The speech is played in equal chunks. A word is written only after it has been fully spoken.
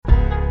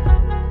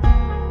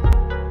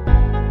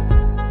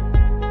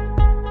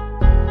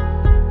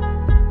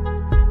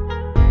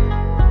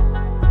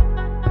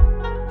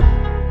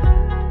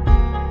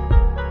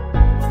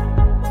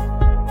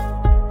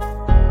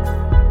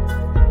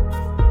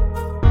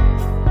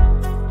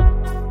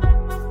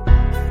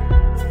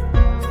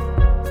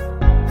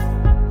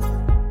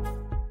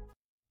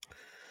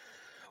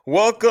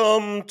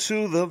Welcome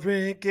to the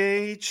Rick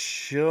H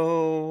Show.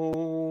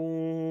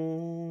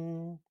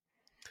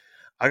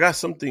 I got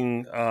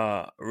something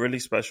really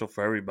special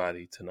for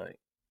everybody tonight.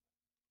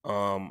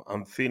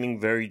 I'm feeling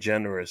very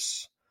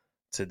generous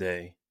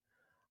today.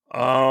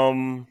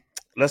 Um,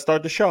 let's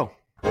start the show.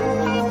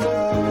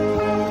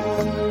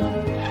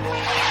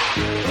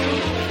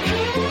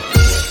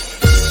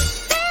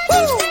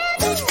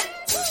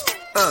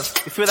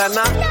 You feel that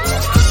knock?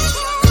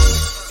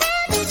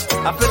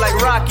 I feel like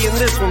Rocky in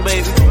this one,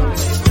 baby.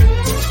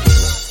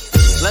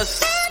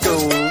 Let's go.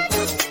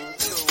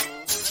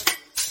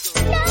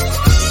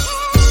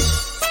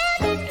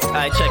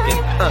 Alright, check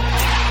it.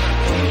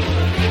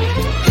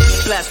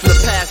 Blast from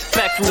the past,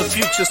 back from the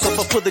future. So if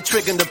I pull the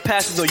trigger in the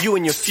past, know you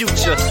and your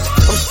future.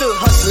 I'm still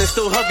hustling,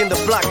 still hugging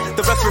the block.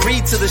 The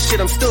referee to the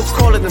shit, I'm still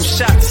calling them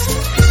shots.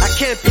 I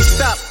can't be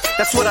stopped.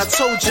 That's what I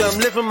told you. I'm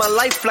living my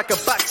life like a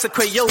box of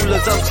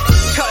Crayolas. I'm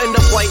cutting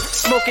up white,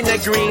 smoking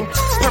that green.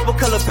 Purple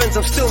color pens,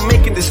 I'm still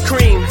making this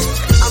cream.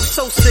 I'm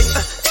so sick,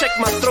 check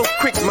my throat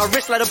quick. My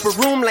wrist light up a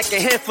room like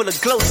a handful of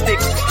glow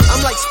sticks.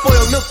 I'm like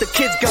spoiled milk, the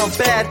kids gone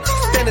bad.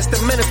 Then it's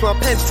the menace, my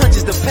pen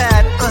touches the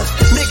pad.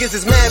 Niggas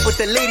is mad, but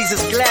the ladies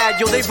is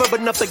glad. Yo, they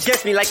rubbing up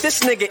against me like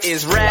this nigga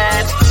is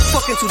rad.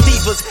 Fucking two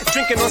divas,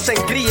 drinking on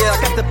sangria. I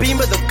got the beam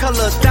of the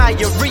colors,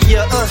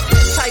 diarrhea.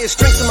 Tire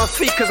strings to my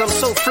feet cause I'm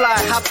so fly.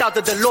 Hopped out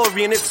the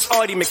DeLorean, it's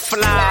Artie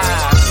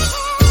McFly.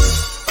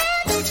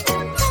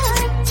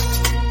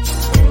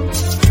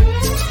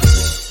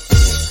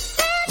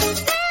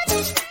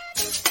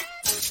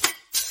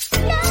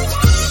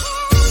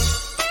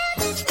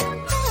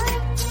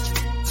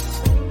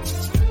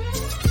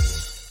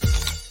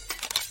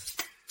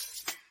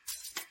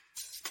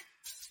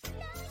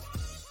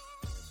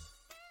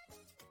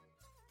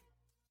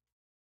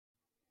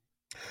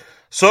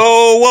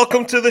 So,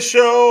 welcome to the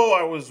show.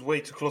 I was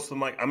way too close to the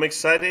mic. I'm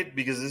excited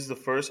because this is the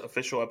first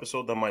official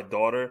episode that my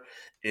daughter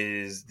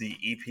is the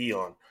EP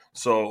on.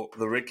 So,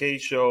 the Rick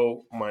H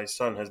Show, my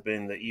son has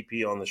been the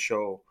EP on the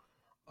show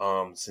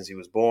since he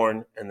was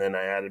born. And then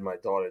I added my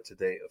daughter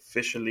today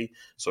officially.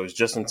 So, it's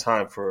just in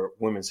time for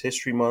Women's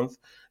History Month,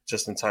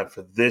 just in time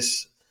for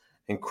this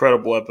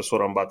incredible episode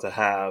I'm about to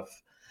have.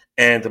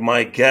 And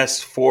my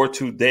guest for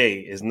today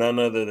is none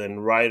other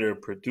than writer,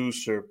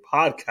 producer,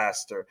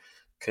 podcaster,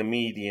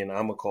 comedian,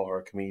 I'm going to call her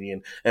a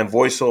comedian, and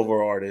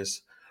voiceover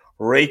artist,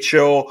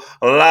 Rachel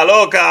La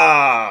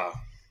Loca.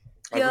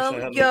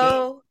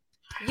 Yo.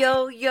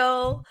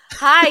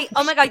 Hi.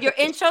 Oh my God, your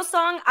intro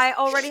song, I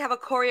already have a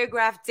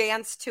choreographed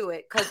dance to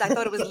it because I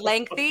thought it was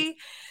lengthy.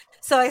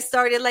 So I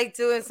started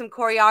doing some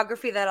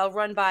choreography that I'll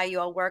run by you.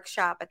 I'll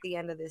workshop at the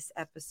end of this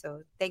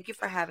episode. Thank you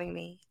for having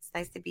me. It's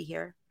nice to be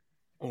here.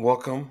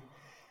 Welcome.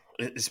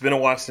 It's been a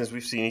while since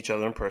we've seen each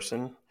other in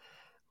person,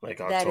 like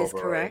October. That is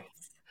correct. Right?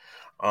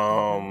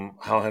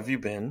 How have you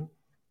been?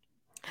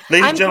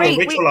 Ladies and gentlemen,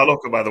 great. Rachel La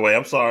Loca, by the way.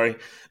 I'm sorry.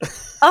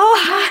 Oh,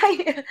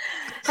 hi.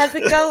 How's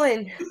it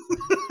going?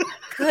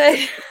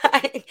 Good.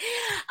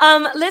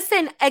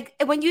 Listen,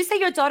 when you say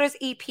your daughter's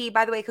EP,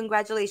 by the way,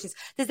 congratulations.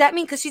 Does that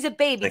mean, because she's a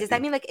baby, does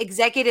that mean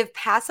executive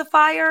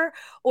pacifier?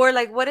 Or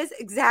what does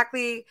that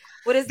mean?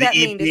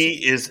 The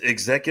EP is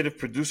executive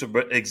producer,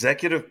 but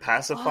executive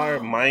pacifier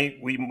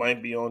we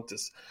might be on to,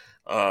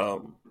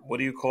 what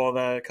do you call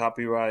that?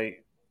 Copyright?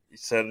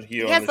 Said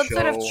here on the some show.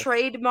 Sort of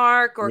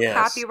trademark or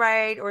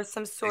copyright or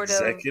some sort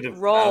executive of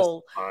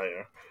role.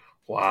 Pacifier.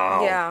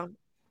 Wow. Yeah.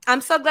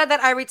 I'm so glad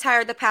that I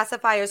retired the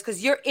pacifiers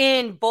because you're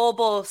in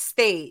Bobo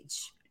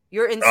stage.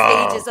 You're in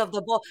stages of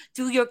the Bobo.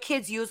 Do your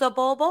kids use a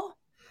Bobo?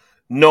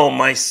 No,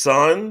 my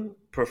son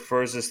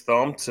prefers his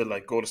thumb to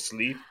go to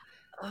sleep.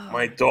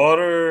 My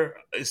daughter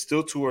is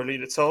still too early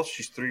to tell.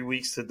 She's 3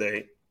 weeks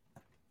today.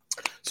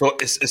 So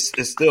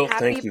it's still,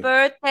 thank you.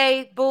 Happy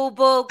birthday, Boo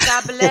Boo.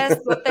 God bless.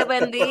 Dios te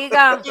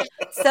bendiga.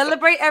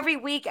 Celebrate every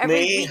week,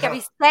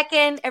 every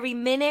second, every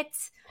minute.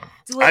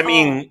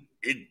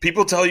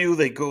 People tell you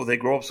they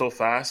grow up so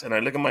fast. And I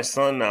look at my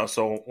son now.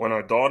 So when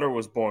our daughter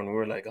was born, we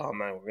were like, oh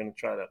man, we're going to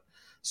try to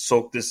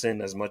soak this in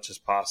as much as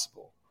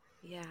possible.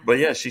 Yeah. But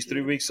yeah, she's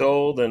 3 weeks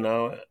old. And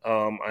now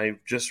I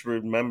just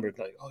remembered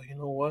oh, you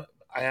know what?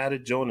 I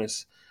added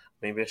Jonas.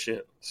 Maybe I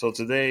should. So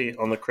today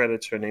on the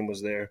credits, her name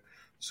was there.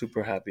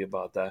 Super happy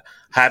about that.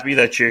 Happy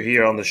that you're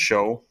here on the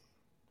show.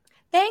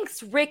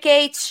 Thanks, Rick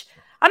H.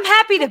 I'm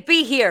happy to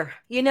be here,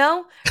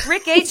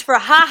 Rick H for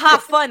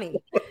ha funny.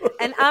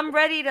 And I'm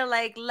ready to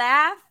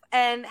laugh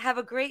and have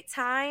a great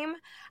time.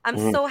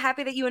 I'm so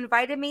happy that you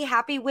invited me.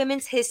 Happy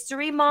Women's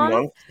History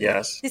Month.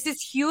 Yes. This is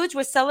huge.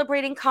 We're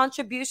celebrating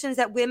contributions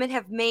that women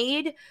have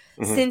made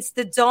since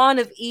the dawn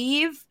of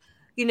Eve.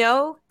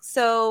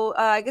 So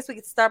I guess we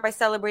could start by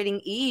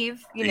celebrating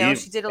Eve.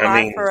 She did a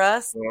lot for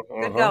us.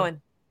 Good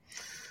going.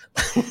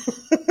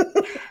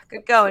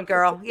 Good going,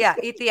 girl. Yeah,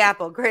 eat the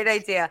apple. Great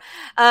idea.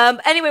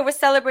 Anyway, we're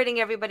celebrating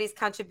everybody's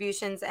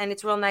contributions, and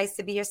it's real nice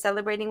to be here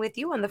celebrating with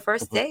you on the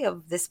first day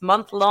of this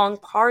month-long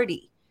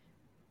party.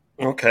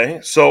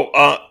 Okay, so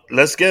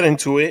let's get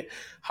into it.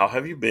 How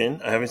have you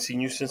been? I haven't seen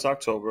you since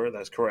October.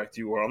 That's correct.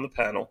 You were on the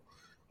panel.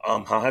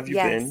 How have you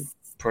been,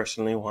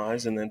 personally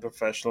wise, and then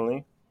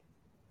professionally?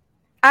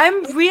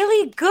 I'm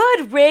really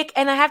good, Rick.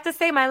 And I have to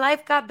say, my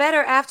life got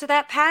better after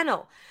that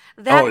panel.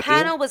 Oh, That it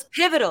did? panel was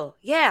pivotal.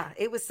 Yeah,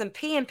 it was some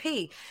P and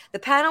P. The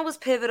panel was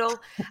pivotal.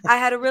 I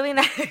had a really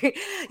nice,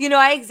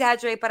 I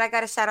exaggerate, but I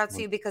got to shout out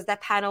to you because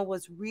that panel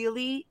was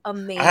really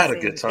I had a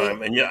good amazing.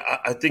 time, and yeah,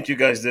 I think you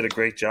guys did a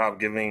great job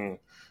giving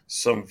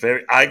some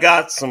very. I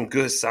got some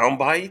good sound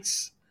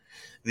bites.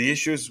 The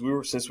issue is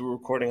since we were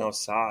recording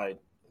outside,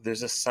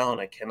 there's a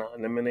sound I cannot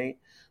eliminate,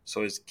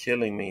 so it's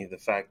killing me. The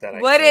fact that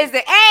I What can't. is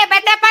it? Hey,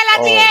 vete pa la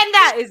Oh,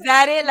 tienda. Is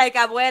that it? Like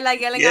abuela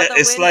yelling yeah, out the it's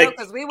window? like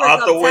Because we was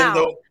out the uptown.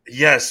 window.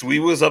 Yes, we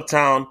was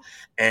uptown,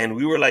 and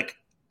we were like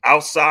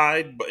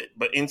outside,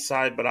 but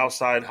inside, but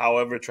outside.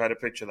 However, try to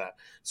picture that.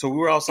 So we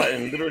were outside,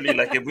 and literally,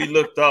 like if we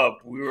looked up,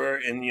 we were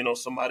in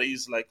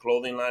somebody's like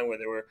clothing line where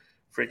they were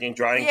freaking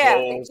drying Yeah,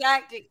 clothes,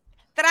 exactly.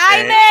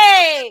 and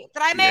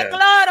Tráeme yeah.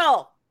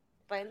 cloro.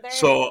 Pendejo.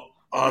 So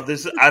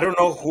this I don't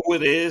know who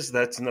it is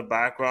that's in the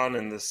background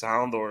and the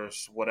sound or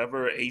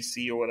whatever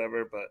AC or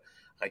whatever, but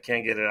I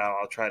can't get it out.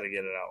 I'll try to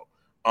get it out.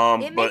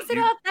 It But makes it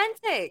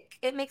authentic.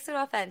 It makes it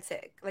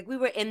authentic. Like we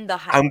were in the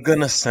I'm Heights.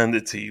 gonna send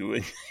it to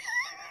you.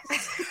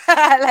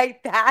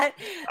 Like that.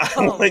 I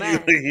Oh want you man.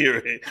 to hear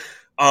it.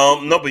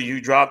 No, but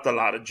you dropped a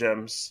lot of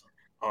gems.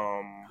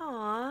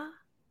 Aw.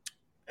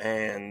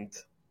 And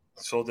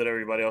so did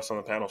everybody else on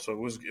the panel. So it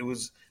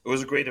was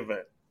a great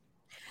event.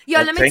 Yo,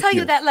 And let me thank tell you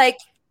you. that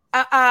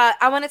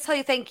I want to tell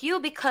you thank you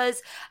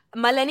because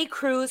Maleni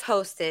Cruz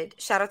hosted.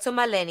 Shout out to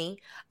Maleni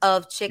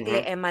of Chicle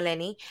Hmm. and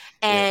Maleni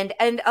Yeah,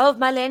 and of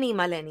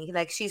Maleni.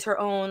 Like she's her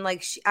own.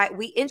 Like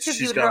we she's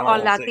interviewed got her her on own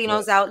thing. Yeah,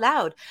 Latinos Out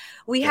Loud.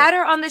 We yeah. had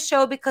her on the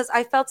show because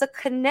I felt a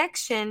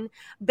connection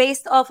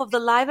based off of the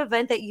live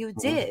event that you Hmm.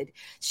 did.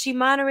 She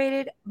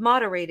moderated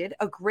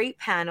a great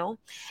panel,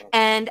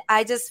 and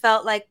I just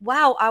felt like,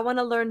 wow, I want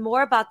to learn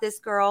more about this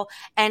girl,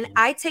 and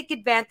I take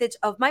advantage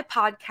of my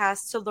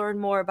podcast to learn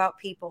more about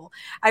people.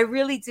 I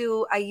really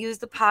do. I use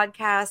the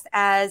podcast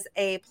as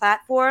a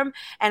platform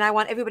and I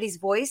want everybody's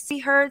voice to be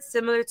heard,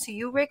 similar to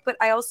you, Rick, but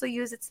I also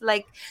use it to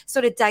like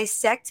sort of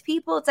dissect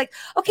people. It's like,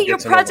 okay, Get your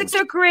to know them. projects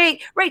are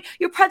great, right?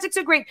 Your projects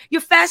are great.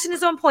 Your fashion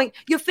is on point.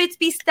 Your fits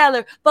be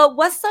stellar. But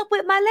what's up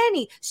with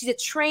Maleni? She's a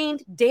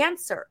trained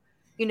dancer.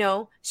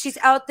 She's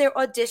out there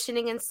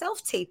auditioning and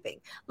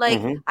self-taping.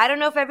 Like, Hmm. I don't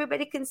know if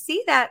everybody can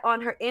see that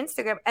on her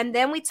Instagram. And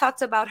then we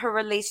talked about her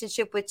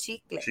relationship with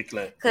Chicle Chicle.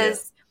 Yeah.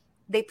 because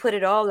they put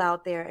it all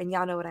out there and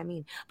y'all know what I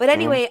mean. But Hmm.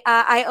 anyway,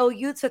 I owe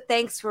you to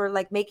thanks for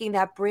like making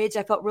that bridge.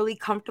 I felt really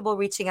comfortable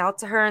reaching out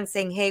to her and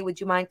saying, hey,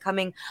 would you mind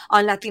coming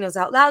on Latinos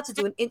Out Loud to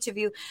do an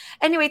interview?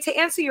 Anyway, to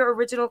answer your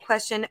original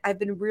question, I've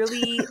been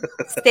really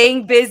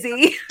staying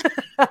busy.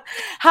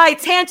 Hi,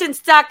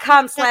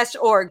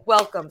 tangents.com/org.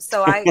 Welcome.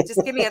 So I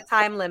just give me a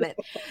time limit.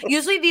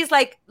 Usually these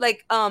like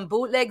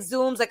bootleg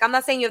Zooms, like I'm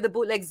not saying you have the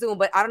bootleg Zoom,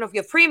 but I don't know if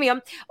you have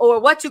premium or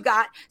what you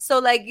got. So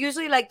like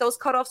usually like those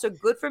cutoffs are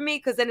good for me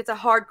because then it's a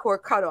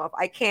hardcore cutoff.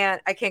 I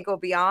can't go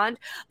beyond.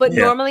 But Yeah.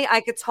 normally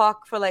I could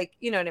talk for like,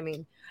 you know what I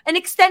mean? An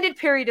extended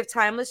period of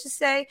time, let's just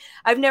say.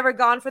 I've never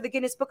gone for the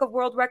Guinness Book of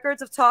World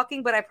Records of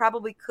talking, but I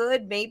probably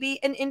could, maybe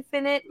an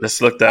infinite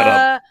Let's look that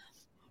up.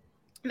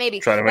 maybe.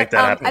 Try to make But that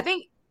I happen.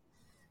 think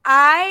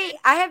I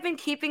have been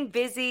keeping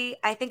busy.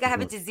 I think I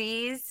have a Hmm.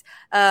 disease,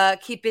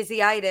 keep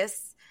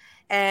busyitis,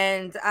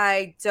 and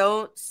I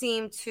don't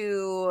seem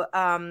to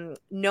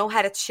know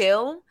how to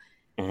chill.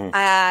 Hmm.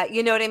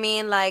 You know what I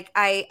mean? Like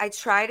I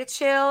try to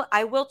chill.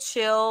 I will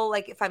chill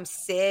like if I'm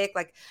sick,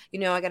 like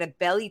I got a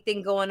belly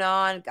thing going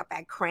on, got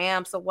bad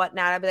cramps or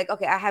whatnot. I'd be like,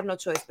 okay, I have no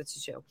choice but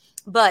to chill.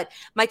 But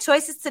my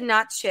choice is to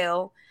not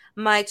chill.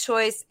 My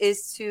choice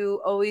is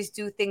to always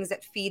do things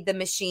that feed the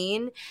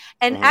machine.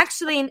 And Hmm.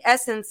 actually, in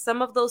essence,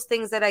 some of those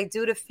things that I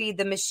do to feed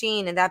the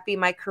machine, and that be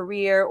my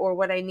career or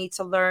what I need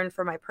to learn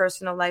for my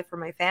personal life or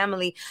my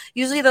family,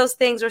 usually those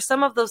things or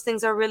some of those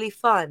things are really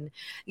fun,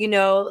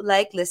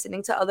 like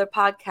listening to other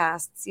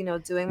podcasts,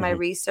 doing my Hmm.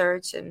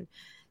 research and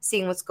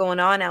seeing what's going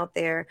on out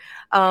there.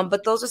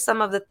 But those are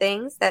some of the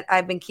things that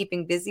I've been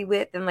keeping busy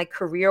with. And like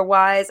career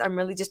wise, I'm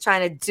really just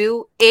trying to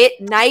do it,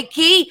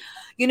 Nike.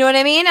 You know what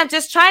I mean? I'm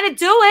just trying to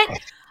do it.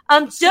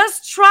 I'm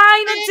just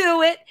trying to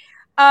do it.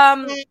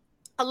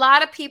 A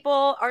lot of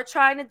people are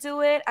trying to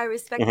do it. I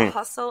respect the Hmm.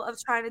 hustle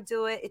of trying to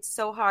do it. It's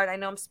so hard. I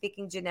know I'm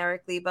speaking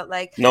generically, but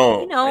like,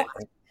 you No. know,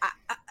 I,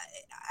 I,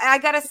 I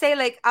gotta say,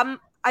 like,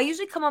 I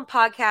usually come on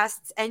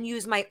podcasts and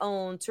use my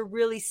own to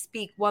really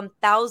speak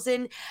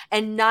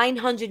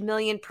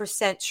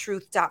 1,900,000,000%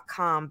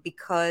 truth.com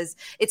because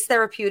it's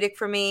therapeutic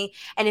for me.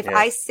 And if Yeah.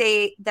 I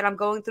say that I'm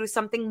going through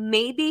something,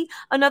 maybe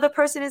another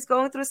person is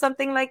going through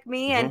something like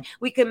me and Hmm.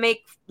 we can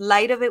make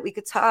light of it. We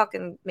could talk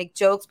and make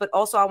jokes, but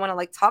also I want to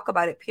like talk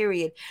about it,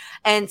 period.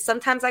 And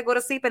sometimes I go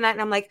to sleep at night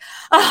and I'm like,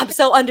 oh, I'm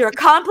so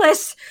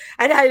underaccomplished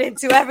and I didn't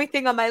do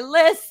everything on my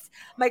list.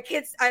 My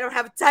kids, I don't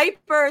have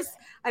diapers.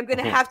 I'm going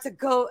to Hmm. have to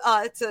go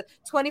to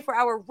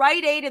 24-hour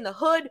Rite Aid in the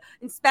hood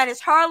in Spanish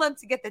Harlem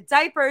to get the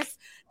diapers.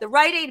 The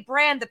Rite Aid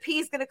brand, the P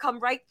is going to come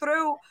right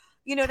through.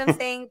 You know what I'm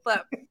saying?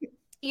 But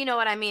You know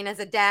what I mean? As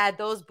a dad,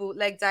 those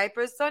bootleg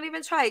diapers, don't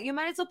even try it. You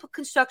might as well put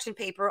construction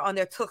paper on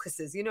their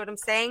tuchuses. You know what I'm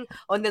saying?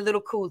 On their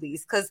little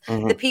coolies, because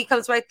the pee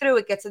comes right through.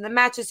 It gets in the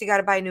mattress. You got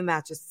to buy a new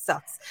mattress. It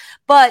sucks.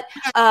 But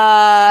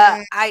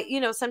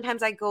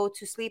sometimes I go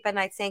to sleep at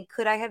night saying,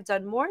 could I have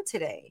done more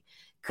today?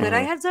 Could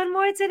I have done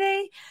more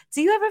today?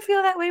 Do you ever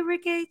feel that way,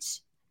 Rick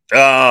H?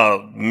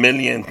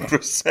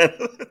 1,000,000%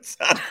 of the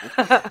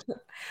time.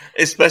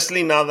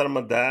 Especially now that I'm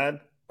a dad,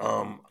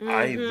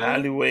 I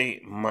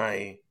evaluate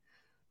my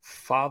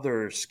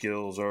father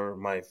skills or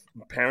my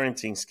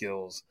parenting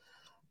skills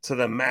to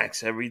the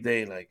max every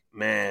day. Like,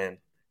 man,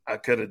 I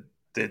could have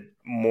did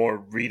more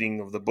reading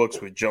of the books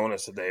with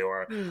Jonas today,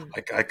 or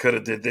I could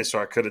have did this,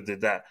 or I could have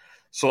did that.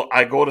 So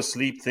I go to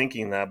sleep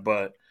thinking that,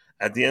 but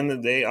at the end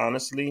of the day,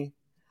 honestly,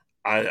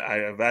 I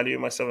evaluate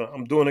myself.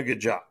 I'm doing a good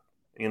job.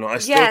 You know, I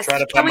still try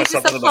to pat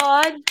myself on the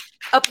back.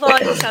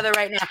 Applaud each other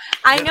right now.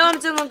 I know I'm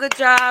doing a good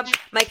job.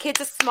 My kids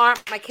are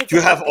smart. My kids you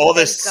are have healthy, all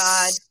this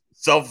God.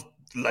 self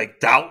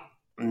doubt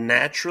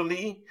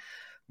naturally,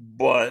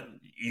 but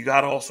you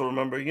got to also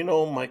remember, you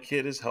know, my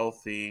kid is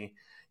healthy.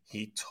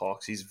 He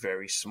talks. He's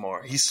very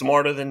smart. He's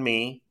smarter than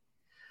me.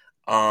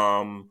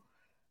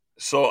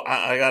 So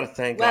I got to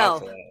thank God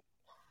for that.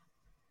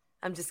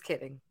 I'm just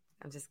kidding.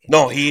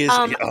 No, he is.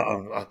 I'm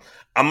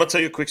gonna tell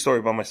you a quick story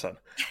about my son.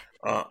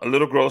 A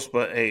little gross,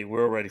 but hey,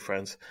 we're already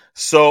friends.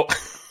 So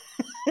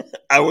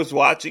I was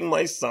watching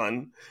my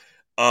son.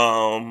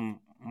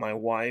 My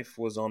wife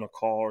was on a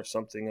call or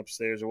something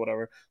upstairs or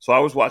whatever. So I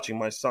was watching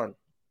my son.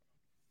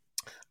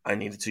 I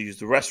needed to use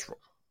the restroom.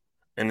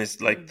 And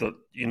it's like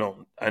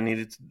I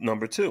needed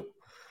number 2.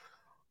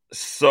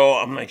 So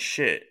I'm like,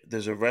 shit,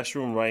 there's a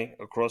restroom right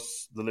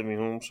across the living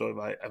room. So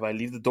if I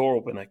leave the door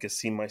open, I can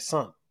see my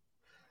son.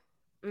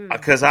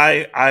 Because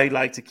I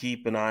like to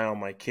keep an eye on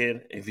my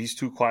kid. If he's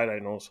too quiet, I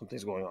know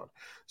something's going on.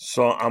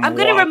 So I'm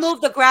going to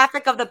remove the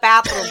graphic of the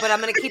bathroom, but I'm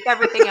going to keep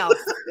everything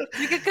else.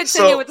 You can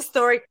continue with the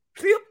story.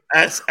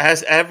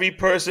 As every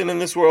person in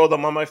this world,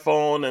 I'm on my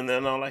phone, and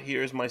then all I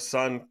hear is my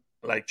son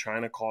like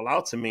trying to call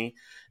out to me,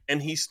 and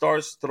he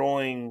starts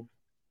throwing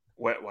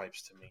wet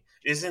wipes to me.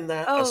 Isn't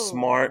that a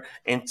smart,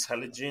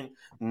 intelligent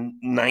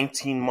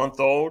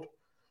 19-month-old?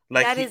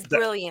 Like that is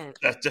brilliant.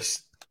 That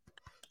just.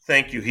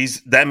 Thank you.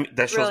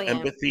 That shows Brilliant.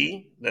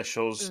 Empathy. That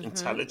shows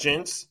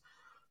intelligence.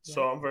 Yeah.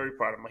 So I'm very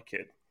proud of my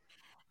kid.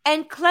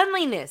 And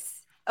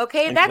cleanliness.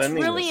 Okay, that's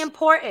really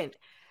important.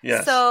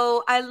 Yes.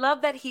 So I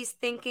love that he's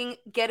thinking,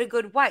 get a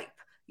good wipe.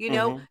 You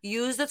know,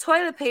 use the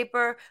toilet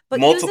paper, but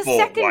multiple use a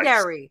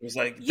secondary. Wipes. It's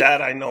like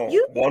that. I know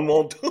one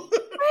won't do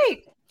it.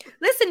 Right.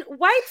 Listen,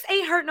 wipes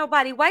ain't hurt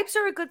nobody. Wipes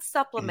are a good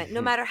supplement,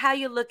 no matter how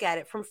you look at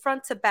it, from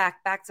front to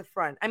back, back to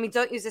front. I mean,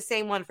 don't use the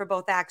same one for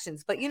both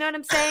actions, but you know what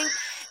I'm saying?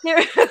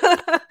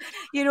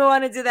 You don't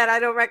want to do that. I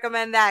don't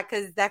recommend that,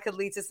 because that could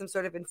lead to some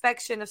sort of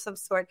infection of some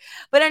sort.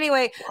 But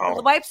anyway,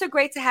 the wipes are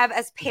great to have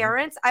as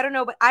parents. I don't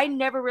know, but I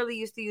never really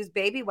used to use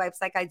baby wipes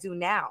like I do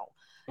now.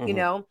 You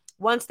know,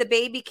 once the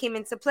baby came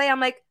into play, I'm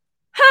like,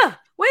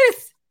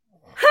 this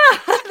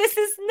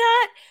is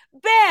not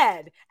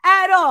bad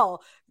at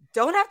all.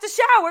 Don't have to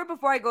shower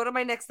before I go to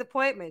my next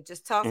appointment.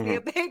 Just toss me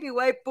a baby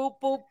wipe, boop,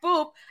 boop,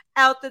 boop,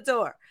 out the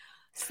door.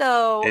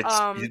 So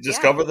you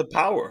discover the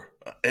power.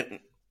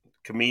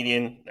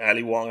 Comedian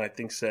Ali Wong, I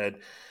think, said,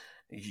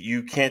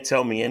 you can't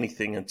tell me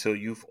anything until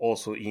you've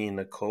also eaten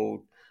a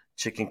cold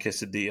chicken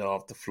quesadilla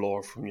off the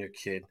floor from your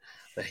kid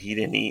that he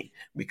didn't eat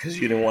because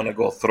you didn't want to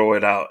go throw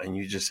it out, and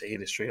you just ate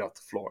it straight off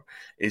the floor.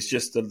 It's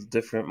just a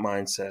different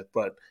mindset.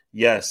 But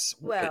yes,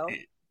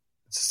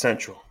 it's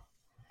essential.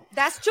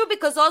 That's true,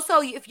 because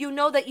also if you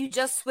know that you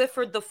just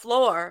Swiffered the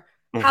floor,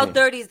 how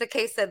dirty is the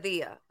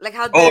quesadilla? Like,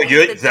 how dirty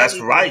is the that's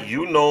right.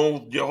 You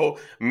know, your whole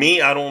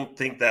me, I don't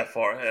think that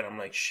far ahead. I'm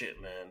like, shit,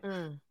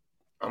 man.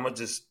 I'm gonna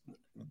just,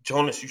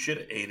 Jonas, you should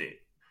have ate it.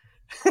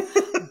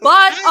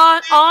 But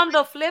on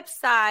the flip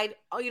side,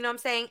 you know what I'm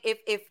saying?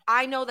 If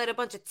I know that a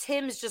bunch of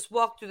Tims just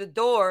walked through the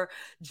door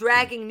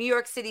dragging New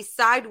York City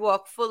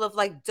sidewalk full of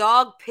like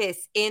dog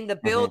piss in the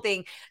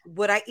building,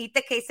 would I eat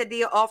the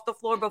quesadilla off the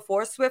floor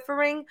before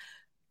Swiffering?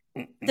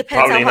 Depends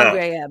Probably how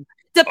hungry I am.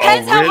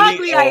 Depends how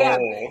hungry I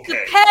am. Okay.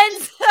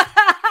 Depends.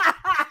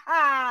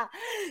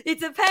 It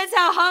depends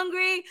how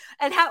hungry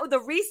and how the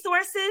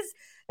resources.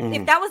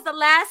 If that was the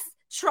last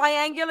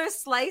triangular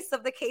slice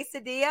of the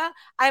quesadilla,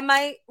 I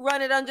might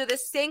run it under the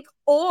sink,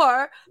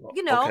 or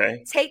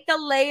take the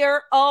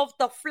layer of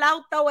the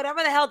flauta,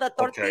 whatever the hell, the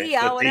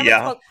tortilla, whatever it's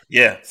called.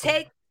 Yeah.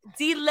 Take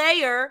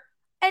layer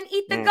and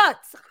eat the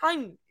guts.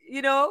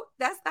 You know,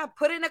 that's not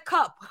put in a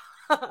cup.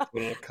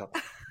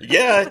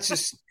 Yeah, it's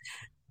just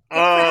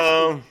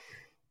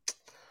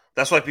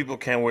that's why people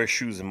can't wear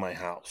shoes in my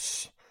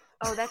house.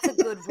 Oh, that's a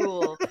good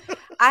rule.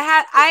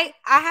 I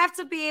have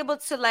to be able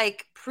to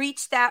like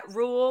preach that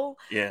rule,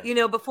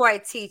 before I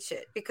teach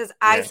it, because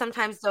I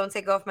sometimes don't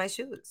take off my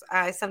shoes.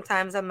 I'm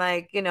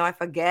like, I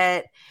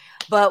forget.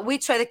 But we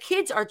try. The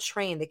kids are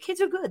trained. The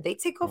kids are good. They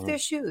take off their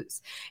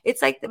shoes.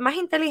 It's like más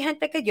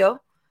inteligente que yo.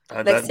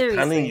 I'm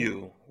telling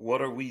you,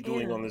 what are we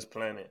doing on this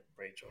planet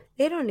Rachel.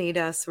 They don't need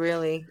us,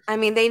 really. I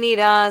mean, they need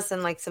us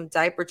and like some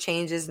diaper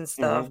changes and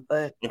stuff,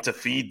 but And to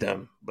feed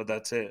them, but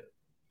that's it.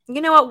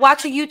 you know what?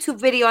 Watch a YouTube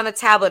video on the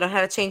tablet on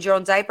how to change your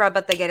own diaper. I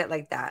bet they get it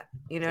like that.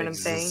 You know what I'm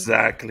saying?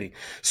 Exactly.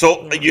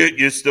 So Yeah.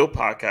 you're still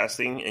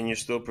podcasting and you're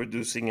still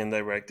producing and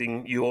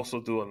directing. You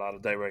also do a lot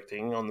of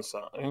directing on the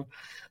side.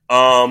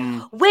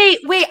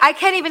 Wait, I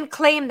can't even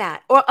claim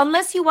that. Or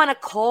unless you want to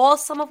call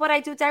some of what I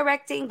do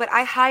directing, but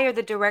I hire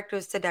the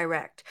directors to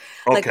direct.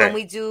 Like when Okay.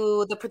 we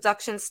do the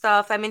production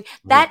stuff. I mean,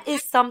 Mhm. that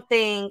is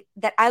something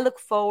that I look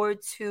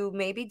forward to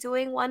maybe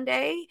doing one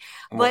day,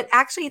 but Right.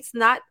 actually it's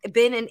not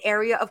been an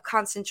area of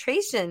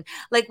concentration.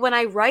 Like when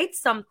I write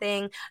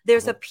something,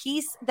 there's a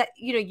piece that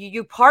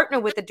you partner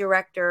with the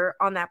director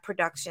on that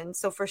production.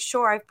 So for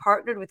sure I've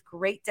partnered with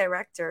great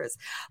directors.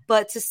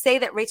 But to say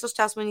that Rachel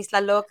Muniz La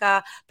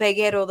Loca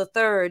Peguero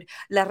III,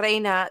 La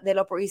Reina del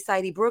Upper East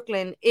Side y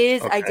Brooklyn,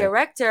 is a Okay.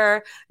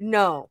 director,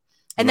 no.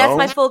 And that's No,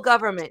 my full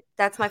government.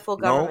 That's my full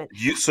no. government.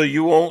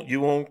 You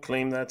won't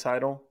claim that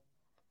title.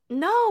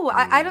 No,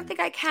 I don't think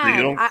I So you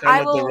can. don't kind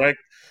I of will. direct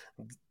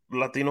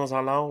Latinos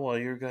Halal while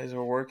you guys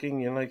are working.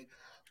 You're like,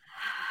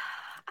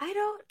 I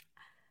don't.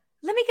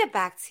 Let me get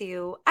back to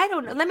you. I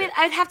don't know. okay,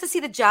 I'd have to see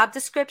the job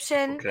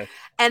description okay,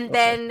 and okay.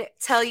 then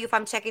tell you if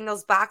I'm checking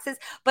those boxes.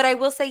 But I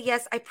will say,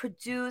 yes, I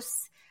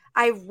produce,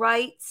 I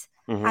write,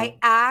 I Mm-hmm.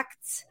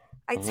 act,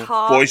 I Mm-hmm.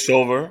 talk.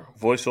 Voiceover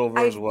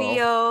I as well.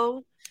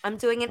 feel I'm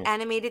doing an Mm-hmm.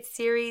 animated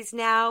series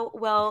now.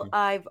 Well,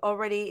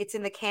 it's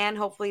in the can.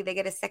 Hopefully they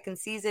get a second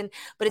season,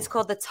 but it's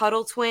called The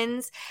Tuttle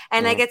Twins.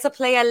 And I Mm-hmm. get to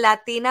play a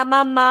Latina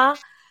mama,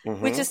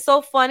 which Mm-hmm. is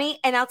so funny.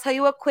 And I'll tell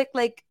you a quick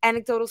like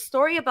anecdotal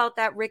story about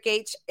that, Rick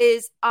H,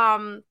 is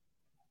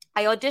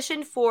I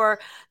auditioned for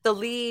the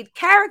lead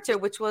character,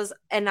 which was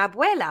an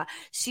abuela.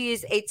 She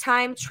is a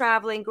time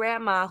traveling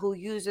grandma who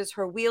uses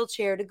her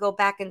wheelchair to go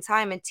back in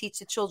time and teach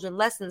the children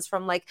lessons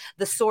from like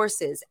the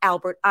sources,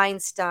 Albert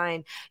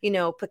Einstein,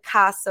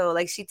 Picasso.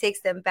 Like she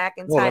takes them back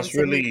in Well, time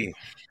to meet.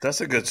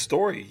 that's a good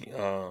story.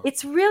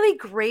 It's really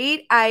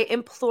great. I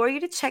implore you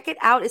to check it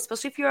out,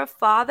 especially if you're a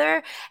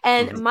father.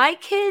 And Mhm. my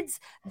kids,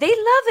 they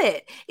love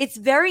it. It's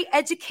very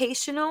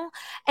educational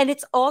and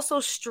it's also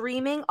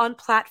streaming on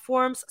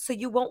platforms. So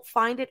you won't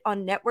find it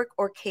on network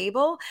or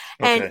cable.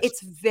 And Okay.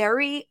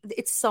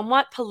 it's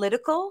somewhat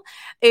political.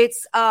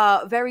 It's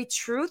very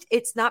truth.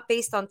 It's not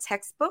based on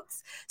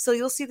textbooks. So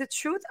you'll see the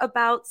truth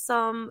about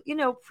some,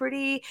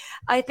 pretty,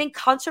 I think,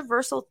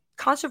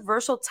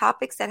 controversial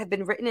topics that have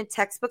been written in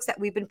textbooks that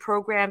we've been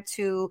programmed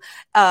to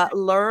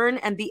learn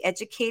and be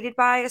educated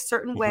by a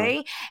certain Mhm.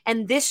 way.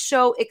 And this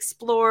show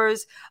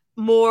explores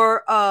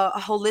more a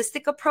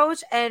holistic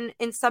approach and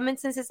in some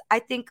instances I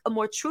think a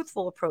more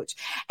truthful approach.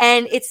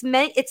 And it's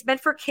meant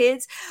for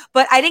kids,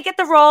 but I didn't get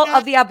the role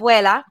of the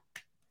abuela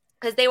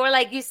because they were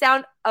like, you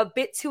sound a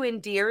bit too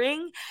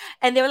endearing.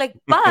 And they were like,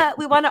 but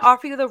we want to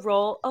offer you the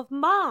role of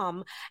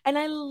mom. And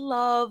I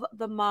love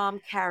the mom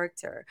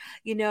character.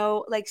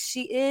 Like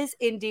she is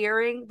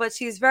endearing, but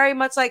she's very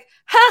much like,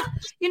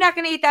 you're not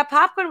going to eat that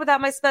popcorn without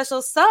my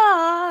special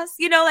sauce.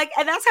 And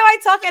that's how I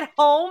talk at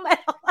home.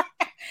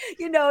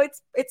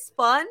 It's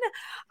fun.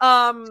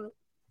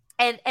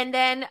 And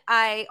then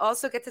I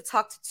also get to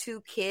talk to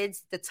two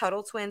kids, the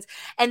Tuttle twins.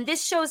 And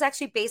this show is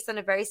actually based on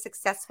a very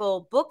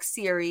successful book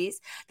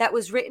series that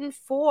was written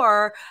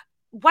for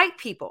white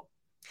people.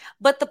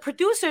 But the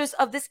producers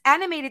of this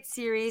animated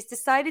series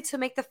decided to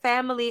make the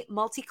family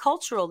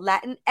multicultural,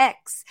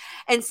 Latinx.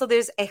 And so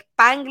there's a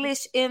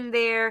Spanglish in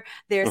there,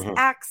 there's Mhm.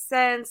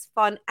 accents,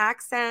 fun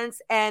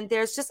accents, and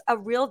there's just a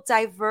real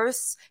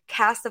diverse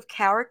cast of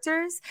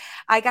characters.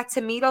 I got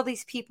to meet all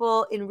these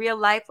people in real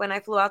life when I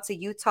flew out to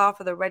Utah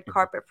for the red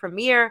carpet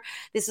premiere.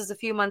 This was a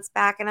few months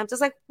back, and I'm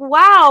just like,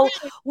 wow,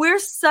 we're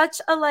such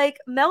a like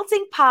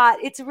melting pot.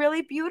 It's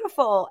really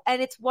beautiful,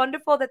 and it's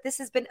wonderful that this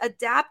has been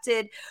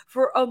adapted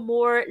for a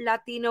more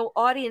Latino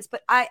audience,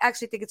 but I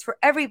actually think it's for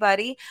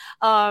everybody.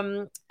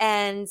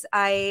 And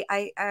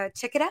I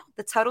check it out,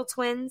 the Tuttle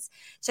Twins.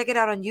 Check it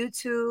out on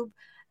YouTube.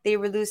 They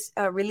release.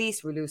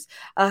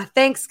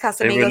 Thanks, They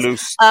Casamigos.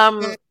 released.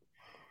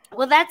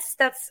 Well, that's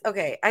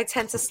okay. I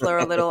tend to slur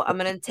a little. I'm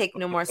gonna take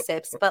no more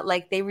sips, but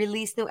like they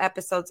release new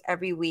episodes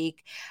every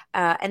week,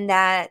 and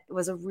that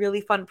was a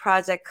really fun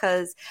project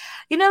because,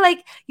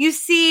 like you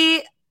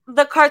see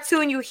the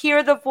cartoon, you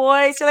hear the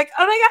voice, you're like,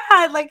 oh my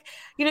god, like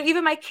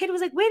even my kid was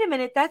like, wait a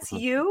minute, that's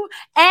you.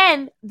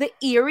 And the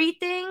eerie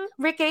thing,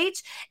 Rick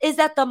H, is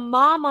that the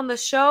mom on the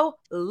show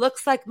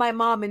looks like my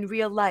mom in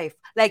real life.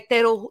 Like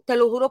te lo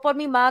juro por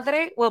mi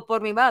madre, well por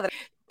mi madre,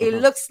 it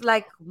Mhm. looks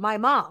like my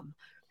mom.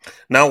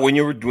 Now, when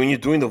you're doing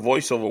the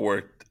voiceover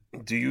work,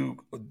 do you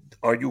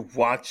are you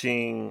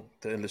watching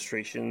the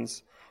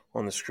illustrations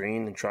on the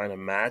screen and trying to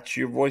match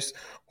your voice,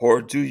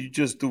 or do you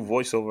just do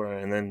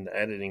voiceover and then the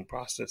editing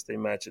process they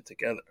match it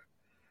together?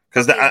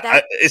 Because Okay,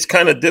 that it's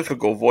kind of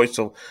difficult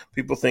voiceover.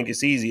 People think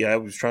it's easy. I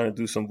was trying to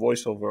do some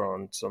voiceover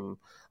on some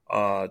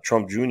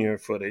Trump Jr.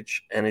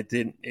 footage, and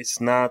it's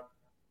not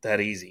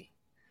that easy.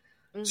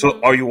 So,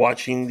 mhm. are you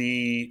watching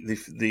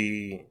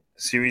the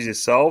series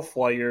itself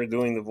while you're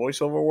doing the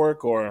voiceover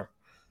work, or?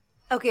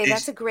 Okay,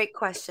 that's a great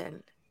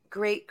question.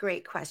 Great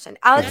question.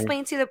 I'll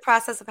explain to you the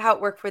process of how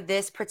it worked for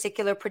this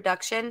particular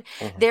production.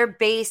 They're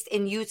based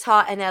in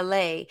Utah and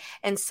LA.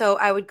 And so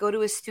I would go to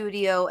a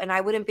studio and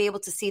I wouldn't be able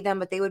to see them,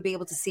 but they would be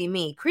able to see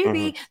me.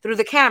 Creepy through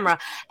the camera.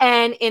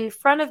 And in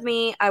front of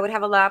me, I would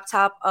have a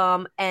laptop.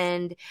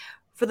 And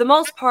for the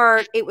most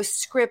part, it was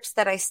scripts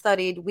that I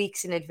studied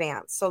weeks in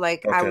advance. So,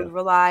 like, I would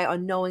rely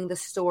on knowing the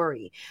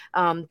story.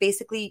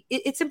 Basically,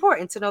 it's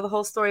important to know the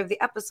whole story of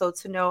the episode,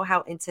 to know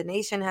how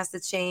intonation has to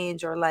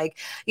change, or, like,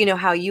 you know,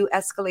 how you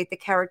escalate the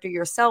character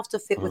yourself to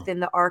fit within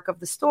the arc of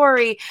the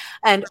story.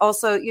 And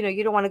also, you know,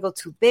 you don't want to go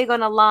too big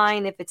on a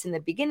line if it's in the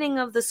beginning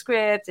of the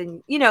script.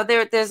 And, you know,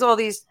 there's all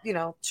these, you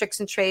know, tricks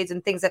and trades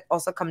and things that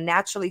also come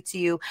naturally to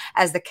you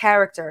as the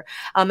character.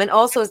 And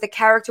also as the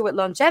character with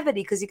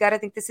longevity, because you got to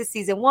think this is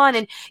season 1.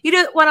 And you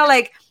don't want to,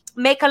 like,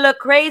 make her look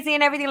crazy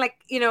and everything, like,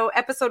 you know,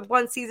 episode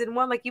 1, season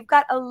 1. Like, you've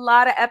got a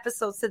lot of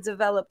episodes to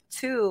develop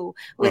too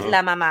with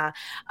La Mama.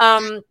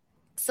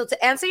 So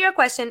to answer your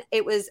question,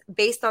 it was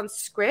based on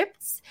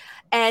scripts.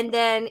 And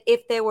then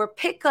if there were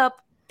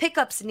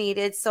pickups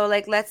needed, so,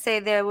 like, let's say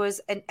there was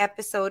an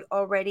episode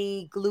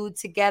already glued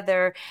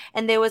together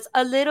and there was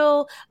a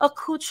little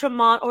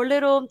accoutrement or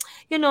little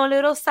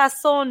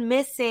sazon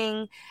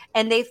missing,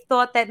 and they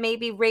thought that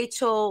maybe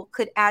Rachel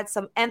could add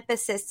some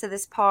emphasis to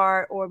this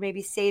part or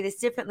maybe say this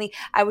differently,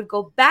 I would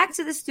go back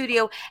to the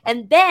studio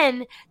and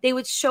then they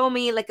would show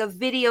me, like, a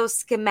video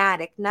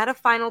schematic, not a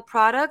final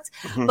product,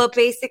 but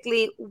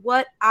basically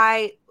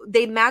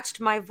they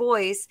matched my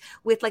voice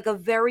with, like, a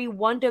very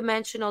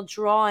one-dimensional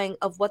drawing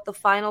of what the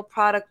final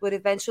product would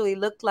eventually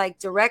look like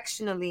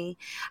directionally.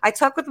 I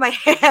talk with my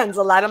hands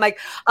a lot. I'm like,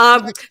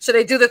 should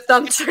I do the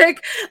thumb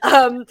trick?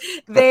 I'm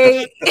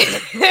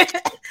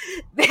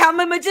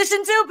a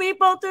magician too,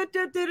 people.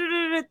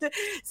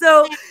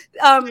 So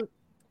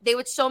they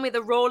would show me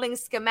the rolling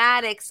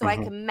schematic so I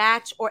can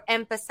match or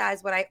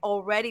emphasize what I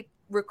already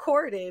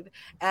recorded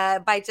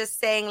by just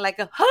saying, like,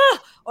 a huh,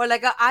 or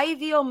like a ay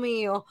Dios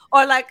mío,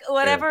 or like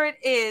whatever it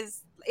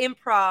is,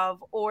 improv,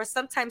 or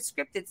sometimes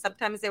scripted.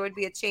 Sometimes there would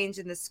be a change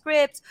in the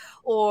script,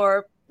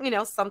 or, you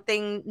know,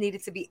 something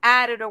needed to be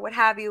added or what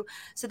have you.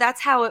 So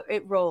that's how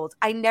it rolled.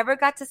 I never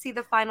got to see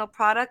the final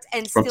product,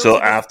 and still until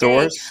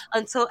afterwards.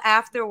 Until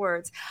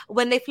afterwards,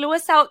 when they flew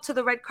us out to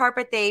the red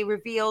carpet, they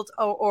revealed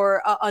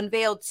or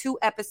unveiled 2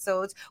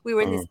 episodes. We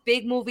were in this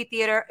big movie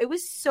theater. It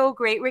was so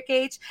great, Rick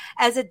H.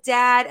 As a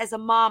dad, as a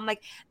mom,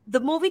 like,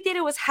 the movie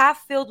theater was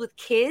half filled with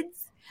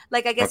kids,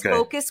 like, I guess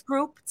focus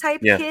group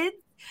type kids,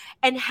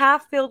 and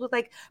half filled with,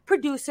 like,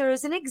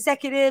 producers and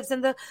executives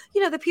and the,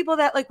 you know, the people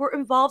that, like, were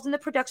involved in the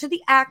production,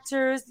 the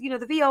actors, you know,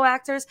 the VO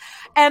actors.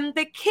 And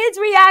the kids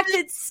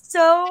reacted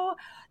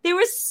they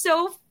were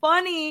so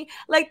funny.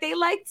 Like, they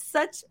liked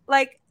such,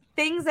 like,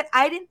 things that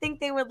I didn't think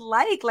they would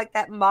like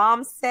that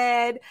mom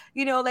said,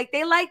 you know, like,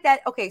 they like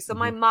that. Okay, so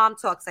my mom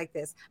talks like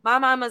this. My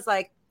mom is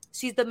like,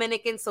 she's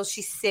Dominican, so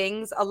she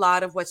sings a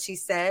lot of what she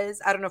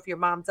says. I don't know if your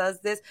mom does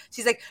this.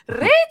 She's like,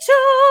 Rachel,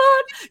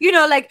 you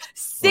know, like,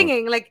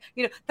 singing, like,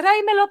 you know,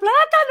 tráemelo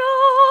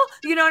plátano,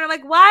 you know, and I'm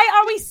like, why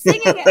are we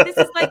singing it? This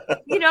is like,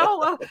 you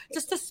know,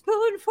 just a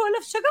spoonful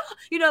of sugar,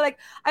 you know, like,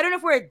 I don't know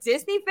if we're a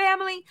Disney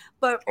family,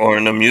 but. Or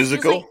in a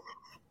musical. Like,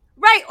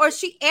 right, or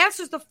she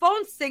answers the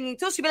phone singing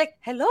too. She'd be like,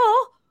 hello.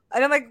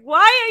 And I'm like,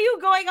 why are you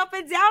going up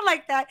and down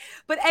like that?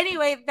 But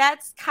anyway,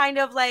 that's kind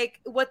of like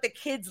what the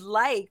kids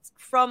liked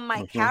from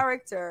my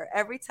character.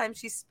 Every time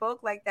she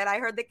spoke like that, I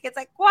heard the kids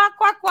like, quack,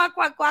 quack, quack,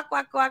 quack, quack,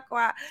 quack, quack,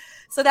 quack.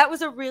 So that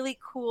was a really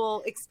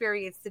cool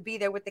experience to be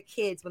there with the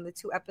kids when the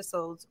 2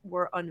 episodes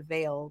were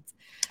unveiled.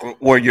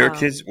 Were your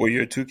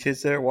 2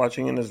 kids there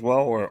watching it as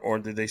well, or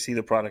did they see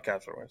the product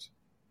afterwards?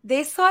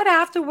 They saw it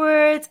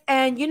afterwards,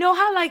 and you know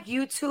how, like,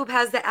 YouTube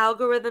has the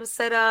algorithm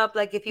set up?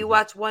 Like, if you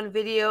watch one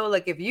video,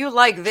 like, if you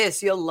like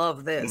this, you'll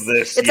love this.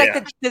 It's like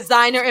the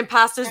designer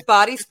imposter's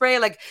body spray.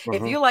 Like,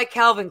 if you like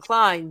Calvin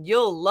Klein,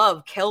 you'll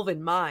love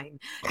Kelvin Mine.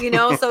 You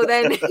know, so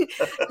then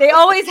they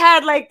always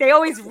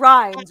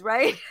rhymed,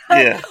 right?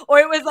 Yeah. Or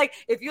it was like,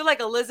 if you like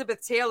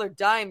Elizabeth Taylor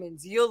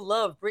diamonds, you'll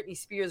love Britney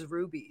Spears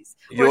rubies.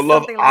 You'll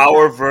love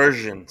our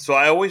version. So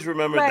I always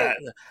remember that.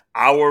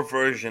 Our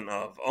version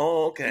of,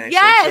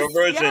 Yes, so it's your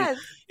version. Yes.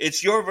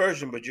 It's your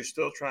version, but you're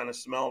still trying to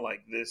smell like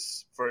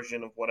this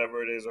version of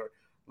whatever it is or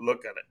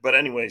look at it. But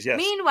anyways, yes.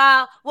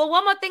 Meanwhile,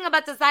 one more thing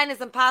about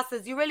designers and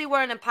pastas, you really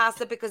were an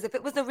imposter, because if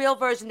it was the real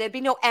version, there'd be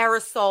no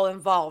aerosol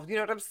involved. You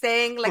know what I'm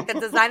saying? Like, the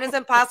designers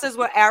and pastas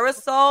were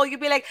aerosol. You'd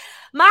be like,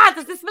 Ma,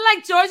 does this smell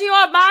like Giorgio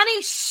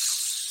Armani?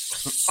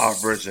 Shh. Our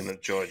version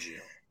of Giorgio.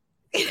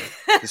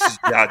 This is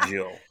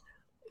Giorgio.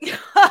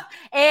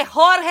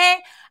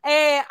 Jorge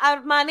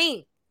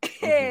Armani.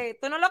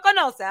 Tú no lo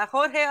conoces,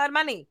 Jorge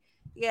Armani.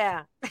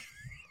 Yeah.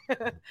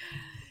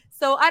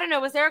 So I don't know.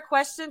 Was there a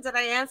question? Did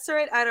I answer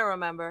it? I don't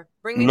remember.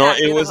 Bring me back.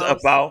 It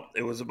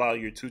was about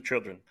your 2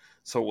 children.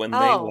 So when they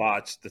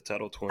watched the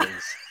Tuttle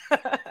Twins,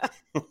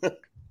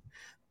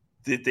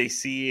 did they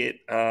see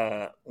it?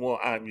 Well,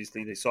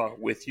 obviously they saw it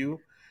with you.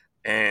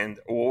 And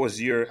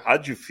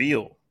how'd you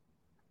feel?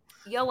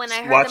 Yo, when I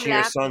heard them watching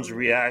your sons laughing.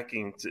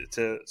 reacting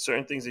to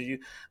certain things that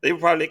they were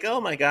probably like, oh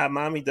my God,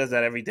 mommy does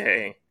that every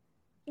day.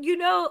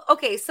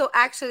 Okay, so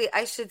actually,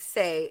 I should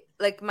say,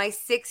 like, my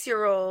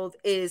 6-year-old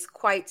is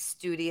quite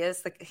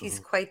studious. Like, he's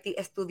Mhm. quite the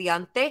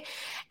estudiante.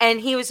 And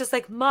he was just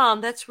like,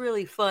 Mom, that's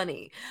really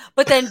funny.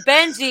 But then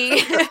Benji,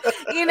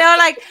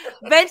 like,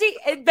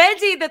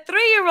 Benji, the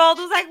 3-year-old,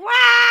 was like,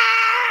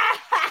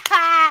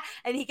 wow.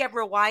 And he kept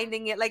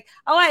rewinding it. Like,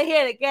 I want to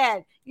hear it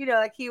again.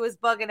 Like, he was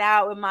bugging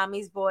out with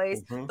mommy's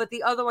voice. Mhm. But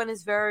the other one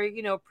is very,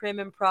 prim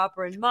and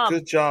proper. And Mom,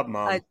 Good job,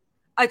 Mom.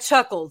 I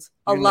chuckled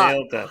a You lot.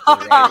 nailed that the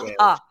right way.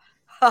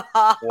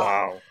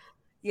 Wow.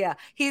 Yeah,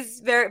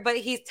 but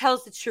he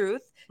tells the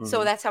truth.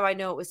 So Mhm. that's how I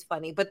know it was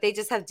funny. But they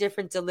just have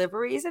different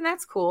deliveries, and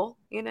that's cool.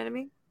 You know what I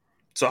mean?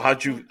 So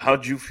how'd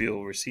you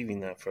feel receiving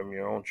that from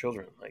your own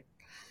children? Like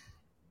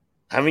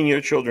having your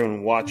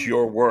children watch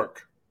your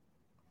work.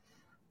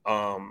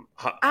 Well,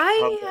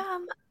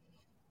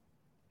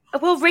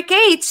 Rick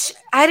H,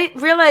 I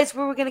didn't realize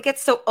we were gonna get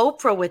so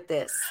Oprah with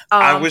this.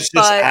 I was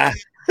just But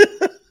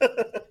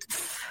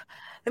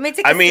let me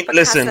take I a mean, sip of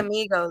listen,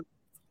 Casamigos.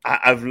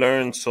 I've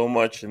learned so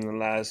much in the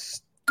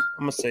last,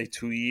 I'm gonna say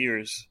 2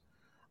 years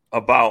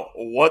about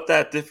what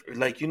that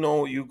like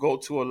you go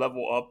to a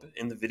level up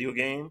in the video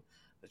game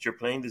that you're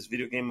playing this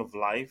video game of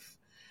life,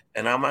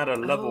 and I'm at a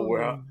level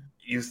where Oh.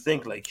 you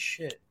think like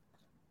shit.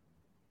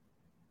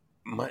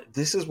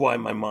 This is why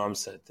my mom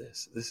said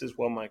this. This is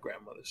why my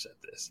grandmother said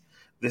this.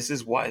 This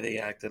is why they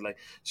acted like.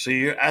 So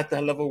you're at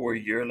that level where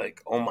you're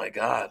like, oh my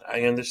God,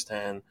 I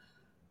understand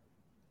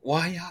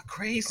why y'all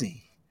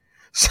crazy.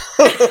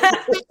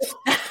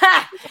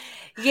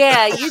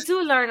 Yeah, you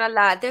do learn a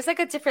lot. There's like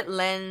a different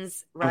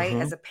lens, right,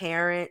 Mhm. as a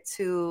parent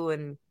too.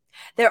 And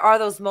there are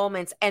those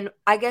moments. And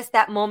I guess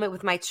that moment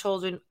with my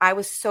children, I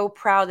was so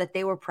proud that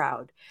they were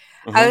proud.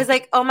 I Mhm. was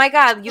like, oh my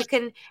God, you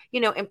can,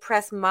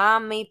 impress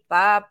mommy,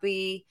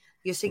 papi,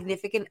 your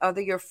significant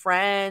other, your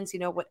friends,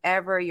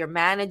 whatever, your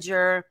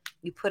manager.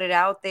 You put it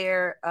out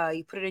there,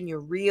 you put it in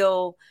your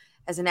reel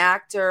as an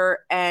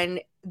actor,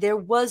 and there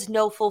was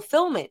no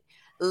fulfillment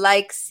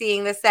like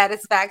seeing the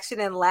satisfaction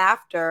and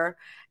laughter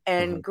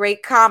and Mhm.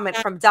 great comment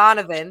from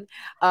Donovan,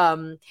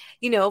 from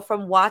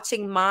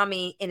watching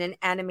mommy in an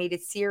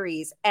animated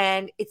series.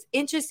 And it's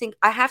interesting.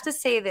 I have to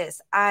say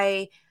this.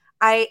 I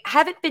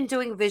haven't been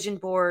doing vision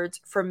boards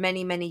for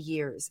many, many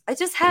years. I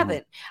just Mhm.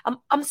 haven't.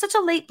 I'm such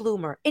a late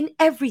bloomer in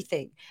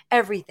everything,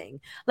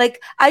 everything.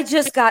 Like I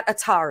just got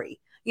Atari.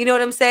 You know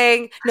what I'm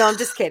saying? No, I'm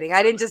just kidding.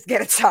 I didn't just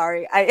get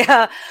Atari.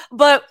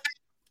 But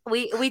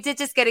we did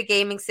just get a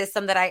gaming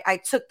system that I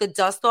took the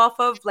dust off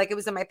of, like it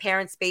was in my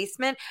parents'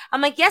 basement.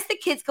 I'm like, yes, the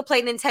kids could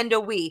play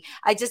Nintendo Wii.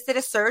 I just did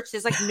a search.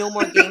 There's like no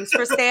more games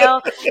for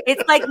sale.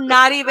 It's like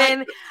not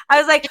even. I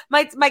was like,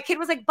 my kid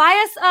was like, buy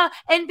us a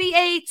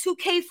NBA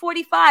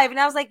 2K45, and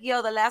I was like,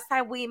 yo, the last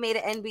time we made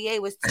an NBA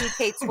was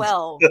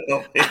 2K12.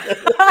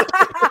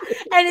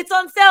 And it's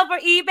on sale for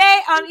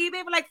eBay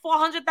for like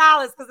 $400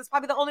 because it's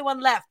probably the only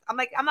one left. I'm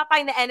like, I'm not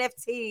buying the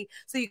NFT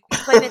so you can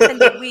play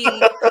Nintendo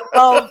Wii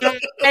of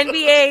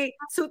NBA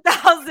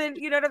 2000.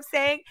 You know what I'm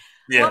saying?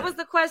 Yeah. What was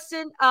the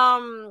question?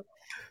 No,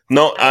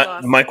 I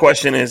lost my it.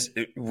 question is,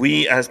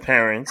 we as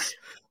parents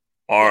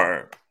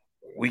Yeah.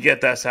 we get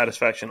that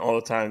satisfaction all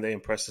the time. They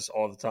impress us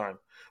all the time.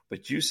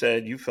 But you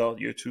said you felt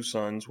your two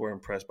sons were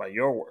impressed by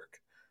your work.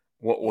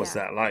 What was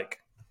Yeah. that like?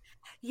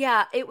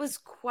 Yeah, it was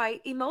quite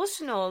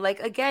emotional.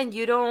 Like again,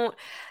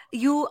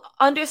 you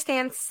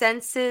understand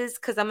senses,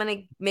 because I'm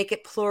going to make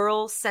it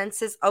plural,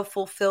 senses of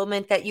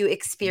fulfillment that you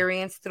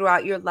experience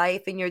throughout your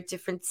life in your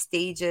different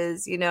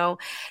stages.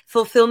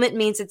 Fulfillment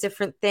means a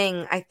different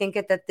thing. I think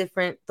at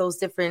those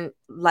different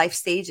life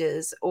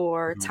stages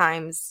or Mhm.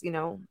 times,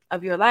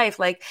 of your life.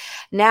 Like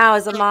now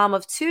as a mom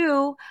of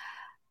two,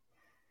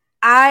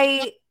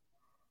 I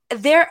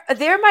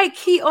they're my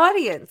key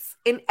audience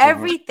in Mhm.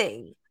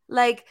 everything.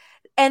 Like,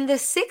 and the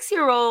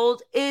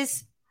 6-year-old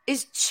is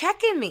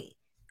checking me.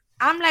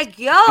 I'm like,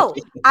 yo,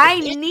 I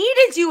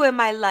needed you in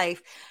my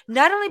life.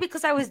 Not only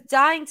because I was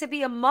dying to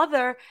be a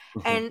mother,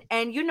 Mhm.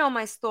 and you know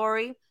my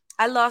story.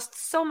 I lost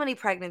so many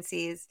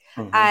pregnancies.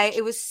 Mhm.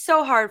 It was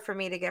so hard for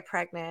me to get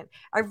pregnant.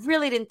 I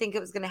really didn't think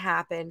it was going to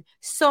happen.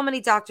 So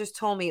many doctors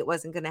told me it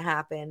wasn't going to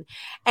happen.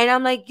 And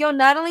I'm like, yo,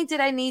 not only did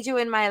I need you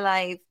in my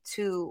life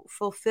to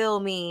fulfill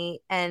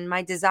me and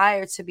my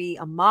desire to be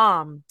a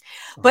mom,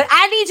 but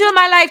I need you in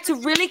my life to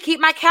really keep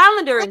my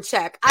calendar in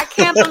check. I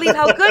can't believe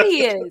how good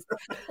he is.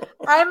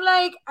 I'm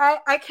like,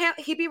 I can't,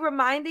 he be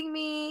reminding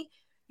me,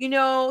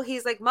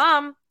 he's like,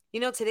 Mom,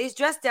 today's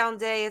dress down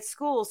day at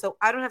school, so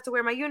I don't have to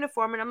wear my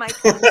uniform. And I'm like,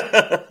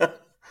 where'd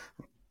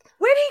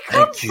he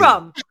come Thank you.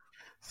 from?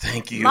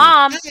 Thank you.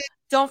 Mom,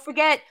 don't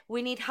forget,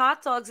 we need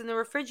hot dogs in the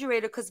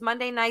refrigerator because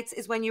Monday nights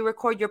is when you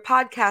record your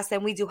podcast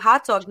and we do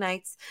hot dog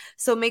nights.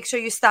 So make sure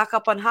you stock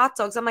up on hot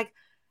dogs. I'm like,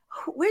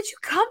 where'd you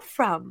come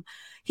from?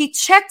 He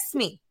checks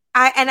me.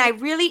 I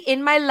really,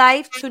 in my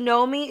life, to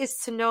know me is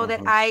to know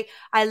that Mhm.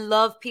 I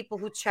love people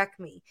who check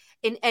me.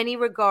 in any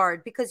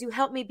regard because you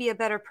help me be a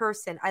better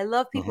person. I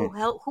love people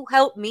Mm-hmm. who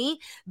help me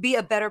be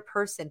a better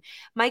person.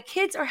 My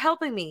kids are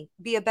helping me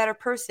be a better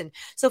person.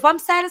 So if I'm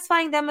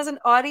satisfying them as an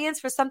audience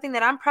for something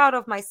that I'm proud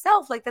of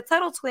myself, like the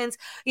Tuttle Twins,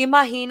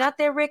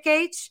 imagínate, Rick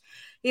H.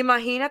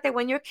 Imagínate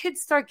when your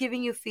kids start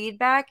giving you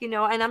feedback, you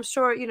know, and I'm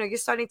sure, you know, you're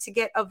starting to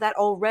get of that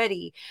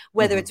already,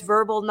 whether it's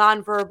verbal,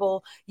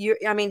 nonverbal.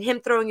 I mean,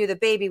 him throwing you the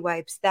baby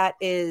wipes, that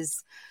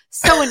is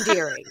so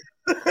endearing.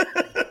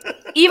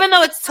 Even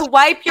though it's to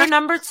wipe your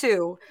number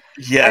 2,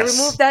 I Yes.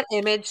 removed that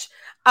image.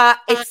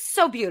 It's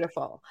so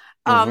beautiful.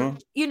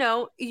 You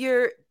know,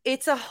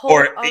 it's a whole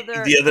Or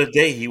other. the other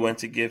day, he went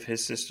to give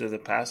his sister the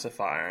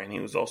pacifier, and he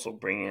was also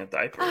bringing a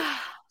diaper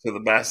to the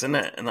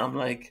bassinet. And I'm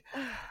like,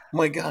 oh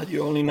my God,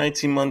 you're only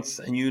 19 months,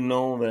 and you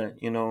know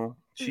that, you know,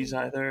 she's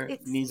either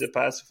needs a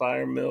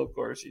pacifier, milk,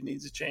 or she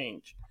needs a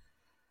change.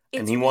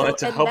 And he wanted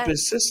to help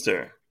his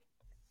sister.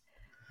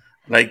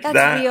 Like that's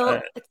that.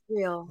 real. It's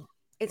real.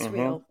 It's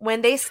real.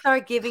 When they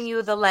start giving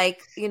you the,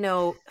 like, you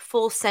know,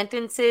 full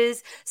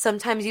sentences,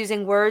 sometimes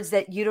using words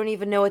that you don't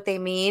even know what they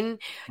mean.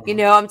 You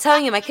know, I'm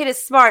telling you, my kid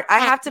is smart. I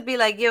have to be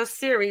like, yo,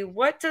 Siri,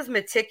 what does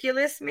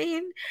meticulous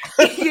mean?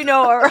 You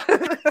know, or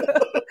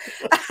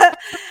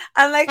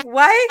I'm like,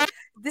 why?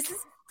 This is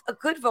a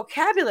good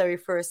vocabulary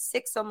for a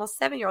 6, almost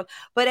 7-year-old.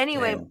 But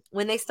anyway,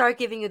 when they start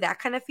giving you that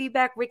kind of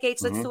feedback, Rick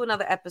H, let's do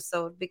another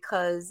episode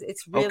because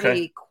it's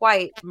really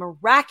quite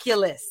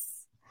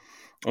miraculous.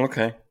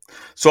 Okay.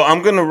 So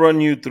I'm going to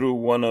run you through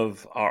one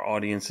of our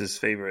audience's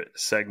favorite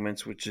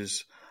segments, which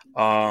is,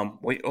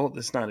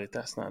 that's not it.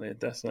 That's not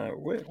it. That's not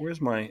it. Where's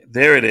my,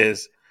 there it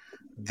is.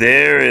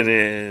 There it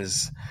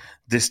is.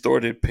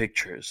 Distorted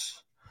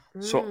pictures.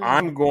 So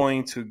I'm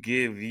going to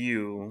give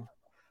you,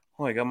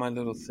 I got my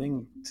little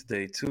thing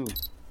today too.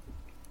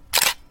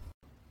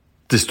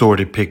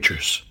 Distorted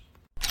pictures.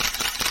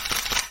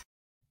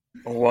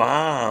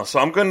 Wow. So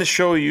I'm going to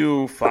show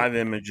you 5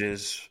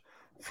 images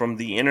from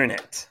the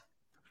internet.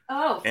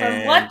 Oh,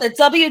 from what? The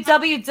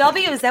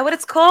www? Is that what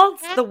it's called?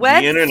 The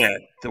web? The internet,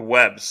 the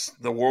webs,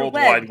 the World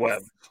Wide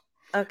Web.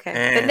 Okay.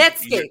 And the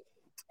Netscape.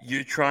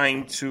 You're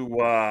trying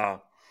to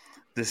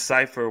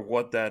decipher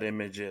what that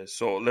image is.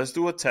 So let's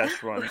do a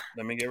test run.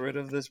 Let me get rid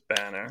of this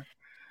banner.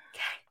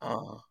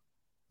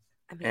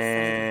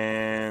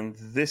 And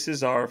this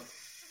is our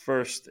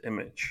first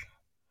image.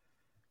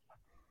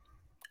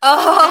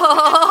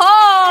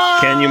 Oh!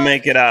 Can you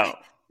make it out?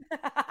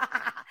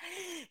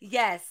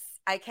 Yes,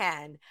 I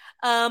can.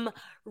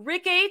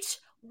 Rick H.,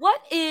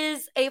 what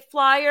is a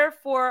flyer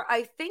for,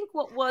 I think,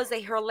 what was a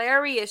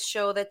hilarious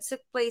show that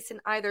took place in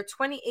either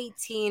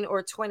 2018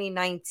 or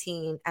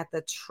 2019 at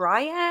the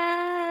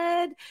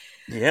Triad?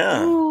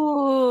 Yeah.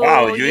 Ooh,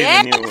 wow, you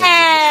even knew it was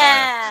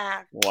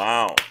the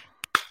Wow.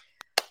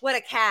 What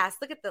a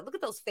cast. Look at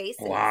those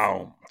faces.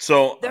 Wow.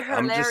 So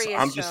hilarious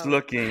I'm just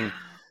looking.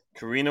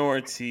 Karina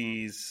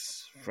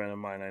Ortiz, friend of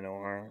mine, I know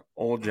her.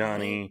 Old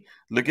Johnny.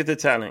 Look at the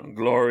talent.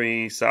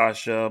 Glory,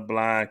 Sasha,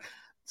 Black.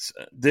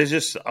 There's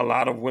just a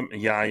lot of women.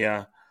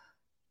 Yeah.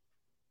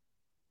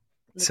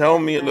 Tell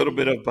me a little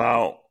bit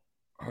about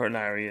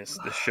Hilarious,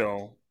 the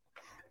show.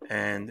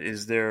 And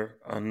is there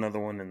another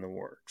one in the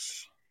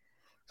works?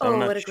 So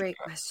what a great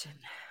question.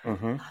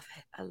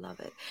 I love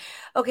it.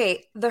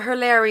 Okay, the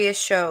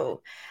Hilarious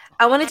show.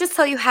 I want to just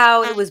tell you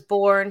how it was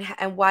born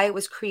and why it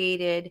was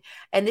created.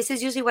 And this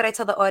is usually what I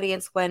tell the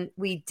audience when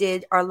we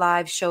did our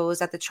live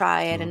shows at the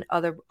Triad and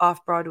other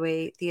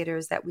off-Broadway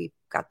theaters that we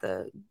got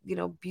the, you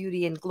know,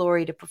 beauty and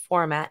glory to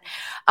perform at.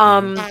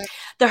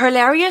 The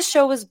Hilarious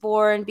show was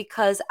born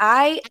because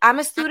I'm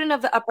a student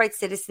of the Upright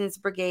Citizens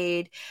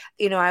Brigade.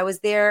 You know, I was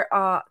there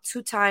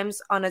 2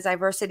 times on a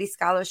diversity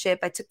scholarship.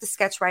 I took the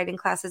sketch writing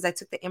classes. I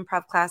took the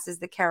improv classes,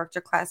 the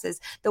character classes,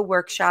 the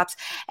workshops.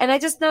 And I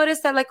just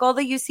noticed that, like, all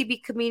the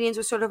UCB comedians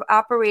were sort of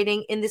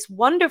operating in this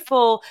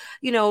wonderful,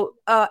 you know,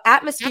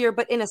 atmosphere,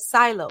 but in a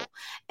silo.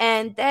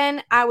 And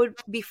then I would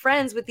be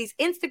friends with these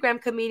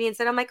Instagram comedians.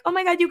 And I'm like, oh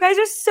my God, you guys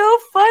are so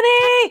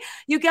funny.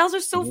 You gals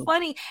are so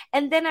funny.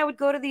 And then I would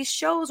go to these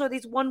shows or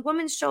these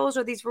one-woman shows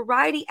or these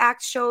variety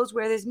act shows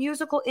where there's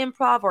musical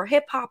improv or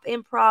hip-hop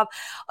improv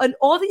and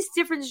all these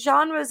different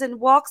genres and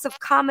walks of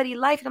comedy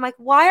life. And I'm like,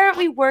 why aren't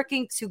we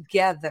working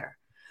together?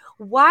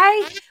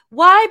 Why?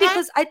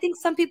 Because I think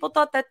some people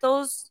thought that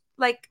those,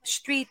 like,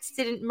 streets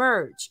didn't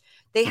merge.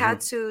 They had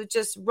to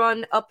just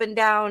run up and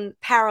down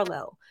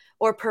parallel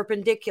or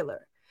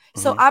perpendicular.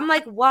 So I'm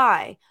like,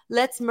 why?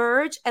 Let's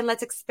merge and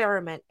let's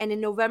experiment. And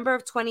in November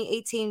of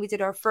 2018, we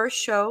did our first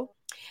show.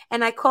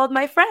 And I called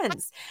my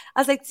friends. I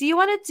was like, do you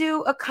want to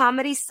do a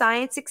comedy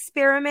science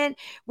experiment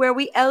where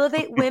we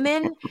elevate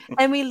women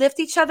and we lift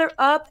each other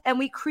up and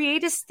we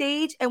create a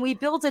stage and we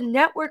build a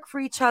network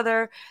for each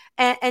other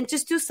and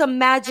just do some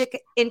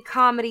magic in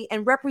comedy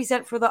and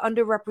represent for the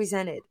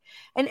underrepresented?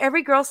 And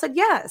every girl said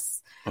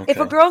yes. Okay. If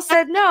a girl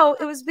said no,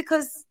 it was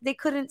because they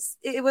couldn't,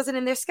 it wasn't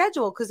in their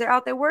schedule because they're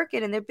out there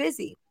working and they're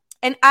busy.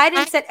 And I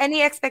didn't set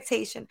any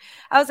expectation.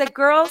 I was like,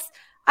 girls,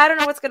 I don't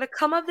know what's going to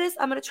come of this.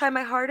 I'm going to try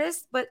my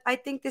hardest, but I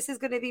think this is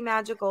going to be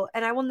magical.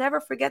 And I will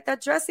never forget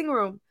that dressing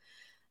room.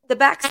 the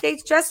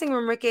backstage dressing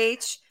room, Rick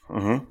H,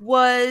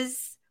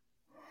 was,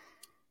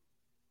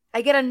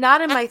 I get a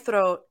knot in my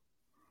throat.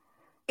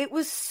 It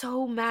was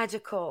so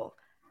magical.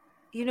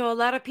 You know, a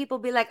lot of people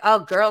be like, oh,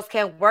 girls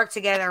can't work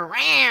together.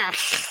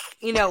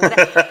 You know,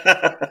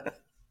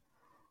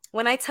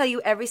 when I tell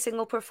you every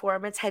single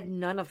performance had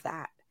none of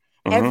that.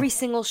 Every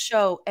single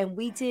show. And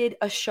we did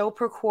a show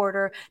per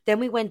quarter.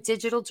 Then we went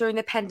digital during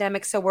the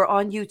pandemic. So we're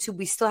on YouTube.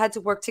 We still had to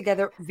work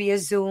together via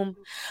Zoom.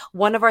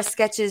 One of our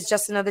sketches,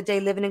 Just Another Day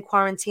Living in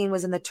Quarantine,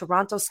 was in the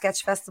Toronto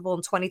Sketch Festival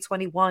in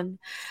 2021.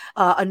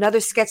 Another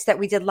sketch that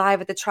we did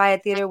live at the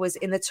Triad Theater was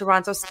in the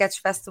Toronto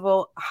Sketch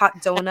Festival,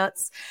 Hot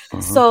Donuts.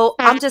 So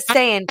I'm just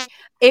saying,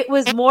 it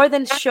was more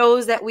than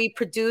shows that we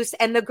produced.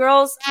 And the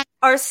girls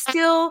are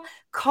still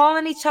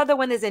calling each other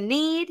when there's a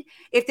need,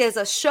 if there's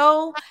a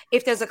show,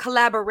 if there's a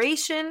collaboration.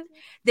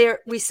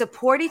 We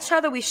support each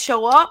other, we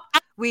show up,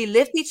 we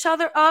lift each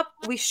other up,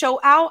 we show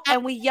out,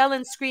 and we yell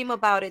and scream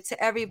about it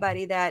to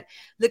everybody that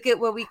look at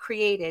what we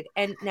created.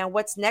 And now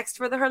what's next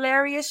for the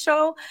hilarious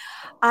show?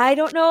 I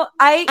don't know.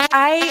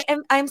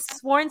 I'm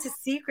sworn to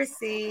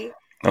secrecy.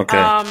 Okay.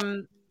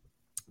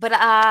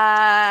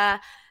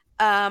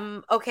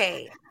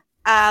 Okay.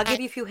 I'll give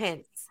you a few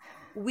hints.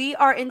 We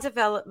are in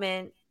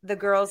development. The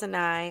girls and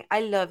I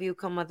love you,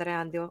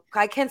 comadreando.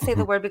 I can't say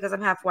the word because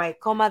I'm half white.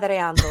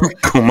 Comadreando.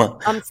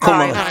 I'm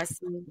sorry,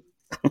 Marcy.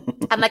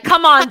 I'm like,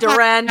 come on,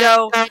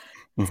 Durando.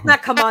 It's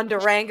not come on,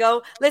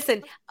 Durango.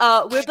 Listen,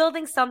 we're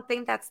building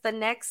something that's the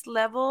next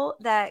level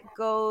that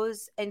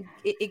goes and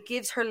it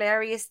gives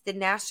Hilarious the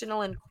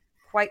national and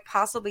quite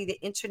possibly the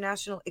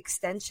international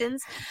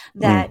extensions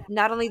that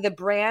not only the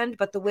brand,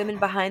 but the women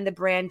behind the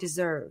brand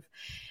deserve.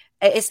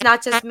 It's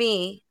not just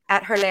me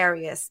at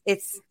Hilarious.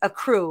 It's a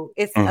crew.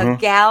 It's a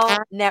gal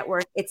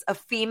network. It's a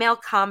female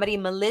comedy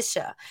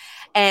militia.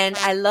 And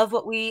I love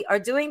what we are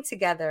doing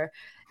together.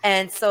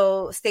 And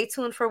so stay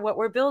tuned for what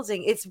we're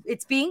building.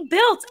 It's being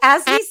built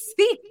as we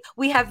speak.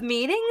 We have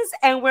meetings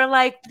and we're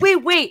like,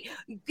 wait,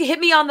 hit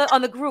me on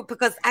the group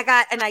because I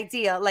got an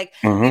idea. Like,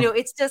 you know,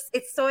 it's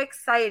so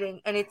exciting.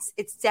 And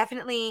it's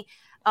definitely,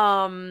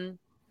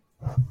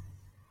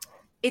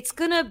 it's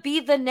going to be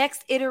the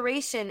next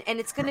iteration, and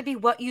it's going to be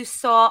what you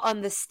saw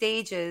on the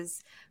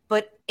stages,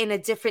 but in a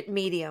different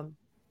medium.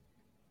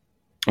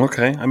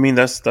 Okay. I mean,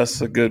 that's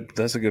a good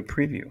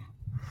preview.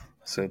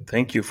 So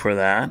thank you for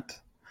that.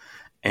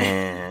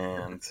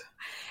 And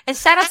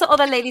shout out to all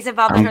the ladies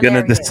involved. I'm going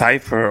to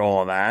decipher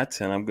all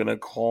that, and I'm going to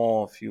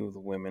call a few of the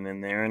women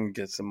in there and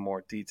get some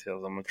more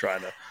details. I'm going to try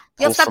to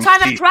stop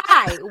trying to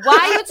pry. Why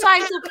are you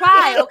trying to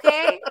pry?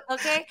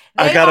 Okay.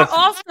 They are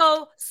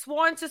also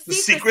sworn to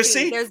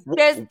secrecy.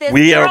 There's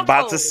we are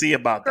about to see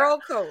about girl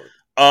that.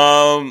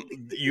 Code.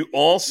 You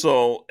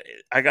also,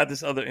 I got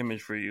this other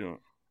image for you.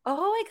 Oh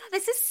my God,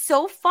 this is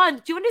so fun.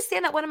 Do you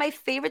understand that one of my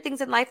favorite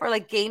things in life are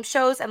like game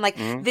shows? And like,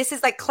 this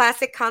is like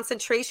classic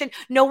concentration.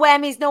 No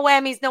whammies, no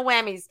whammies, no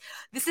whammies.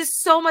 This is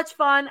so much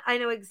fun. I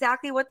know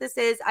exactly what this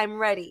is. I'm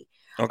ready.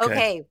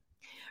 Okay.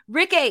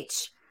 Rick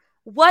H.,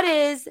 what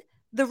is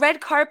the red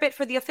carpet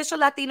for the official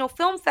Latino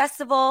Film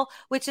Festival,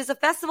 which is a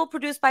festival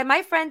produced by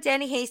my friend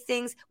Danny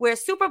Hastings, where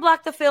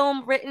Superblock the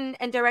film, written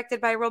and directed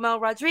by Romel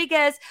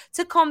Rodriguez,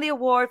 took home the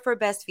award for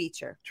Best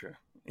Feature. True.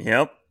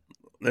 Yep.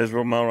 There's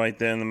Romel right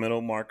there in the middle.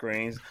 Mark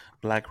Rains,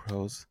 Black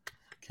Rose,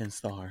 Ken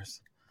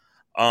Stars.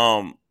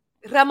 Ramon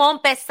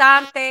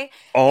Pesante,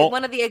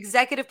 one of the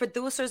executive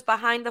producers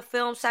behind the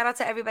film. Shout out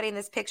to everybody in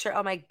this picture.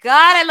 Oh my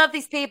God, I love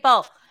these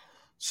people.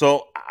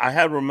 So I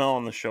had Romel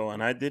on the show,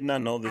 and I did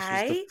not know this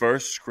was the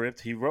first script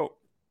he wrote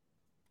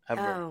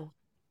ever.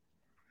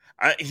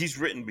 He's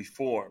written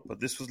before, but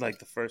this was like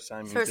the first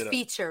time he did first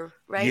feature,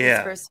 right? Yeah.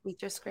 His first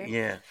feature script.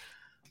 Yeah.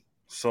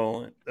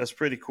 So that's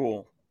pretty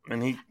cool.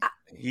 And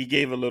he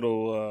gave a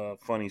little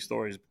funny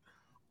stories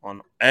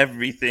on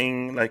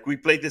everything. Like, we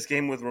played this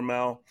game with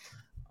Romel.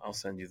 I'll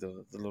send you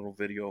the little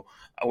video.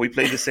 We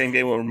played the same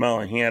game with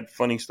Romel, and he had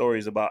funny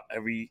stories about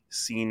every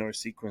scene or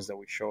sequence that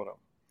we showed him.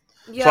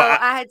 Yo,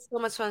 I had so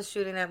much fun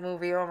shooting that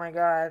movie. Oh my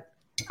God.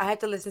 I had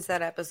to listen to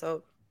that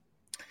episode.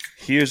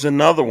 Here's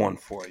another one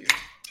for you.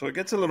 So it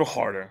gets a little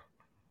harder.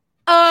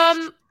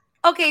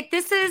 Okay,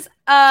 this is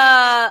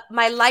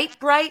my Light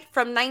Bright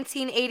from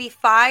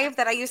 1985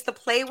 that I used to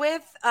play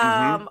with.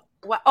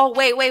 Oh,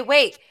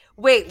 wait.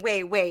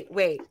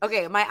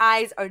 Okay, my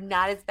eyes are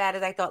not as bad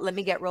as I thought. Let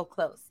me get real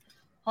close.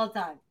 Hold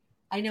on.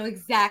 I know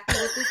exactly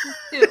what this is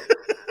too.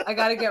 I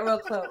gotta get real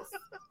close.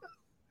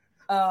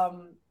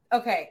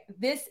 Okay,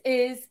 this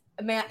is.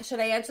 Should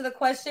I answer the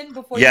question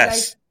before you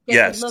guys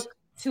get to look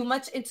too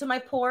much into my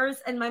pores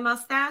and my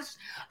mustache?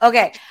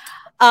 Okay,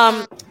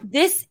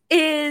 this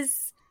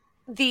is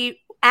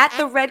at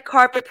the red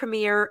carpet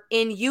premiere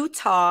in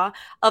Utah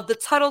of the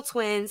Tuttle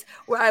Twins,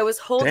 where I was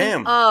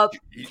holding up.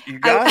 You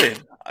got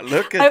it.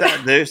 Look at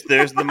that. There's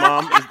the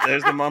mom.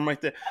 There's the mom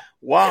right there.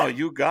 Wow,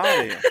 you got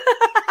it.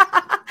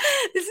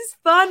 This is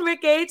fun,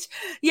 Rick H.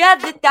 Yeah,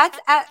 that's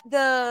at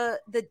the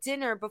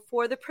dinner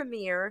before the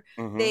premiere.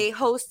 Mhm. They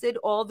hosted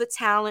all the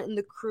talent and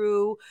the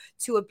crew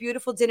to a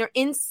beautiful dinner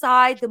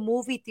inside the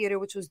movie theater,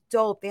 which was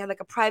dope. They had like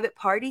a private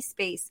party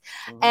space,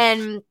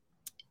 and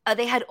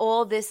they had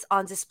all this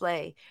on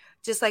display.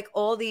 Just like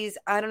all these,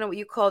 I don't know what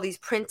you call these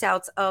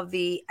printouts of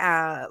the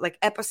like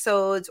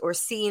episodes or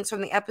scenes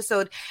from the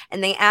episode,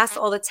 and they asked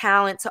all the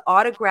talent to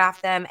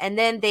autograph them, and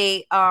then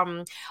they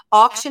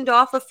auctioned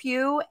off a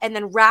few, and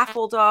then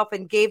raffled off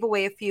and gave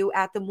away a few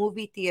at the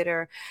movie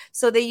theater.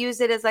 So they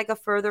used it as like a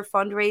further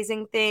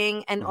fundraising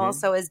thing, and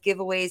also as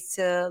giveaways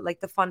to like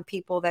the fun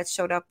people that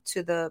showed up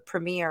to the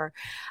premiere.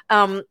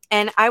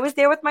 And I was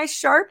there with my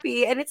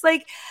Sharpie, and it's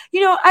like,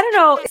 you know, I don't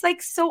know, it's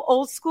like so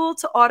old school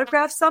to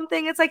autograph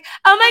something. It's like,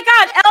 oh my God,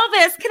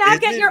 Elvis, can I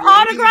get your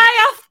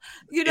autograph?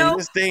 You know, in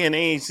this day and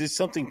age, it's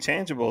something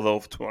tangible though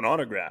to an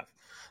autograph.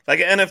 Like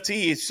an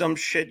NFT is some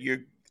shit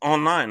you're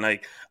online.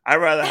 Like I'd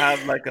rather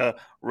have like a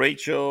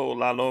Rachel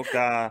La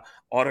Loca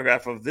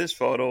autograph of this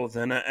photo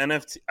than an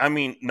NFT. I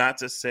mean, not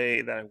to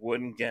say that I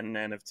wouldn't get an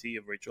NFT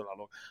of Rachel La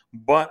Loca,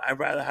 but I'd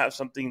rather have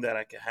something that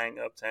I can hang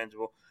up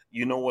tangible.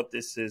 You know what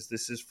this is?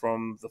 This is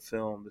from the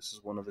film. This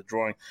is one of the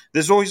drawings.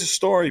 There's always a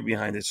story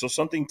behind it. So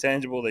something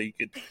tangible that you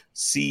could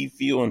see,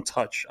 feel, and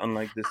touch,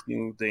 unlike this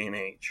new day and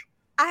age.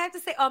 I have to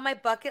say, on my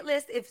bucket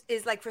list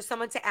is like for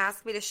someone to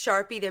ask me to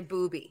Sharpie their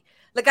boobie.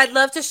 Like I'd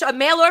love to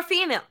male or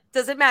female,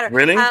 doesn't matter.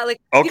 Really? Like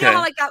okay. You know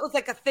how like that was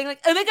like a thing. Like,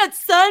 oh my God,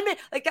 son,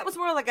 like that was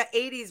more like an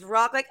 '80s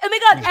rock. Like, oh my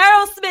God,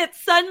 Aerosmith,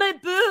 son, my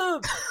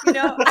boob. You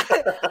know,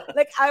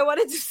 like I want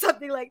to do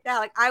something like that.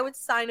 Like I would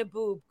sign a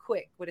boob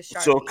quick with a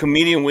Sharpie. So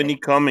comedian Whitney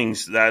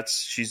Cummings,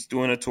 she's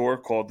doing a tour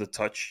called the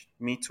Touch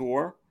Me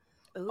Tour,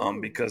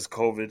 because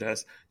COVID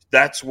has.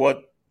 That's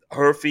what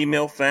her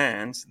female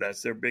fans.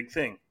 That's their big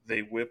thing.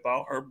 They whip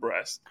out her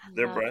breast,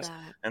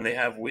 and they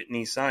have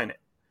Whitney sign it.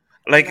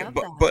 Like,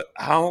 but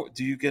how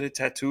do you get it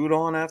tattooed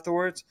on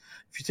afterwards?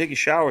 If you take a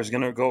shower, it's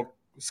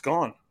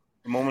gone.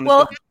 The moment.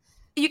 Well,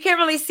 you can't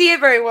really see it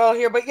very well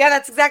here, but yeah,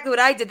 that's exactly what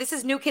I did. This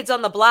is New Kids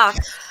on the Block,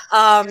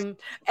 and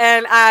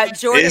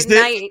Jordan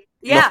Knight.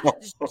 Yeah, no.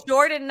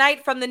 Jordan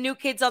Knight from the New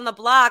Kids on the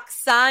Block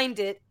signed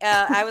it.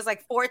 I was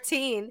like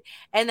 14,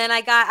 and then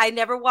I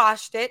never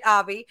washed it,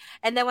 Avi.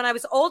 And then when I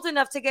was old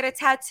enough to get a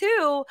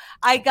tattoo,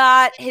 I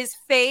got his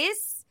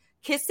face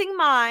kissing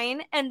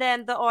mine, and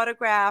then the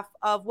autograph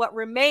of what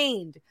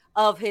remained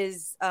of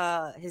his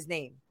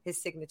name,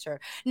 his signature.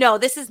 No,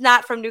 this is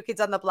not from New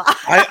Kids on the Block.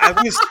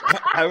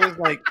 I was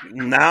like,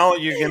 now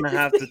you're gonna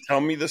have to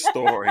tell me the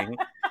story.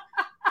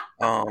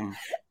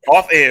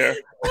 Off air.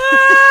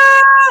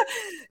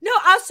 No,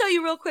 I'll show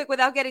you real quick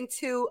without getting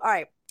too. All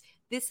right.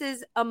 This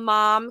is a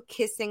mom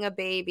kissing a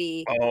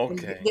baby. Oh,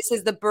 okay. This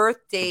is the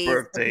birthdays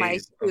of my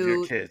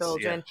two kids,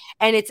 children.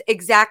 Yeah. And it's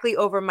exactly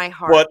over my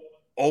heart. But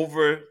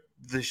over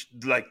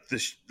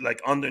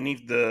like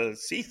underneath the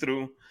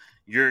see-through,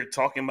 you're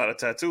talking about a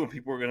tattoo, and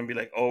people are going to be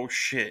like, oh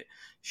shit,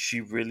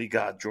 she really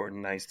got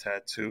Jordan Knight's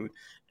tattooed.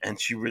 And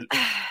she really...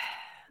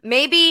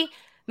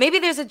 Maybe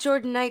there's a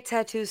Jordan Knight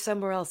tattoo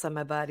somewhere else on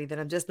my body that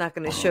I'm just not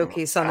going to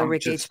showcase on the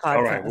Rick H podcast.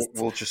 All right,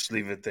 we'll just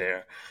leave it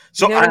there.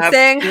 So you know I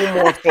have two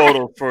more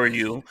photos for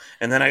you,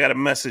 and then I got a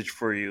message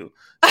for you.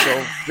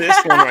 So this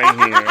one right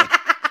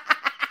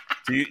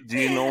here. Do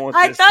you know what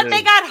this is? I thought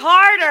they got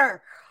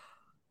harder.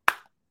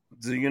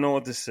 Do you know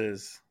what this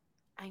is?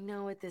 I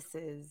know what this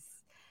is.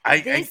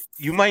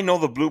 You might know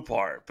the blue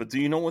part, but do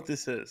you know what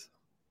this is?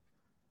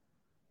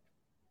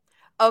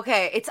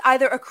 Okay, it's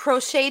either a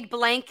crocheted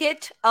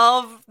blanket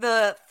of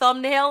the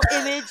thumbnail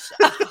image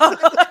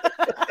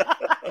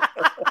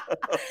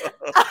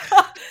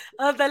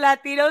of the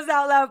Latinos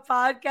Out Loud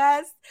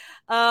podcast.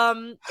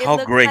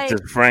 How great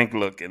does Frank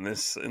look in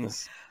this?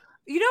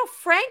 You know,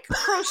 Frank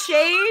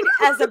crocheted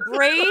as a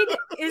braid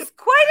is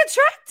quite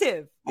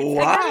attractive.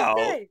 Wow.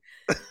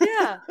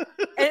 Yeah.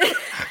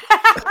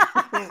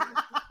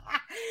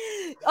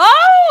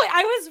 Oh,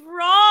 I was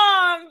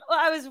wrong. Well,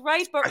 I was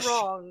right, but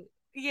wrong.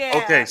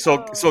 Yeah. Okay,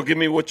 so give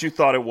me what you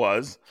thought it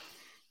was.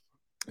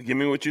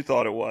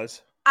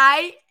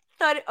 I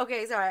thought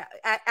okay, sorry.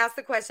 Ask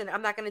the question.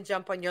 I'm not going to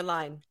jump on your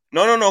line.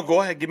 No.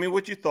 Go ahead. Give me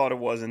what you thought it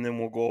was, and then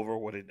we'll go over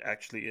what it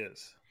actually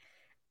is.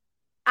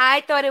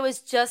 I thought it was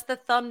just the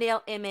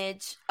thumbnail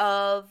image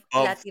of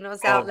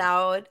Latinos Out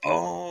Loud.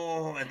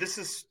 Oh, and this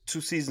is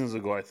 2 seasons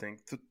ago, I think.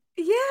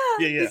 Yeah.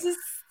 This is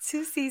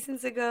 2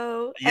 seasons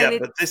ago. Yeah,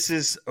 but this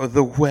is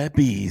the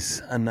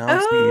Webbies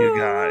announcing you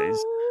guys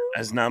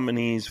as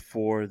nominees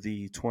for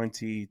the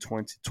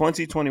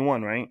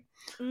 2021, right?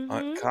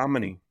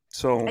 Comedy.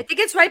 So I think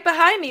it's right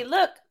behind me.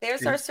 Look,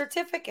 there's our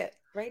certificate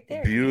right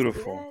there.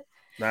 Beautiful.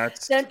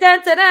 That's dun,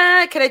 dun, dun,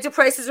 dun. Can I do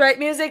Price is Right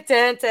music?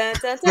 Dun, dun,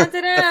 dun, dun,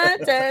 dun, dun,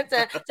 dun,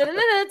 dun, dun,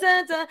 dun,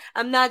 dun, dun.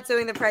 I'm not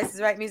doing the Price is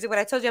Right music, but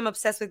I told you I'm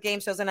obsessed with game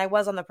shows, and I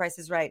was on the Price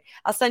is Right.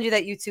 I'll send you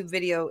that YouTube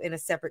video in a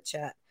separate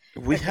chat.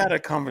 We had a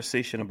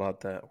conversation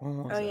about that. When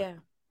was that? Yeah.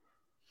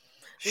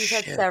 We've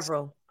had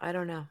several. I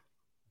don't know.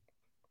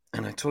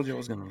 And I told you I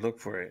was going to look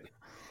for it.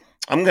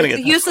 I'm gonna It's get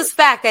a that useless first.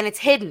 fact, and it's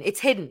hidden. It's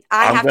hidden.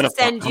 I have to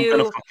send I'm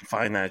gonna you. fucking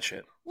find that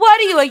shit. What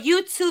are you, a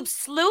YouTube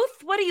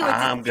sleuth? What are you, a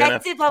I'm gonna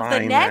detective of the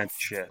find that nets?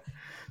 shit.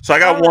 So I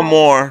got All one right.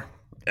 more.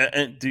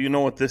 And do you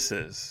know what this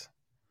is?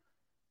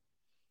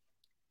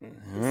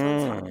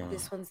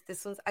 This one's.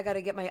 I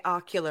gotta get my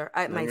ocular,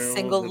 Let my me remove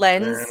single the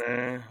lens.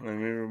 banner. Let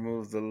me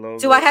remove the Do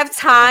logo. I have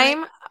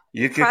time?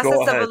 You could go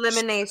Process of ahead.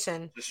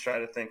 elimination. Just try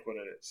to think what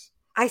it is.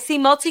 I see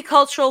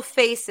multicultural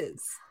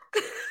faces.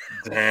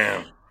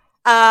 Damn.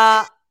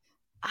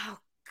 Oh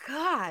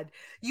God,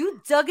 you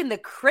dug in the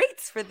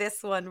crates for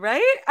this one,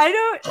 right? I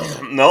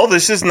don't. No,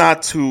 this is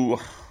not too.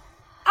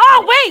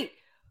 Oh wait.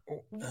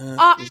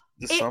 Uh,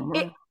 The it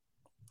summer.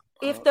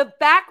 if the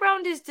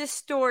background is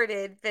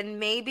distorted, then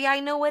maybe I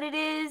know what it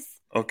is.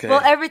 Okay.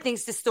 Well,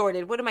 everything's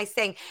distorted. What am I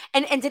saying?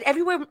 And did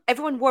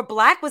everyone wore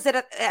black? Was it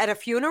at a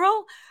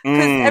funeral?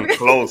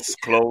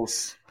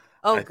 Close.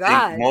 Oh I think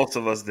God. most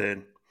of us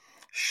did.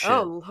 Shit.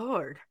 Oh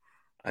Lord.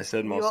 I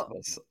said most of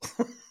us.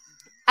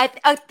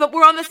 But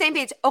we're on the same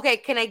page. Okay,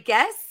 can I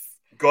guess?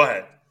 Go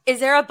ahead. Is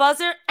there a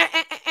buzzer?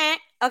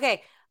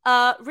 Okay.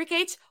 Rick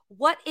H,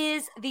 what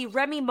is the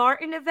Remy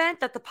Martin event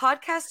that the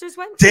podcasters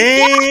went to?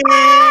 Damn.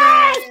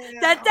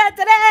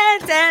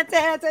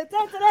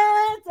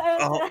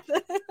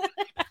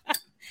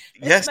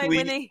 Yes! Yes,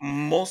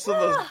 most of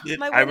us did.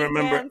 My I winning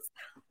remember. dance.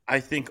 I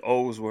think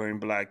O was wearing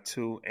black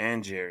too,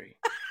 and Jerry.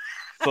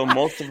 So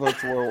most of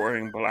us were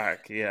wearing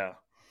black. Yeah.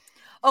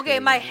 Okay,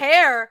 my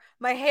hair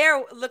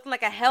looked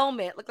like a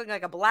helmet, looked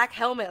like a black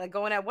helmet, like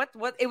going at what?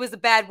 It was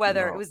bad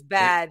weather. No, It was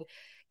bad.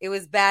 It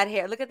was bad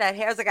hair. Look at that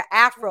hair. It's like an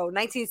afro,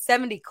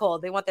 1970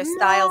 called. They want their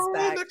styles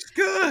back. It looks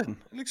good.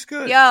 It looks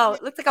good. Yo,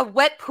 it looks like a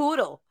wet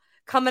poodle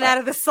coming out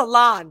of the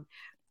salon.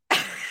 It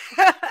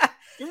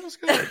looks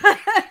good.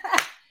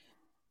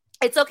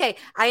 It's okay.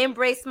 I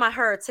embraced my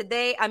hair.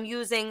 Today I'm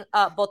using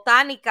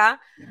Botanica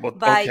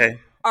by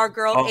our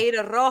girl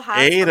Ada Rojas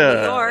from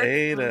New York.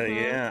 Ada,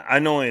 yeah. I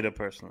know Ada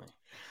personally.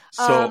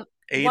 So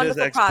Ada's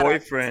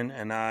ex-boyfriend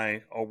and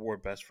I were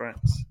best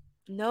friends.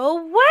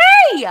 No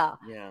way! Yeah,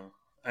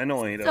 I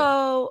know Ada.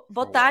 So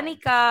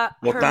Botanica,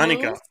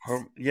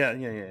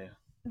 yeah.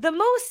 The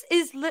mousse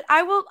is lit.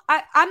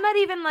 I'm not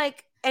even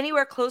like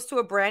anywhere close to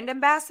a brand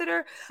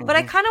ambassador, but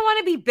I kind of want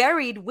to be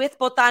buried with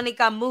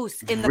Botanica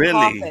mousse in the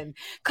coffin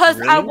because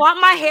I want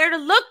my hair to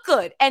look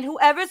good, and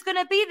whoever's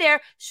gonna be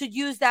there should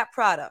use that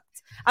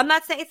product. I'm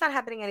not saying it's not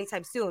happening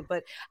anytime soon,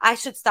 but I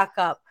should stock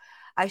up.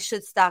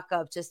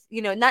 Just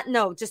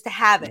just to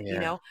have it.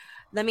 Yeah.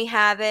 Let me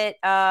have it.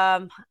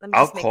 I'll make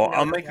a call.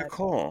 I'll make a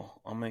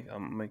call. I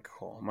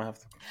might have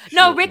to.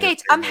 No, Rick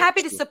H, I'm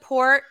happy to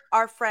support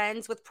our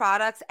friends with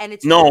products, and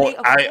it's really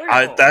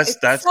affordable.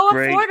 That's so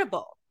great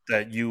affordable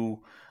that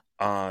you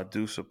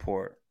do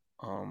support.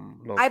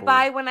 Local. I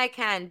buy when I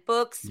can.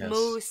 Books,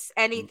 mousse,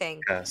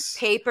 anything. Yes.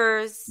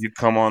 Papers. You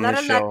come on the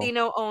show.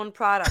 Latino-owned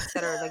products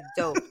that are like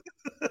dope.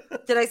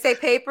 Did I say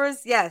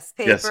papers? Yes,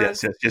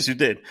 papers. Yes, you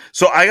did.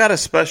 So I got a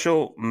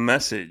special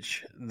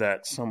message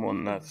that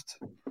someone left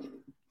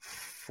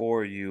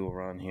for you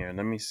around here.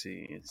 Let me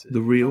see. It's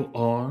the real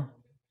R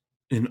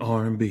in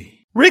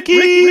R&B. Ricky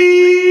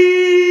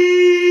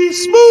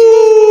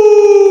Smooth.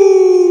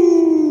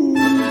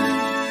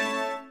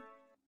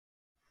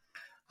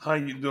 How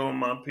you doing,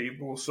 my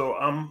people? So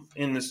I'm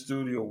in the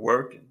studio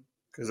working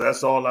because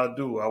that's all I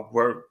do. I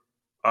work,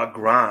 I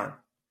grind,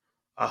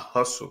 I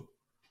hustle,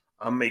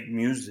 I make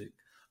music,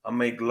 I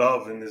make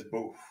love in this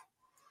booth.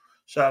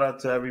 Shout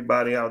out to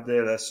everybody out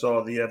there that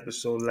saw the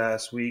episode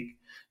last week.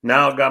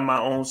 Now I got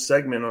my own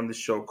segment on the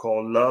show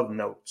called Love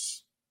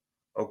Notes.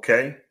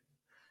 Okay?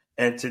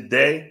 And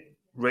today,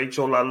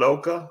 Rachel La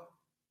Loca,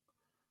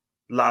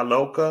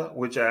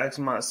 which I asked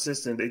my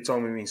assistant, they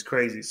told me means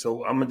crazy.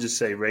 So I'm going to just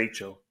say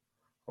Rachel.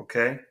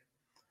 Okay?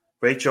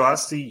 Rachel, I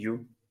see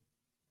you.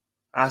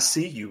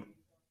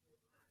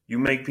 You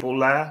make people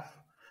laugh.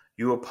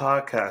 You a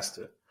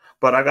podcaster.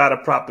 But I got a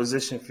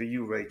proposition for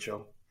you,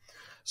 Rachel.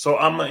 So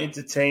I'm an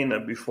entertainer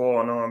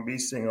before an R&B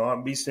singer.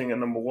 R&B singer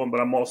number one,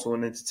 but I'm also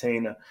an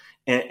entertainer.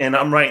 And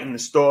I'm writing the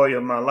story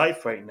of my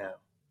life right now.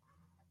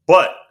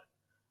 But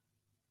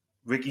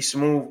Ricky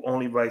Smooth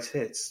only writes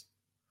hits.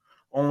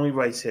 Only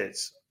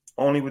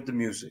with the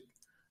music.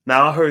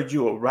 Now I heard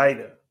you a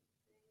writer.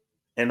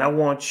 And I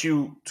want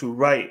you to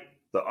write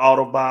the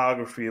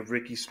autobiography of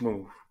Ricky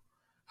Smooth.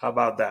 How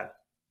about that?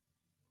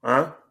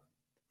 Huh?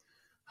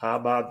 How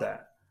about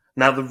that?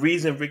 Now, the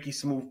reason Ricky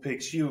Smooth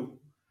picks you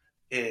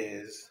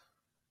is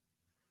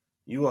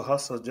you a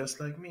hustler just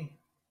like me.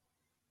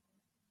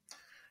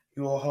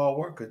 You a hard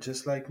worker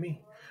just like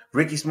me.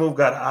 Ricky Smooth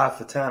got an eye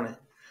for talent.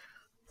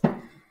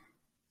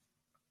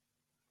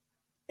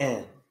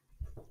 And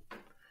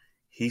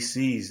he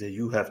sees that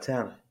you have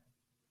talent.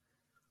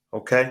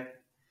 Okay?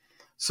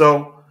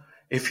 So,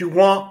 if you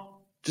want,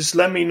 just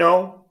let me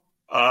know.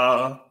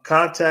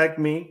 Contact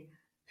me.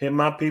 Hit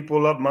my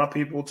people up. My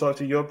people talk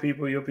to your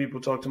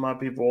people talk to my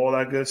people. All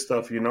that good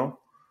stuff,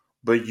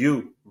 But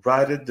you,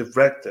 writer,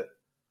 director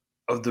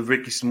of the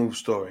Ricky Smooth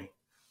story.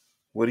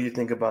 What do you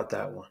think about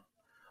that one?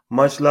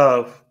 Much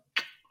love.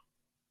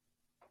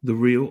 The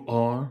real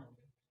R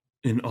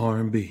in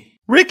R&B.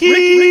 Ricky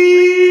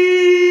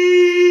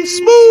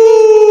Smooth.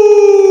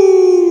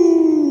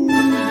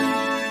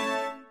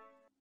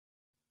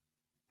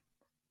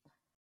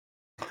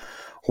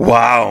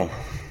 Wow.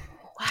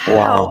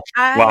 Wow.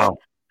 Wow.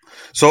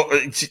 So,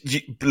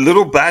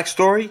 little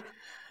backstory.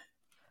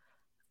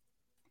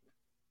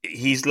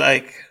 He's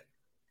like,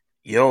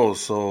 yo,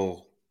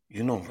 so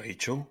you know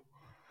Rachel?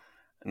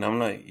 And I'm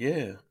like,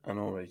 yeah, I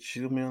know Rachel.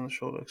 She'll be on the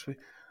show next week.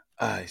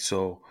 All right,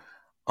 so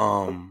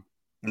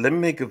let me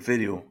make a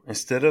video.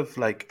 Instead of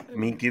like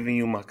me giving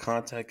you my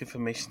contact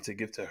information to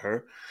give to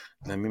her,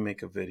 let me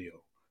make a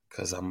video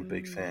because I'm a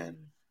big fan.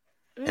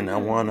 And I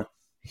wanna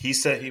he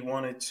said he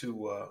wanted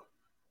to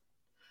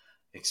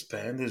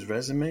expand his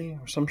resume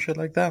or some shit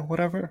like that,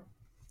 whatever.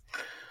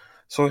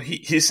 So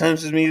he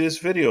sends me this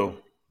video.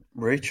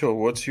 Rachel,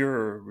 what's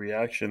your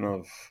reaction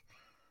of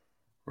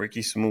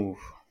Ricky Smooth?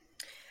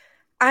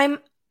 I'm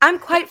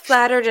quite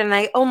flattered, and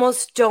I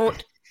almost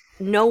don't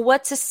know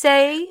what to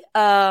say.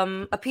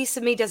 A piece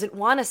of me doesn't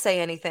want to say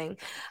anything,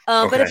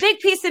 but a Okay. big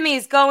piece of me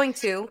is going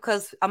to,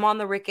 because I'm on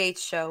the Rick H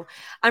show.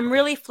 I'm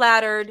really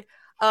flattered.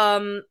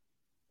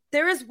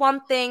 There is one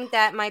thing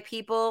that my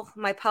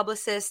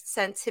publicist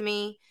sent to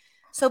me.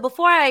 So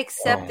before I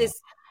accept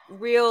this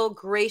real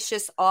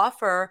gracious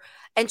offer,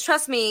 and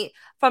trust me,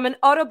 from an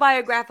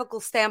autobiographical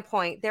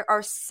standpoint, there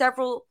are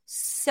several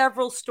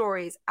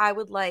stories I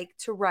would like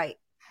to write.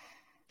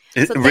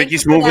 So Ricky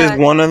Smooth is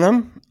one of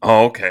them?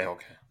 Oh, okay.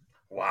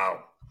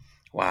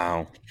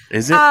 Wow.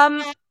 Is it?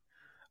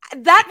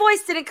 That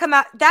voice didn't come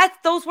out.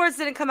 Those words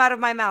didn't come out of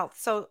my mouth.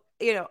 So,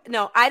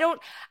 no, I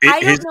don't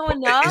know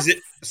enough. Is it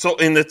so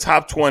in the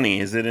top 20?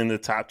 Is it in the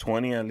top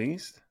 20 at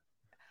least?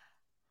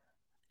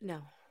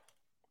 No.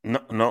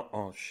 No.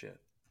 Oh shit.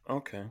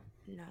 Okay.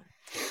 No.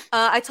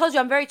 I told you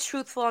I'm very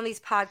truthful on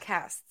these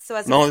podcasts. So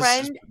as a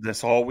friend,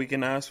 that's all we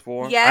can ask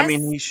for. Yes. I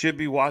mean, he should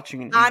be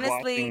watching. He's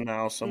honestly, watching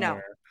now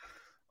somewhere.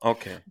 No.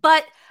 Okay.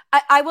 But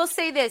I will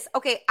say this.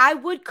 Okay, I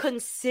would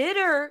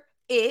consider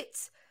it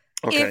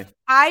if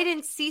I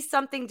didn't see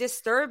something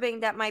disturbing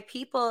that my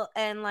people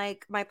and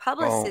like my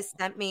publicist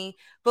sent me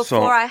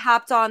before I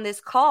hopped on this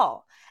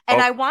call.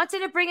 And I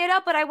wanted to bring it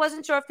up, but I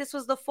wasn't sure if this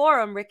was the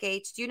forum, Rick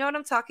H. Do you know what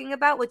I'm talking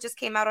about? What just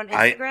came out on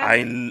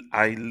Instagram?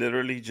 I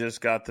literally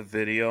just got the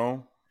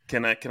video.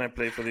 Can I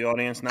play for the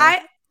audience now?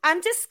 I'm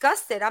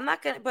disgusted. I'm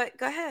not gonna, but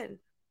go ahead.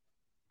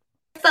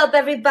 What's up,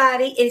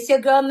 everybody? It's your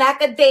girl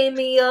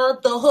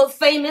Macadamia, the hood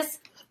famous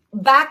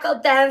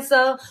backup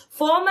dancer,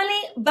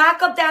 formerly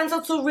backup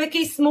dancer to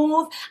Ricky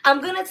Smooth. I'm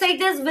gonna take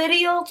this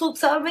video to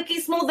tell Ricky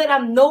Smooth that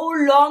I'm no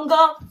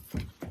longer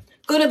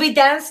gonna be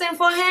dancing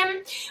for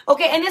him.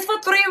 Okay, and it's for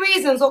 3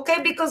 reasons, okay?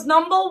 Because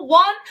number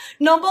one,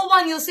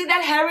 you see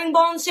that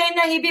herringbone chain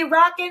that he be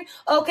rocking?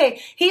 Okay,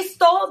 he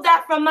stole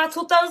that from my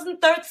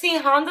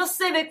 2013 Honda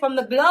Civic from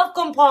the glove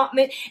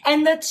compartment,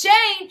 and the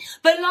chain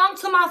belonged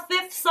to my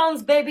 5th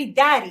son's baby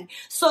daddy.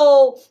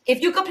 So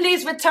if you could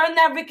please return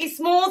that, Ricky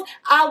Smooth,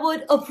 I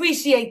would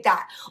appreciate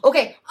that.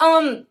 Okay,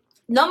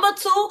 number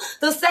 2,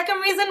 the second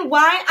reason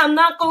why I'm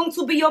not going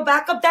to be your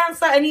backup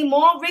dancer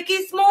anymore,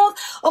 Ricky Smooth.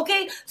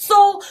 Okay,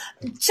 so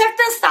check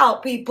this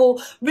out,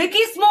 people.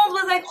 Ricky Smooth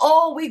was like,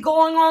 oh, we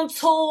going on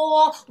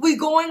tour, we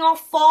going on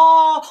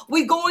far,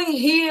 we going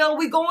here,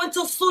 we going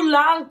to Sri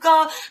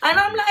Lanka. And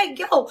I'm like,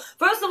 yo,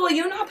 first of all,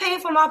 you're not paying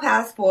for my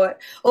passport.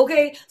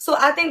 Okay, so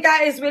I think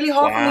that is really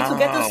hard for me to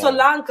get to Sri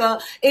Lanka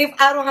if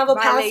I don't have a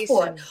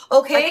passport.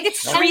 Okay, I think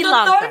it's Sri and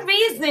Lanka, the third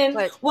reason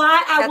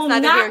why I will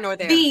not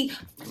be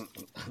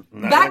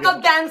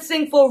backup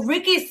dancing for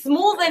Ricky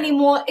Smooth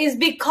anymore is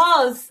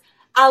because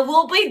I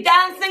will be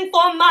dancing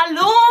for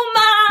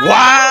Maluma.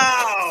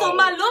 Wow! So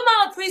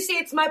Maluma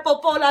appreciates my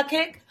popola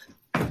kick.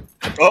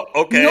 Oh,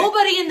 okay.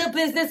 Nobody in the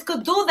business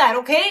could do that,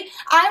 okay?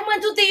 I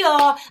went to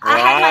Dior. I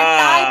had my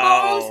thigh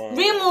bones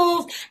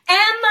removed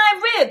and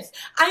my ribs.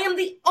 I am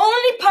the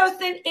only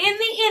person in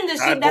the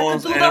industry that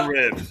could do the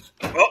ribs.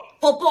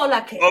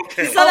 popola kick.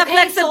 Okay. You saw the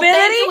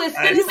flexibility?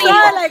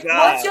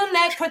 Watch your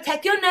neck,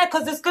 protect your neck,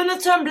 because it's going to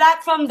turn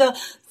black from the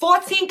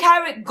 14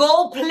 karat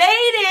gold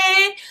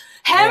plated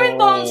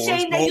herringbone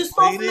chain that you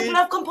stole from the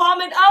glove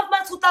compartment of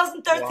my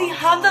 2013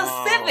 Honda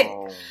Civic.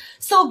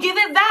 So give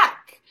it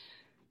back.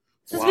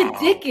 This is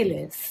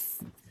ridiculous.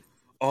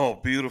 Oh,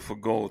 beautiful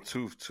gold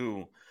tooth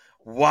too.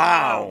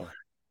 Wow.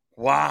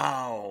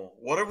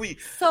 What are we?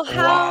 So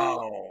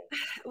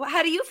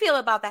how do you feel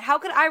about that? How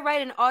could I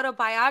write an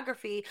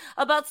autobiography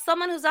about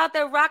someone who's out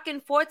there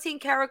rocking 14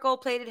 karat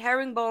gold plated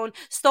herringbone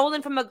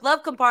stolen from a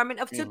glove compartment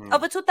of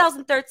a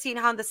 2013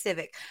 Honda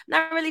Civic?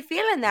 Not really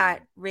feeling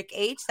that, Rick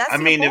H. That's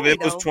if it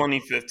was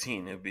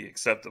 2015, it'd be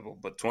acceptable.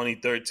 But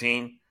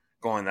 2013,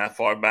 going that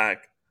far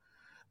back,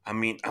 I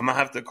mean, I'm gonna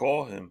have to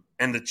call him.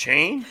 And the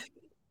chain?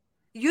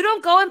 You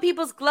don't go in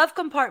people's glove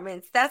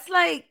compartments. That's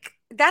like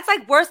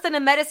worse than a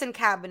medicine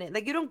cabinet.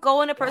 Like, you don't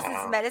go in a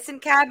person's medicine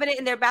cabinet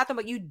in their bathroom,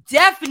 but you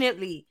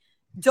definitely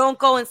don't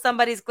go in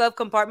somebody's glove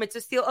compartment to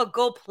steal a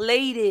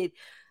gold-plated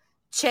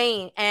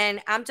chain.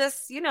 And I'm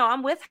just,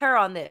 I'm with her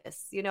on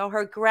this.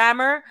 Her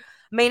grammar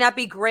may not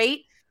be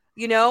great.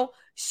 You know,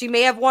 she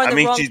may have worn I the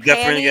mean, wrong she's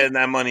definitely panty getting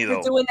that money for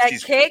though. doing that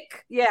She's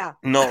kick. Yeah.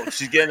 no,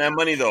 she's getting that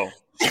money though.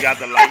 She got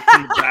the lights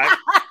in the back.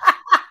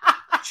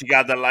 She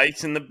got the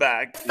lights in the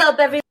back. What's up,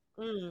 everybody?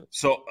 Mm.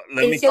 So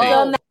let me It's your see.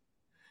 girl.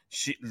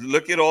 She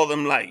look at all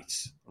them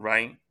lights,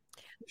 right?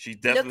 She's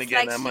definitely Looks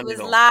getting like that she money was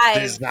though. live at the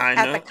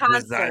Designer,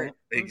 concert.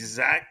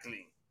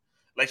 exactly.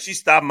 Like she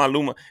stopped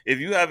Maluma. If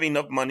you have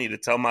enough money to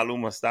tell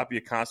Maluma stop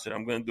your concert,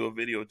 I'm gonna do a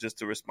video just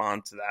to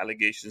respond to the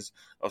allegations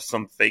of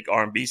some fake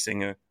R&B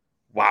singer.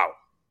 Wow.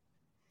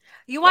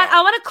 I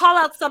want to call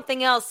out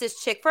something else.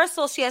 This chick, first of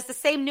all, she has the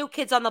same New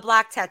Kids on the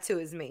Block tattoo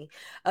as me.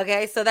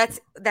 Okay, so that's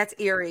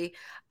eerie.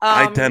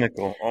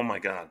 Identical. Oh my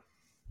god.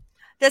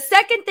 The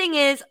second thing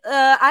is,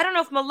 I don't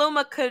know if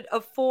Maluma could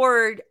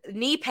afford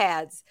knee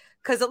pads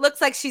because it looks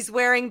like she's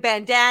wearing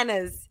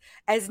bandanas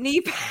as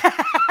knee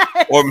pads.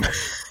 Or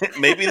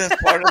maybe that's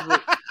part of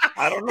the,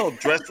 I don't know,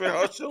 dress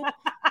rehearsal.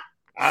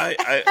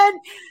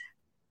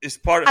 It's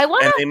part of,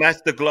 and they match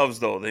the gloves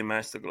though.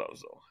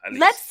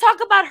 Let's talk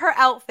about her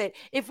outfit.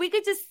 If we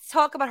could just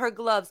talk about her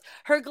gloves.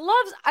 Her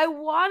gloves, I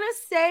want to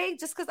say,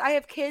 just because I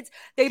have kids,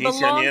 they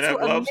belong to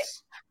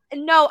gloves?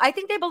 No, I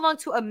think they belong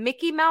to a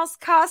Mickey Mouse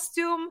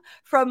costume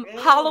from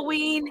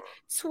Halloween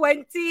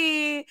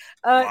 2020,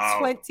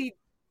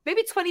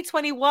 maybe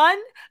 2021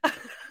 or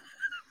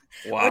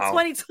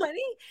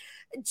 2020.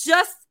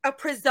 Just a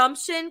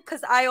presumption,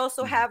 because I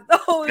also have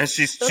those. And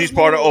she's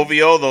part of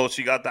OVO though.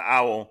 She got the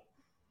owl.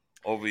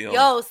 OVO.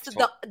 Yo,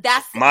 so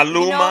that's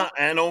Maluma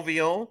and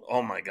OVO.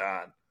 Oh my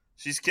god,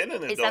 she's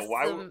killing it though.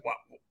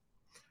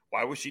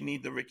 Why would she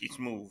need the Ricky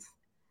Smooth?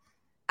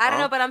 I don't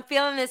know, but I'm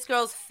feeling this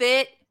girl's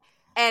fit.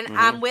 And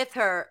I'm with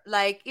her,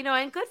 like,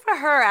 and good for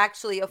her,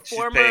 actually, a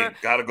former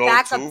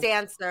backup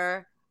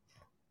dancer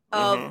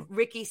of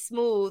Ricky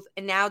Smooth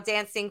and now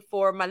dancing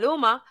for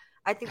Maluma.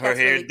 I think that's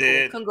really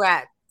cool.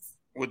 Congrats.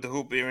 With the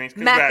hoop earrings.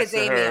 Congrats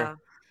to her.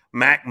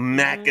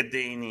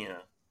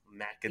 Macadamia.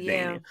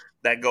 Yeah.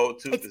 That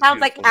go-to. It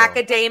sounds like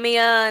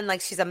academia, and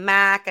like she's a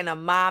Mac and a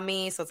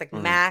mommy, so it's like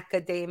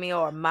macadamia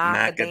or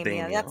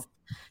macadamia.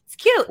 It's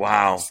cute.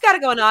 Wow. She's got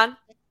it going on.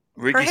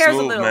 Ricky her hair's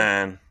Smooth, a little...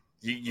 man.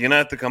 You're gonna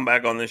have to come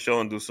back on this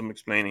show and do some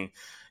explaining.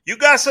 You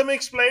got some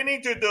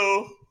explaining to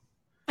do.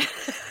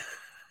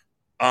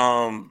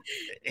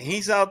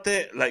 He's out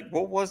there. Like,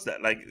 what was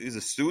that? Like, is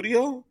a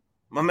studio?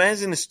 My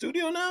man's in the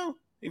studio now.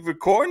 He's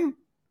recording.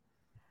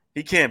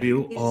 He can't be.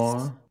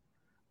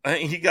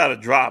 He got to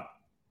drop.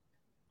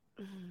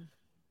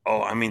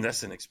 Oh, I mean,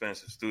 that's an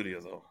expensive studio,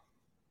 though.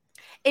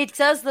 It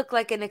does look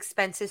like an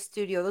expensive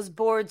studio. Those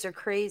boards are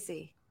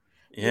crazy.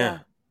 Yeah.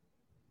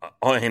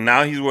 Oh, and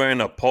now he's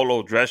wearing a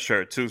polo dress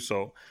shirt too.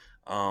 So,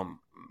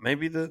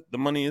 maybe the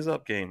money is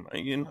up, game. I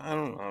don't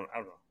know.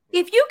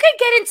 If you could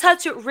get in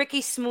touch with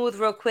Ricky Smooth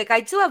real quick, I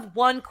do have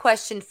one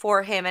question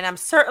for him, and I'm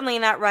certainly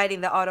not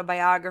writing the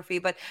autobiography,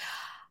 but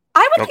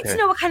I would like to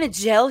know what kind of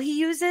gel he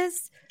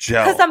uses.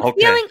 Because I'm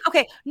feeling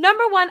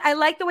number one, I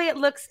like the way it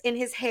looks in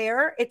his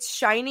hair. It's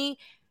shiny.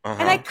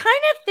 And I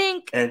kind of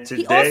think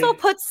he also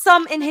puts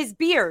some in his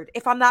beard,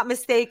 if I'm not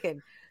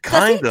mistaken.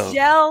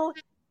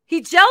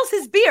 He gels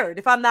his beard,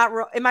 if I'm not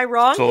wrong. Am I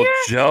wrong here?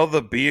 So gel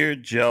the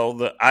beard,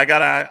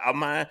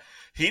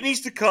 he needs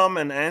to come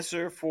and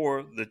answer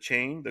for the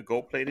chain, the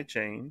gold-plated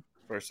chain,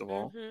 first of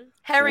all.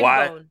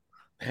 Herringbone.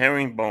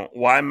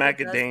 Why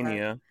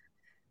macadamia?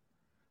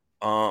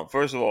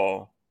 First of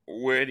all,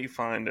 where did he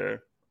find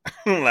her?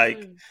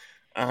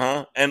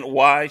 And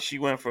why she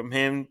went from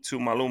him to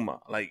Maluma?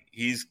 Like,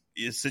 his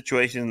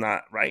situation is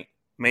not right.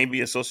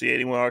 Maybe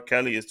associating with R.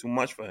 Kelly is too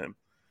much for him.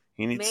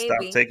 He needs to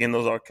stop taking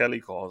those R.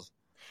 Kelly calls.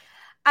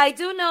 I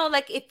do know,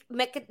 like, if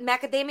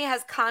Macadamia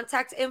has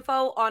contact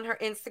info on her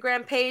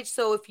Instagram page,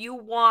 so if you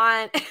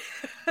want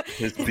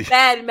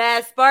bad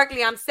mad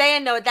sparkly, I'm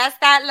saying though, that's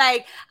that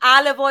like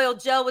olive oil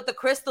gel with the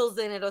crystals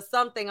in it or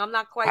something. I'm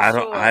not quite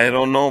sure. I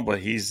don't know, but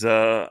he's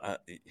this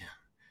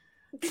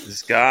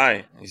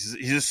guy.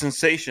 He's a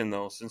sensation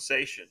though,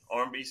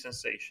 R&B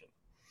sensation.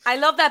 I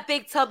love that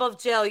big tub of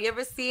gel. You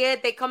ever see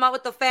it? They come out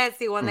with the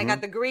fancy one. They got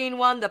the green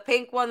one, the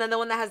pink one, and the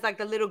one that has like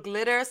the little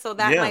glitter. So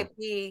that might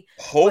be.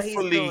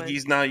 Hopefully,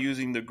 he's not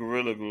using the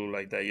Gorilla Glue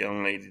like that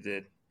young lady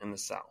did in the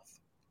South.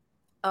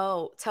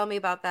 Oh, tell me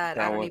about that.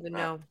 I don't even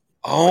know.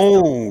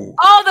 Oh,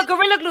 the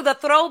Gorilla Glue, the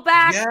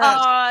throwback.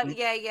 Yes.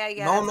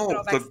 Yeah. No,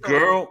 the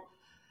girl,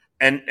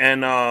 and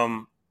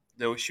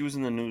she was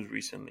in the news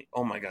recently.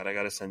 Oh my god, I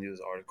gotta send you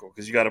this article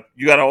because you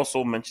gotta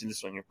also mention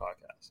this on your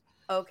podcast.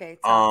 Okay.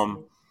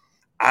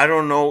 I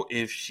don't know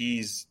if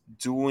she's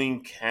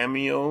doing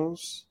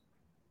cameos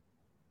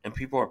and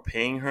people are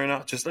paying her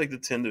now, just like the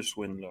Tinder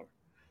swindler.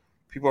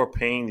 People are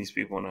paying these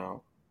people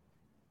now.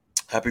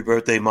 Happy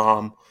birthday,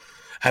 Mom.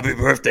 Happy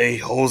birthday,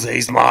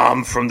 Jose's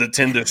mom from the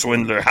Tinder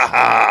swindler.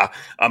 Ha.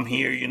 I'm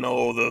here,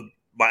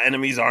 my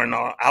enemies aren't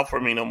out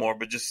for me no more,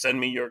 but just send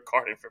me your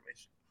card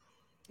information.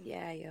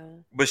 Yeah,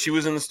 yo. But she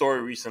was in the story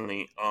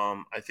recently.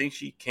 I think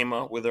she came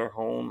out with her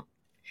own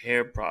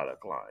hair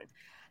product line.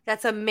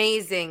 That's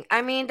amazing.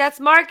 I mean, that's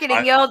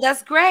marketing, yo.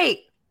 That's great.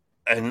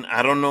 And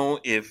I don't know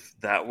if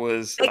that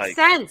was Makes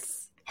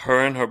sense. Her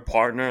and her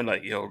partner,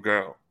 like, yo,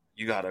 girl,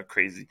 you gotta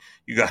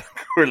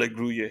gorilla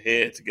glue your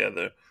hair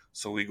together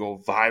so we go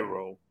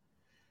viral.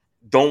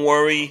 Don't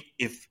worry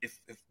if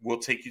we'll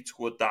take you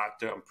to a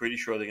doctor. I'm pretty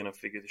sure they're gonna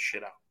figure this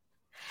shit out.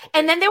 Okay?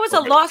 And then there was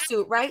a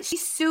lawsuit, right? She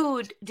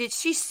sued. Did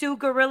she sue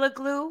Gorilla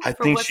Glue I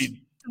for think what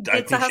she I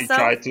did to think she herself?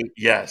 tried to,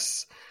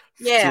 yes,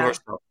 to Yeah.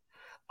 herself.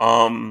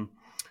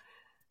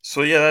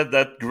 So yeah,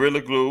 that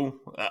gorilla glue.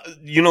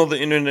 The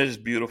internet is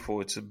beautiful.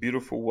 It's a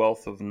beautiful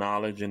wealth of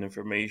knowledge and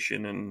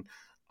information and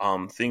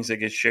things that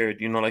get shared.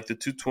 Like the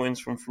two twins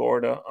from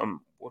Florida.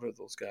 What are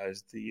those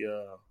guys?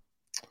 The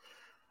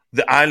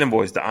Island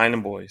Boys. The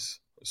Island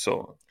Boys.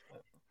 So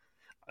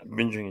I've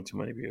been drinking too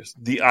many beers.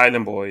 The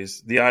Island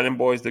Boys. The Island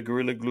Boys. The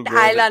gorilla glue The girl.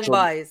 Island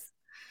Boys.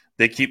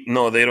 They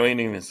don't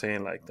even say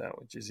it like that,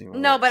 which is even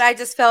No, worse. but I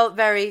just felt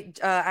very.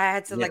 I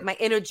had to like my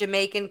inner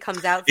Jamaican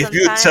comes out. If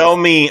you sometimes. tell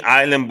me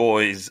Island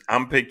Boys,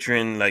 I'm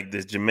picturing like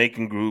this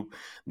Jamaican group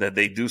that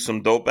they do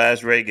some dope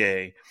ass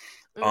reggae.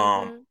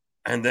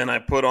 And then I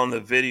put on the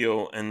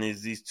video, and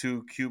there's these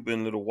two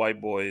Cuban little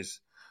white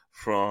boys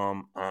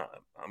from,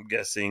 I'm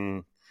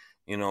guessing,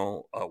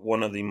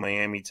 one of the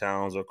Miami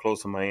towns or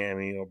close to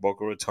Miami or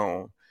Boca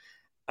Raton.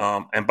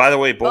 And by the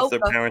way, both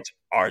their parents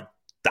are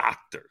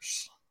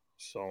doctors.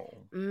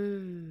 So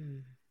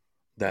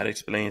that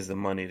explains the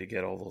money to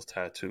get all those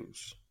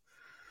tattoos.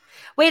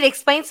 Wait,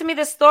 explain to me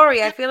the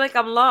story. I feel like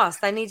I'm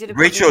lost. I need you to.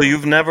 Rachel,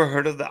 you've never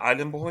heard of the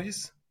Island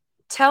Boys?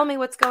 Tell me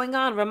what's going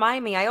on.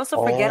 Remind me. I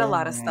also forget a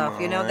lot of stuff,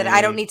 that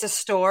I don't need to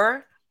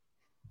store.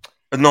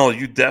 No,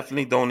 you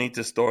definitely don't need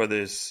to store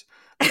this.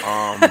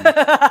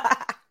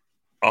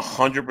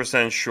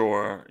 100%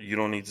 sure you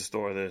don't need to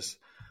store this.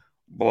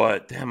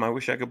 But damn, I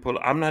wish I could pull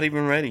it. I'm not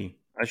even ready.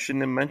 I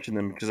shouldn't have mentioned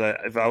them because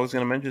if I was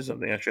going to mention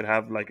something, I should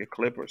have like a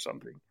clip or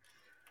something.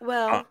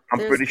 Well,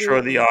 I'm pretty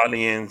sure the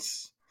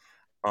audience,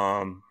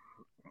 I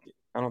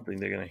don't think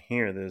they're going to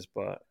hear this,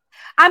 but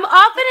I'm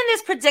often in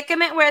this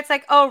predicament where it's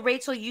like, oh,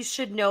 Rachel, you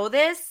should know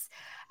this.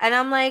 And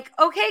I'm like,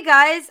 okay,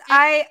 guys,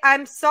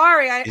 I'm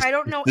sorry. I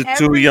don't know the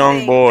everything. two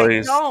young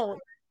boys. I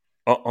don't.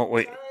 Oh,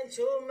 wait. Oh,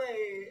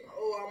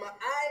 I'm an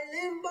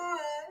island boy.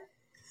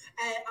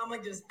 I'm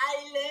just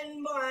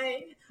island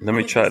boy. Let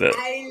me try that.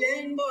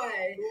 Island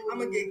boy. I'm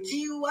gonna get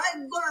key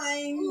white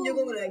going. You're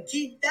gonna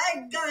keep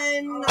that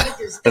gun. I'm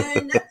just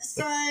staring at the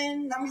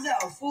sun. I'm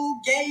just a fool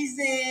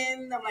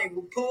gazing. I'm like,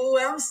 cool,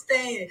 where I'm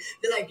staying.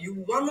 They're like,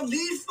 you wanna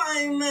be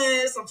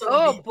famous? I'm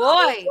oh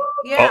boy,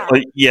 yeah.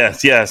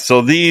 Yes.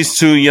 So these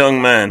two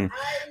young men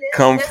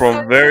come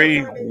from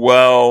very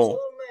well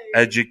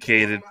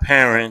educated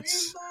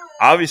parents.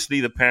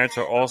 Obviously, the parents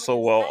are also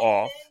well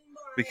off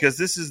because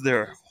this is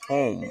their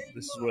home.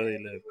 This is where they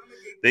live.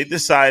 They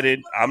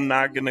decided, I'm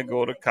not going to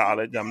go to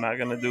college. I'm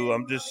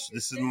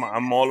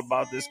all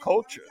about this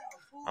culture.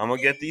 I'm going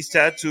to get these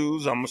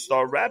tattoos. I'm going to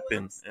start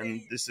rapping.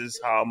 And this is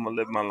how I'm going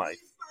to live my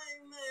life.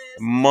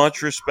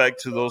 Much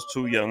respect to those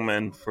two young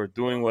men for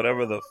doing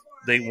whatever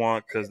they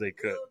want because they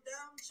could.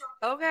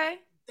 Okay.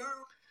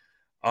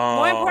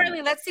 More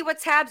importantly, let's see what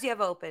tabs you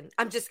have open.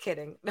 I'm just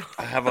kidding. No.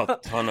 I have a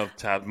ton of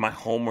tabs. My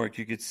homework,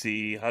 you could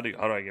see. How do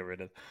I get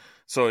rid of it?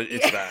 So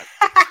it's that.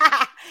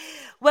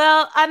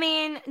 Well, I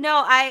mean,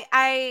 no,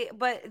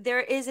 but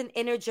there is an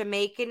inner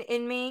Jamaican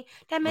in me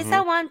that miss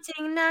that one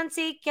thing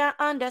Nancy can't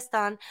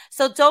understand.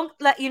 So don't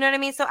you know what I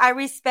mean? So I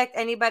respect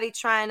anybody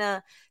trying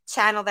to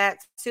channel that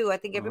too. I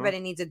think everybody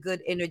needs a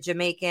good inner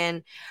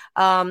Jamaican.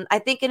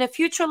 I think in a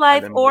future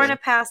life or in a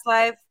past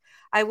life,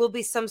 I will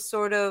be some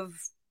sort of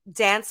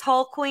dance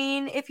hall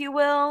queen, if you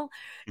will,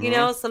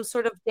 some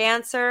sort of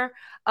dancer.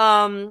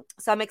 So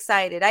I'm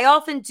excited. I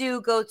often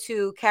do go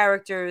to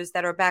characters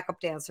that are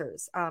backup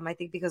dancers. I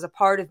think because a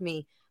part of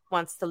me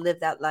wants to live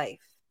that life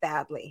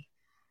badly.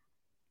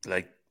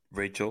 Like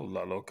Rachel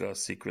La Loca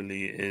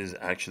secretly is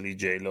actually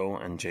J-Lo,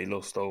 and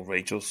J-Lo stole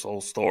Rachel's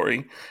soul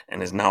story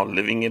and is now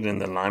living it in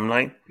the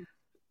limelight.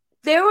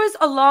 There was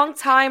a long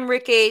time,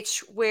 Rick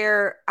H.,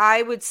 where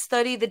I would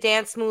study the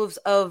dance moves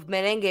of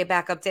merengue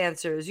backup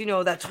dancers.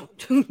 That,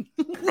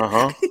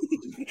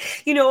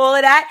 all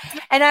of that.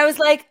 And I was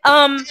like,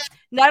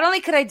 not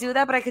only could I do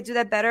that, but I could do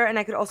that better. And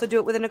I could also do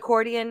it with an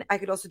accordion. I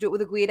could also do it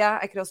with a guira.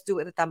 I could also do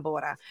it with a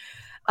tambora.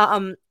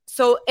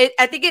 So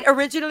I think it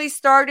originally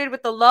started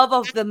with the love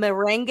of the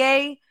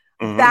merengue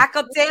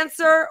backup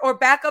dancer or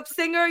backup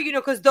singer,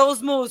 because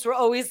those moves were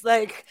always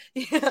like,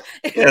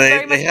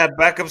 they had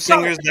backup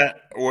singers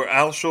that were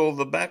also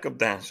the backup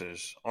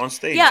dancers on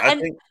stage. Yeah, I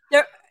think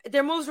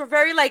their moves were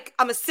very like,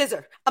 I'm a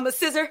scissor, I'm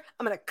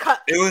gonna cut.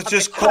 It was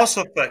just cost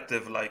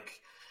effective.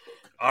 Like,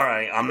 all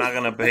right, I'm not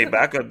gonna pay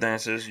backup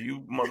dancers.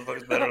 You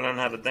motherfuckers better learn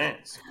how to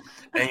dance,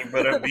 and you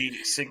better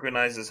be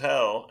synchronized as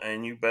hell,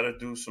 and you better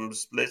do some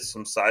splits,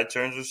 some side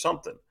turns, or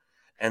something.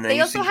 And then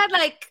they also had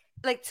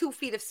like 2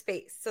 feet of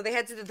space, so they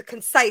had to do the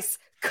concise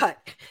cut.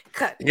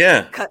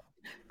 Yeah, cut.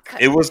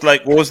 It was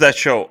like, what was that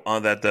show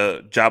that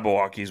the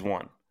Jabberwockies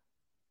won?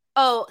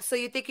 Oh, so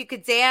you think you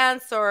could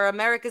dance, or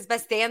America's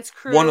Best Dance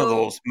Crew? One of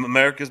those,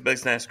 America's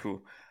Best Dance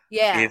Crew.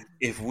 Yeah.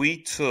 If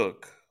we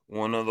took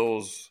one of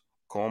those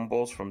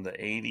combos from the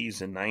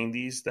 80s and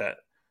 90s that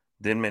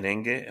did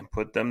merengue and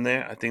put them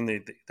there, I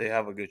think they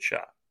have a good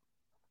shot.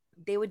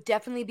 They would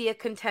definitely be a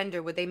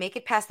contender. Would they make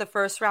it past the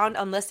first round?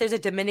 Unless there's a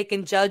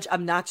Dominican judge,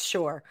 I'm not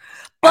sure.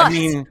 But I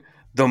mean,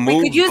 the we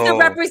could moves use the though.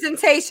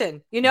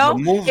 representation, you The know?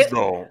 moves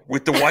though,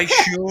 with the white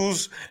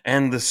shoes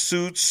and the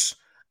suits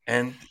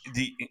and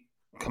the.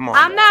 Come on.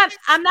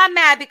 I'm not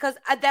mad because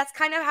that's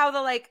kind of how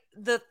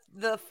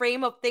the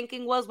frame of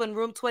thinking was when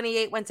Room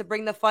 28 went to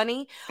bring the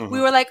funny. Mm-hmm.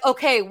 We were like,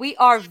 okay, we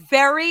are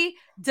very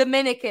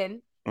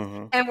Dominican,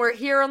 Mm-hmm. and we're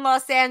here in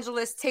Los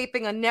Angeles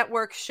taping a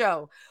network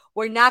show.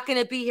 We're not going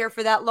to be here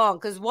for that long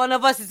because one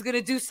of us is going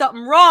to do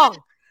something wrong.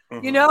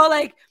 Mm-hmm. You know,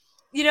 like,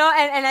 you know,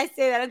 and I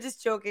say that, I'm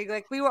just joking.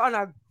 Like, we were on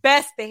our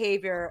best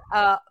behavior.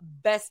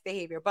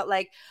 But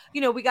like,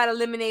 you know, we got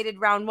eliminated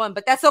round one,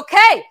 but that's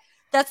okay.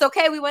 That's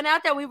okay. We went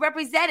out there. We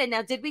represented.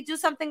 Now, did we do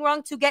something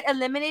wrong to get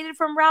eliminated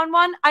from round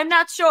one? I'm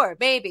not sure.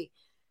 Maybe.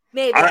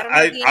 I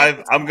don't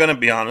know. I'm going to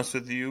be honest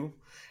with you,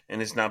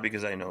 and it's not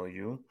because I know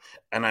you.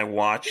 And I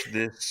watched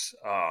this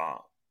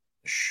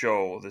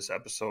show, this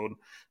episode,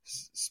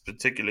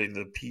 particularly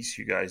the piece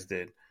you guys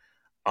did.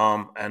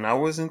 And I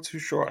wasn't too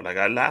sure. Like,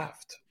 I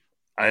laughed.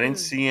 I didn't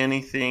see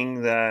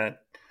anything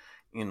that,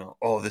 you know,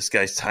 oh, this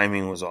guy's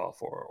timing was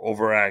off or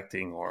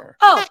overacting or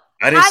I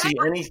didn't see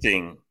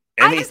anything.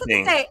 I just have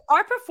to say,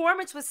 our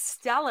performance was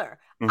stellar.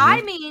 Mm-hmm.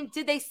 I mean,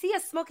 did they see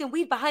us smoking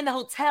weed behind the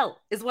hotel?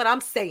 Is what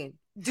I'm saying.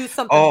 Do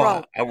something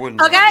wrong. I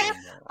wouldn't. Okay?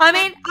 I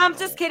mean, I'm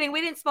just kidding.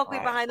 We didn't smoke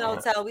weed behind the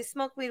hotel. We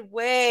smoked weed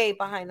way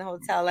behind the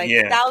hotel, like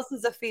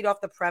thousands of feet off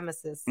the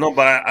premises. No,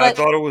 but I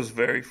thought it was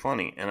very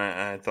funny. And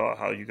I thought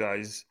how you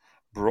guys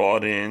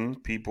brought in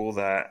people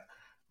that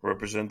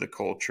represent the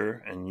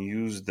culture and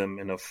used them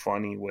in a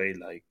funny way,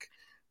 like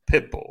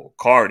Pitbull,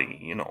 Cardi,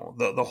 you know,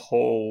 the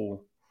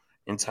whole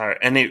entire,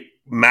 and it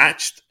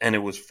matched and it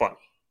was funny.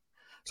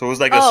 So it was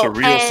like a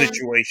surreal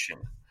situation,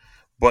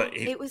 but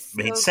it was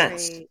made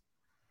sense. Great.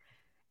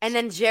 And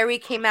then Jerry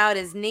came out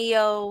as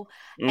Neo,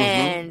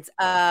 and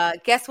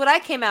guess what I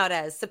came out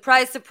as?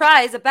 Surprise,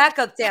 surprise, a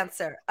backup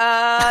dancer.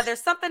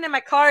 There's something in my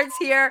cards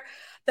here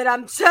that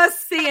I'm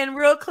just seeing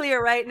real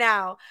clear right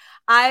now.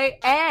 So I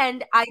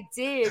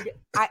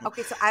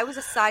was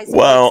a size 14.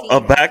 Well,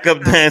 a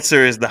backup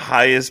dancer is the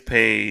highest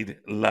paid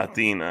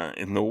Latina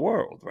in the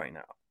world right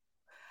now.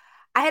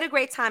 I had a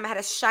great time. I had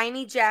a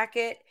shiny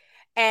jacket,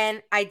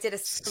 and I did a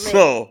split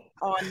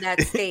on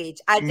that stage.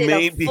 I did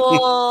a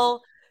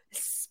full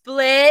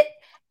split,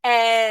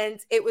 and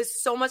it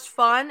was so much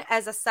fun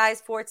as a size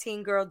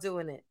 14 girl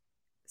doing it.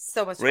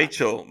 So much fun.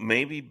 Rachel,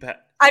 maybe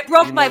I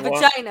broke my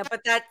vagina,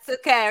 but that's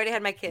okay. I already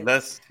had my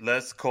kids.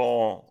 Let's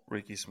call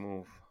Ricky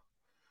Smooth.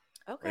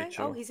 Okay.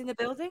 Rachel. Oh, he's in the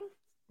building?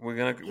 We're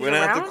gonna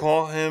have to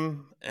call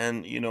him,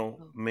 and you know,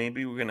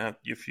 maybe we're gonna have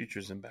your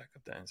futures in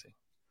backup dancing.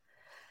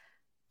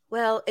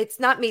 Well, it's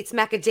not me, it's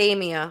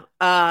macadamia.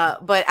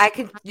 But I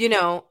could, you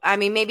know, I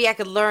mean, maybe I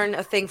could learn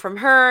a thing from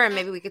her and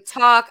maybe we could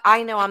talk.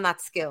 I know I'm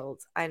not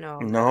skilled. I know.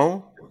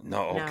 No.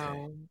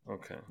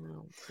 Okay.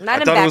 No.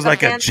 I thought it was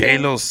like a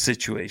J-Lo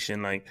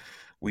situation. Like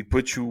we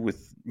put you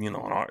with, you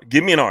know,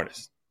 give me an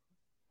artist.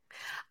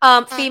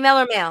 Female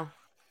or male?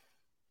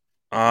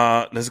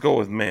 Let's go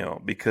with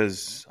male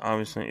because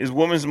obviously it's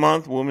Women's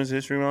Month, Women's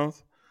History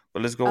Month.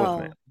 But let's go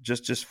with male.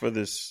 Just for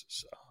this.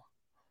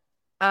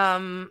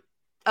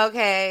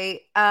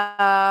 Okay.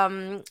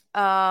 I'm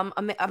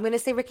gonna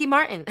say Ricky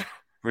Martin.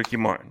 Ricky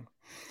Martin.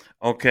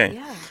 Okay.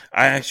 Yeah.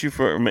 I asked you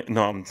for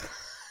no.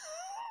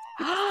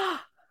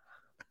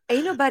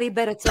 Ain't nobody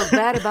better talk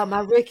bad about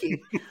my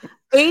Ricky.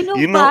 Ain't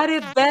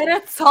nobody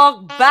better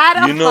talk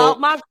bad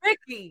about my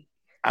Ricky.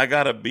 I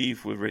got a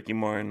beef with Ricky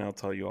Martin. I'll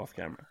tell you off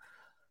camera.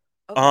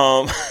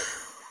 Okay.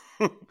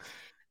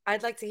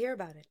 I'd like to hear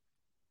about it.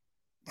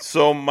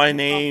 So my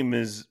name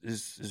is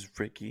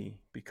Ricky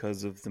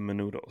because of the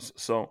Menudos.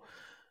 So.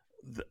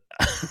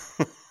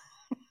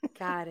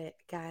 Got it.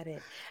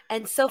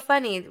 And so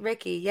funny,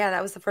 Ricky. Yeah,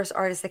 that was the first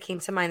artist that came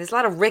to mind. There's a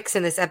lot of Ricks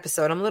in this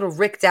episode. I'm a little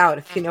ricked out,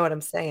 if you know what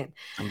I'm saying.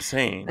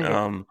 Okay.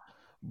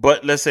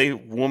 But let's say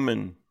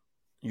woman,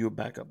 you're a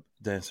backup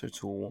dancer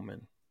to a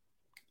woman.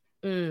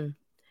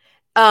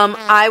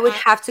 I would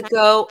have to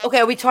go.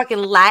 Okay, are we talking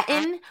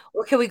Latin,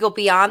 or can we go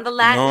beyond the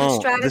Latin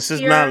stratosphere? No, this is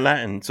not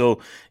Latin.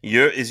 So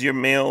is your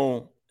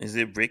male? Is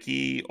it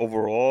Ricky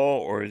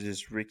overall, or is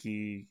this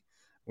Ricky?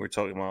 We're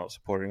talking about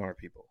supporting our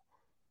people.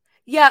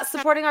 Yeah,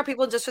 supporting our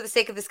people just for the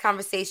sake of this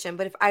conversation.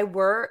 But if I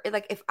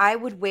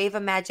would wave a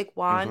magic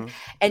wand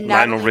and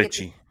not Lionel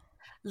Richie.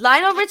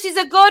 Lionel Richie's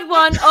a good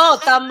one. Oh,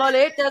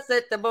 tamaletas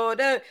at the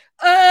border.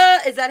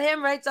 Is that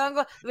him, right,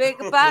 Tongo? We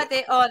can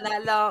party all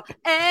night long.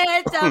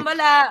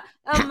 Tamala,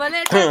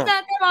 tamaletas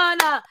at the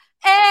border.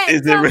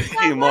 Is it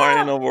Ricky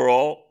Martin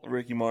overall?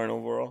 Ricky Martin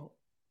overall?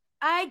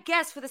 I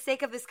guess for the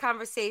sake of this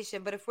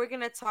conversation, but if we're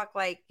gonna talk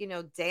like, you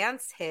know,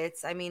 dance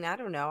hits, I mean, I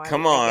don't know.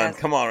 Come on,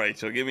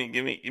 Rachel. Give me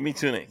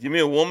two names. Give me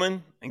a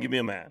woman and give me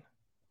a man.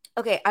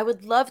 Okay, I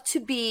would love to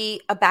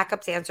be a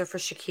backup dancer for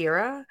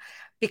Shakira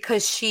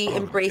because she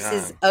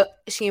embraces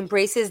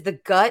the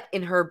gut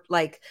in her,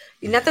 like,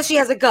 not that she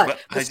has a gut,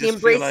 but she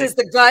embraces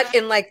the gut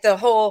in like the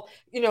whole,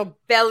 you know,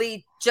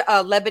 belly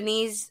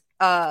Lebanese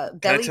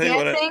Can I belly tell you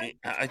what? dancing,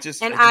 I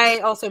just, and I I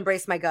just, also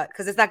embraced my gut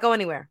because it's not going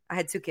anywhere. I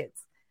had 2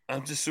 kids.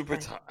 I'm just super.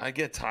 Right. I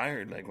get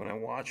tired. Like when I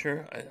watch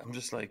her, I'm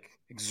just like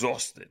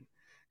exhausted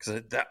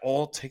because that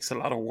all takes a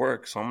lot of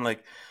work. So I'm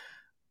like,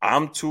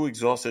 I'm too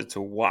exhausted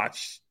to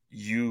watch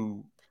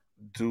you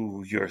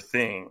do your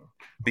thing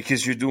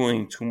because you're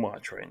doing too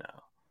much right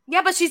now.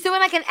 Yeah, but she's doing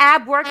like an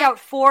ab workout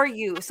for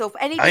you. So if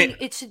anything,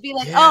 I it should be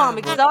like, oh, Yeah, I'm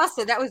but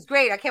exhausted. That was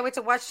great. I can't wait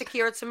to watch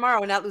Shakira tomorrow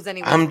and not lose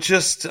any weight. I'm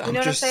just You I'm know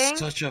what I'm just saying?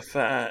 such a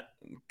fat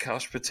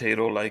couch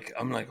potato. Like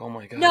I'm like, oh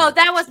my No, god.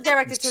 that wasn't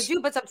directed towards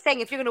you, but I'm saying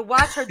if you're gonna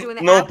watch her doing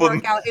the No, ab but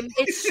workout,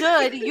 it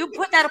should. You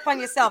put that upon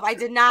yourself. I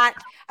did not.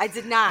 I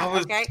did I not.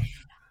 was Okay.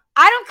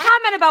 I don't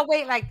comment about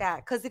weight like that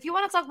because if you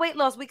want to talk weight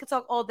loss, we could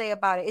talk all day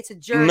about it. It's a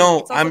journey. no.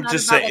 It's also I'm not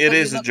just about saying like it what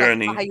you is a look like.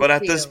 It's about journey. how you But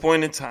at this feel.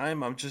 point in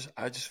time,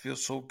 I just feel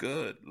so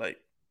good. Like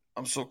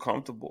I'm so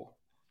comfortable.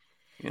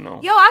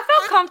 Yo, I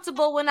felt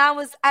comfortable when I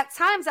was at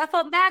times. I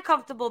felt mad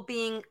comfortable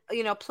being,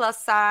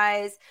 plus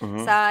size,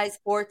 Hmm. size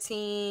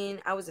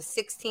 14. I was a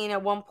 16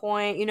 at one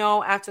point,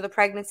 after the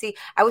pregnancy.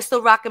 I was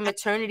still rocking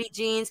maternity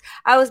jeans.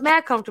 I was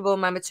mad comfortable in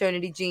my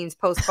maternity jeans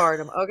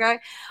postpartum, okay?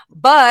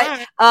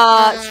 But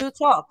true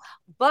talk.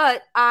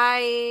 But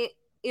I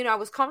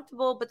was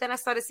comfortable, but then I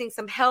started seeing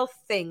some health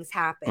things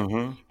happen.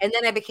 Hmm. And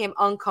then I became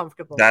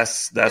uncomfortable.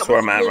 That's That where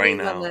was I'm at right really when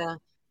now. the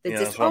Yeah,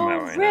 that's where I'm at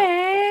oh, right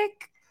now.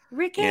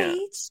 Rick Yeah.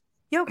 H.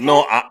 You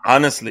No, okay?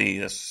 honestly,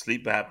 it's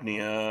sleep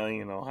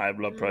apnea, high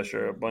blood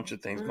pressure, a bunch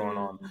of things going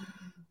Mm. on.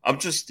 I'm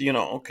just,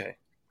 okay.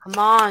 Come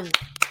on.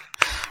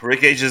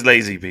 Rick H is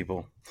lazy,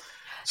 people.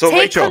 So, Take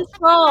Rachel,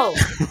 control.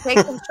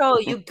 Take control.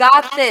 You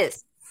got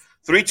this.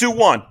 3, 2,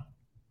 1.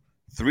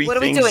 Three What are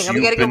we things doing? Are we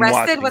you've getting been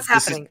arrested? watching. What's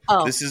happening?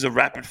 Oh, This is a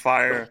rapid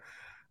fire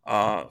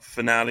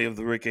finale of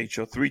the Rick H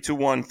show. 3, 2,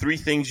 1. Three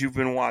things you've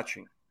been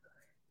watching.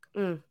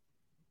 mm.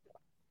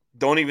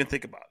 Don't even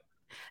think about it.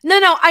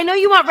 No. I know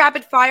you want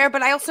rapid fire,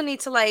 but I also need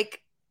to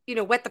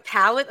wet the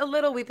palate a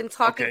little. We've been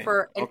talking Okay.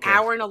 for an Okay.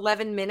 hour and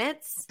 11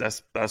 minutes.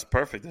 That's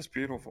perfect. That's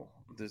beautiful.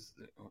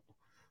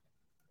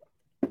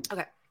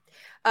 Okay.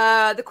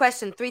 The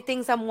question: 3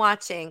 things I'm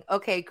watching.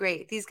 Okay,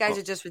 great. These guys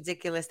are just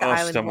ridiculous. The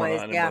Island Someone Boys.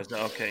 Island Yeah. Boys.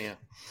 Okay, yeah.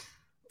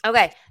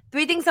 Okay,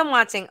 3 things I'm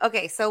watching.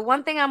 Okay, so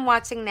one thing I'm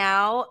watching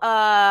now,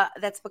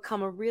 that's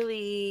become a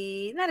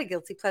really not a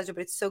guilty pleasure,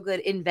 but it's so good.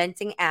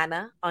 Inventing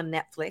Anna on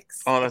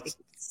Netflix. Oh, I that's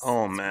think it's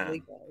man. really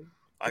good.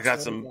 I It's got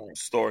really some good.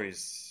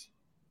 stories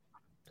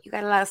You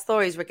got a lot of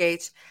stories, Rick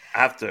H.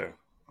 after.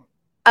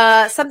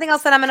 Something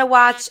else that I'm gonna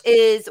watch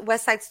is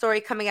West Side Story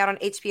coming out on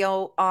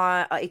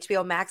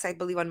HBO Max, I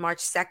believe on March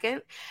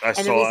 2nd. I And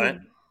the saw it.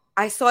 reason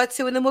I saw it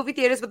too in the movie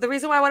theaters, but the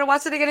reason why I want to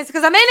watch it again is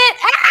because I'm in it.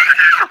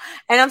 Ah!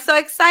 And I'm so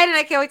excited.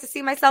 I can't wait to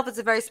see myself. It's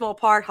a very small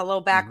part.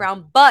 Hello,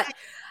 background. But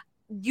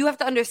you have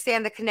to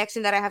understand the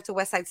connection that I have to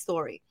West Side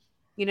Story.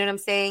 You know what I'm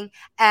saying?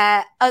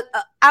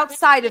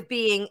 Outside of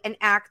being an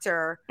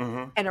actor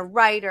Mm-hmm. and a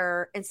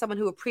writer and someone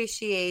who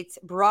appreciates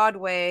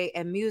Broadway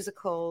and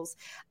musicals,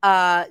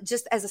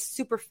 just as a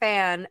super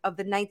fan of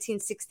the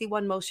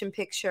 1961 motion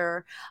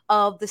picture,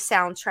 of the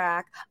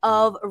soundtrack,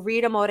 of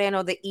Rita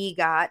Moreno, the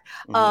EGOT,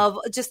 of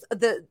just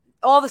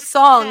all the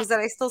songs that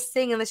I still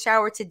sing in the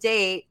shower to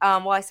date.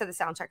 Well, I said the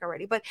soundtrack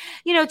already, but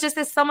just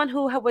as someone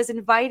who was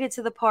invited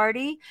to the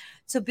party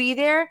to be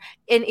there.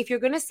 And if you're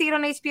going to see it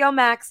on HBO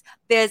Max,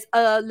 there's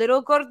a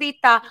little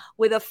gordita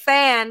with a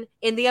fan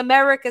in the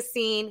America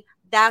scene.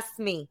 That's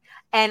me.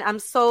 And I'm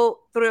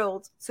so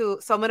thrilled so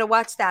I'm going to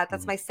watch that.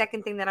 That's my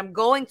second thing that I'm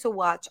going to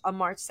watch on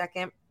March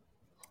 2nd.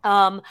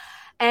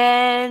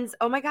 And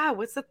oh my God,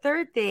 what's the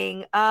third thing?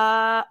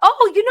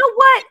 You know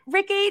what,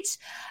 Rick H?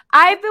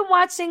 I've been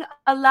watching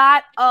a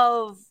lot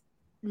of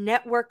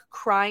network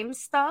crime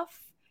stuff.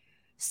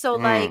 So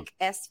like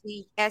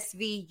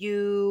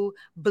SVU,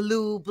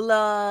 Blue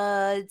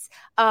Bloods,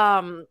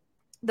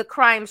 the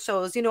crime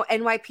shows,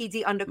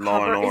 NYPD Law and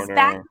Undercover. Is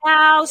that Order,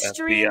 now FBI.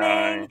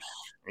 streaming?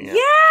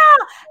 Yeah,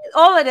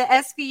 all of the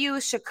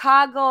SVU,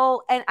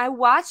 Chicago. And I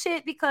watch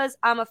it because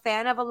I'm a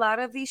fan of a lot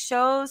of these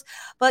shows.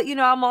 But,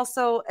 I'm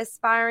also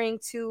aspiring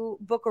to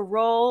book a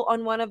role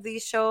on one of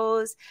these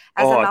shows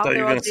as Oh, I'm I out thought you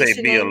there were gonna say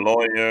be a auditioning.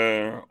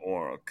 lawyer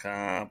or a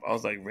cop. I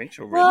was like,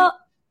 Rachel, really? Well,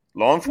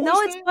 Law no,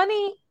 it's enforcement?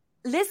 funny.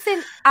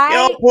 Listen,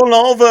 Yo, pull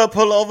over.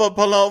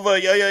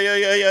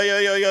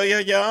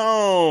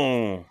 Yo. Pull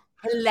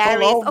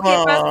Hilarious. Okay,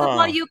 first of all,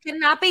 over. you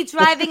cannot be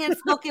driving and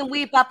smoking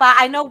weed, Papa.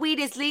 I know weed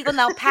is legal.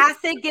 Now pass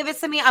it, give it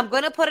to me. I'm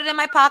going to put it in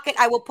my pocket.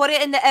 I will put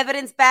it in the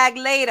evidence bag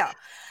later.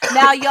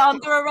 Now you're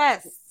under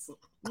arrest.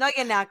 No,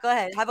 you're not. Go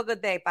ahead. Have a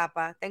good day,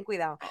 Papa. Ten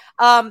cuidado.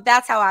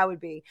 That's how I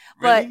would be.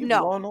 But Really?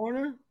 no, Law and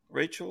Order?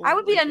 Rachel? I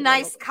would be a Rachel La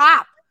nice Loca?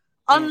 cop.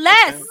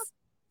 Unless Okay.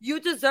 you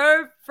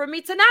deserve for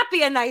me to not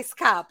be a nice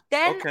cop.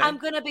 Then Okay. I'm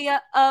going to be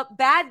a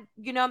bad,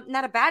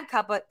 not a bad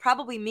cop, but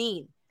probably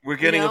mean. We're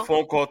getting a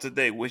phone call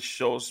today. Which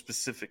shows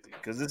specifically?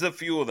 Because there's a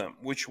few of them.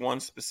 Which one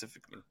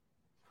specifically?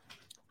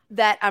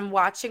 That I'm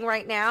watching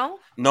right now?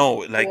 No,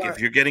 like if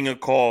you're getting a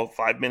call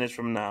 5 minutes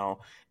from now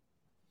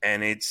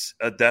and it's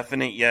a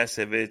definite yes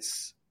if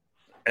it's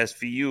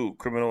SVU,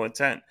 criminal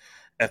intent,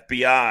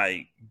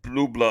 FBI,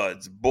 Blue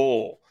Bloods,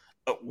 Bull.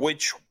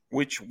 which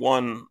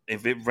one?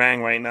 If it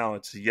rang right now,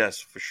 it's a yes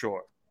for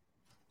sure.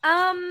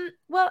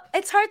 Well,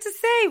 it's hard to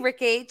say,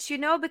 Rick H,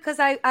 because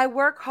I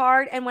work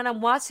hard, and when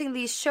I'm watching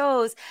these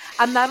shows,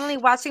 I'm not only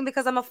watching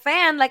because I'm a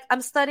fan, like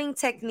I'm studying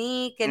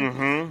technique and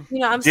I'm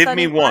Give me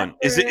studying one.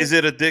 actors. Is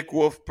it a Dick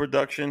Wolf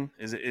production?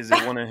 Is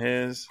it one of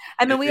his?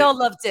 I mean, we all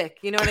love Dick,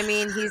 you know what I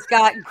mean? He's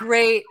got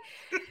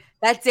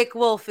that Dick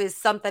Wolf is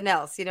something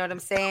else, you know what I'm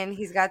saying?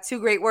 He's got 2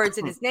 great words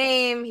in his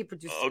name. He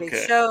produces great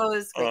Okay.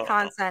 shows, great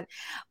content.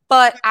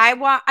 But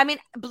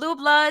Blue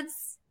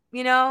Bloods,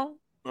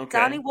 Okay.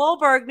 Donnie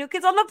Wahlberg, New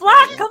Kids on the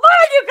Block. Come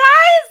on, you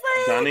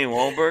guys! Donnie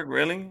Wahlberg,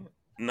 really?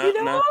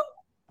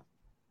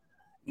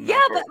 Yeah,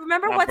 but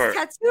remember what's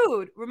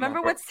tattooed?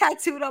 Remember what's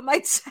tattooed on my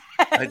chest?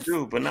 I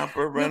do, but not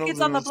Burt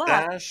Reynolds and his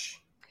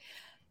stash.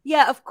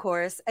 Yeah, of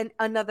course, and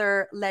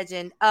another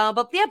legend.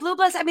 But yeah, Blue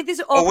Bloods. I mean, these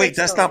are all. Oh wait,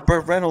 that's not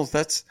Burt Reynolds.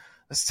 That's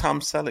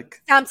Tom Selleck.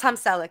 Tom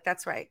Selleck.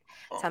 That's right.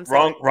 Tom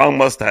Selleck. Wrong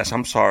mustache.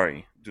 I'm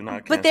sorry. Do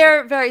not. But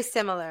they're very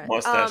similar.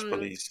 Mustache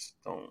police.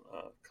 Don't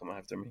come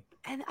after me.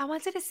 And I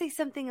wanted to say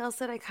something else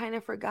that I kind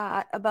of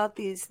forgot about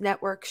these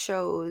network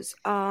shows.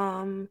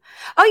 Oh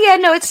yeah,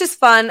 no, it's just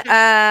fun.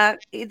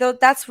 Though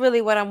that's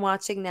really what I'm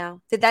watching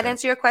now. Did that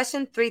answer your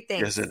question? 3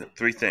 things. Yes, it did.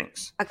 3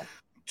 things. Okay.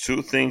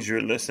 2 things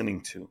you're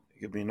listening to. It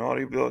could be an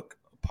audiobook,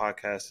 a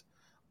podcast,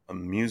 a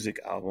music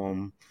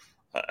album,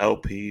 a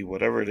LP,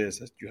 whatever it is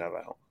that you have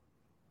out.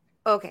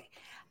 Okay.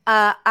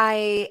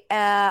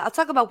 I'll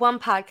talk about one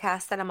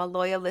podcast that I'm a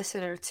loyal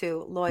listener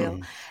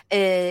to.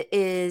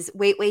 Is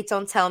Wait,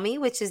 Don't Tell Me,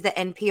 which is the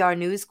NPR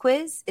news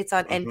quiz. It's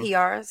on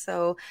NPR,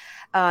 so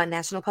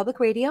National Public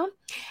Radio,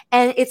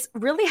 and it's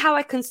really how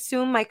I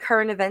consume my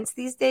current events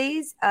these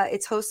days.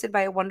 It's hosted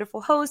by a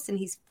wonderful host, and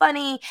he's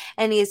funny,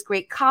 and he has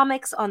great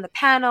comics on the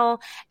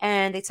panel,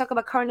 and they talk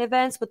about current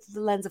events with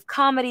the lens of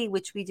comedy,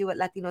 which we do at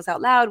Latinos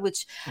Out Loud,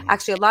 which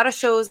actually a lot of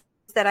shows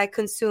that I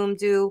consume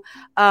do.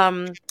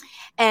 So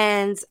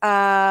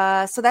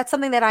that's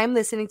something that I'm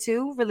listening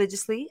to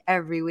religiously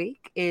every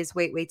week is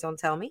Wait, Don't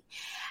Tell Me.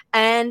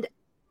 And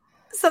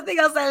something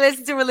else I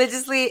listen to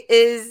religiously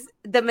is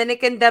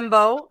Dominican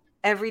Dembo.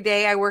 Every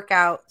day I work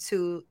out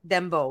to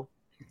Dembo.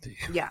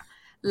 Yeah.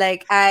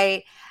 Like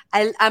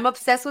I'm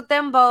obsessed with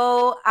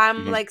Dembo.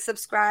 I'm like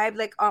subscribed,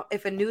 like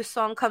if a new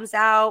song comes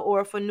out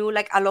or if a new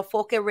like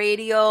Alofoque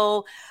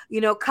radio,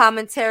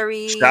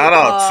 commentary. Shout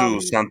out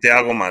to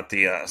Santiago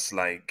Matias.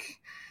 Like,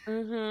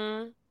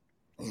 you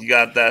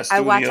got that studio. I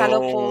watch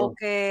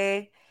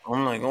Alofoque.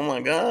 I'm like, oh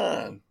my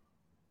God.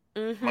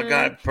 My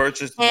guy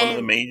purchased one of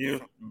the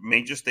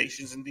major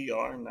stations in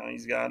DR, and now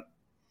he's got.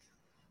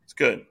 It's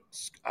good.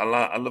 I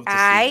love to see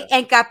that.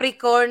 And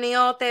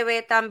Capricornio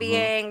TV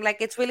también. Like,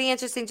 it's really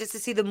interesting just to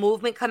see the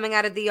movement coming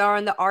out of DR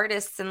and the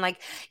artists and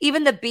like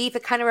even the beef.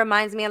 It kind of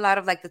reminds me a lot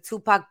of like the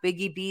Tupac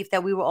Biggie beef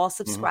that we were all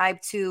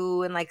subscribed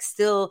to and like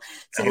still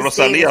to this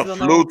Rosalia day,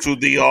 flew to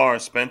DR,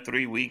 spent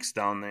 3 weeks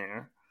down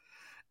there,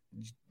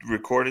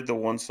 recorded the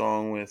one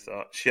song with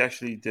she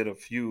actually did a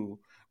few,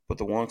 but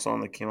the one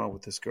song that came out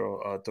with this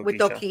girl Tokisha. With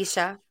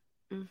Tokisha.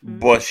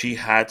 But she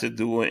had to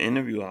do an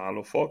interview on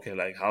Alofoque.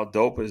 Like, how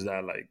dope is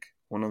that? Like,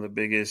 one of the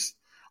biggest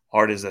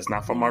artists that's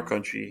not from our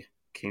country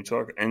came to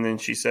her. And then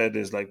she said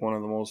it's like one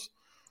of the most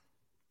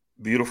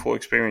beautiful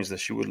experiences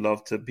that she would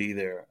love to be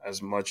there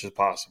as much as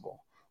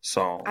possible.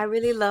 So I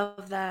really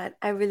love that.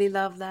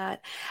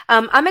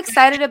 I'm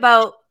excited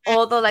about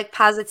all the like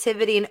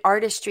positivity and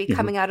artistry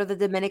coming out of the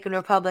Dominican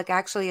Republic.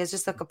 Actually, as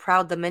just like a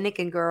proud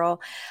Dominican girl,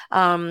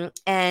 and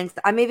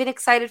I'm even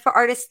excited for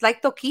artists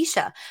like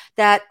Tokisha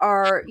that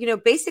are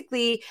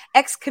basically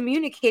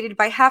excommunicated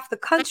by half the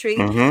country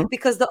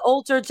because the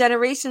older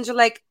generations are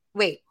like,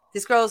 wait,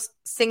 this girl's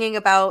singing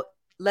about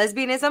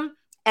lesbianism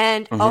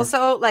and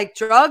also like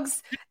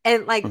drugs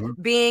and like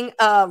being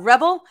a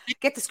rebel.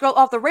 Get this girl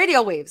off the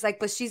radio waves, like,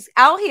 but she's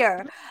out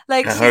here,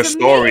 like, and she's her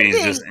story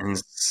amazing. is just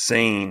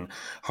insane.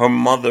 Her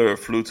mother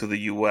flew to the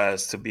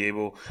U.S. to be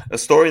able a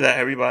story that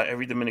every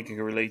Dominican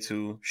can relate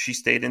to. She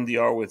stayed in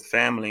DR with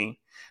family,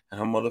 and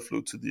her mother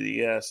flew to the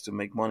U.S. to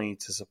make money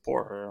to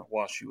support her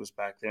while she was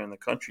back there in the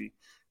country.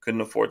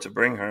 Couldn't afford to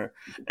bring her,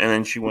 and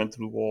then she went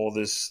through all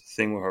this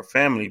thing with her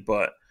family.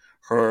 But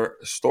her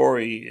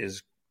story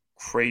is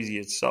crazy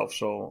itself.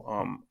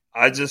 So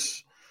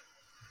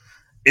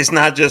it's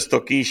not just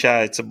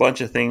Tokisha, it's a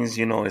bunch of things,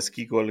 it's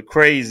Kiko el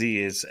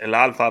Crazy, it's El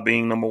Alfa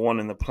being number 1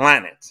 in the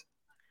planet.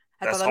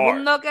 That's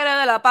hard. Like,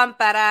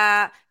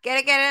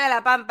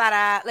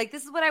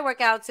 this is what I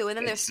work out to, and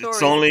then there's stories.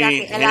 It's only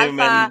exactly. him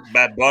and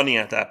Bad Bunny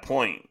at that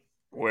point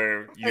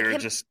where you're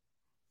like just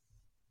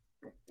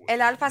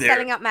El Alfa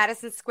selling out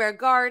Madison Square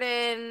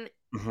Garden.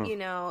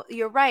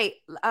 You're right.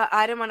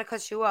 I didn't want to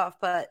cut you off,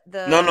 but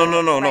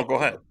no, go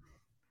ahead.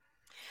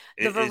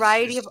 The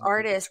variety of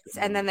artists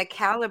and then the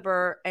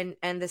caliber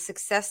and the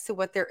success to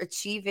what they're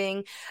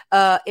achieving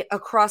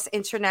across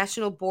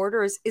international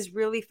borders is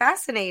really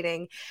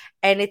fascinating.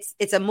 And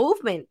it's a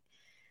movement.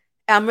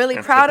 I'm really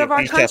proud of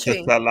our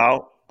country. Sell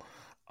out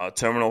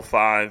Terminal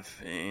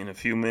 5 in a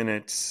few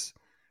minutes.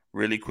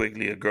 really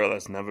quickly. A girl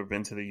that's never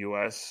been to the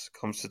U.S.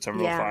 comes to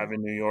Terminal Yeah. 5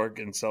 in New York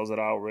and sells it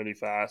out really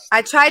fast.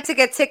 I tried to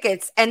get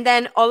tickets, and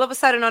then all of a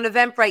sudden on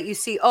Eventbrite, you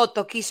see, oh,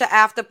 Tokisha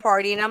after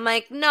party, and I'm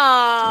like, no,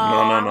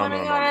 No, no, I no, want to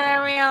no, go no, to no.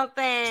 the real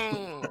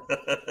thing.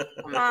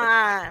 Come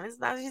on,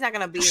 she's not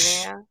gonna be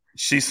there.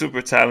 She's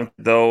super talented,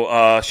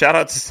 though. Shout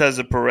out to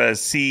Cesar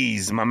Perez.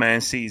 C's, my man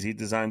C's. He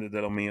designed the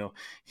De Lo Mio.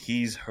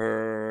 He's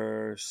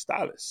her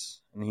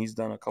stylist, and he's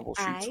done a couple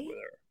shoots I with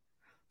her.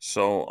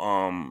 So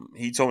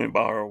he told me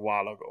about her a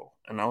while ago,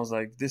 and I was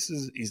like,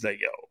 he's like,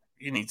 yo,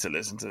 you need to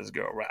listen to this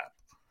girl rap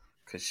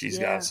because she's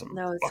got Yeah, some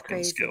no, it's fucking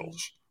crazy.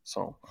 skills.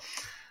 So,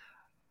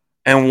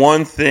 and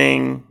one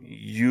thing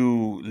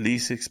you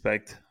least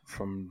expect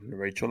from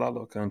Rachel La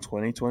Loca in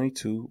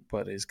 2022,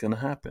 but it's going to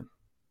happen.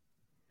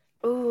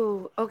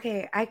 Ooh,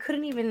 okay. I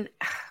couldn't even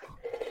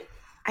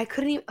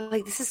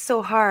like this is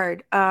so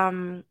hard.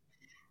 I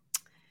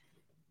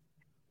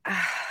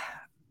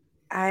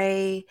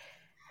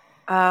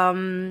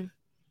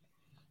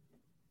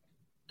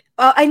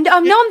I know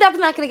I'm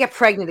definitely not going to get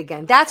pregnant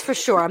again. That's for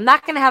sure. I'm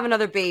not going to have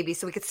another baby,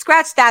 so we could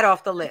scratch that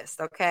off the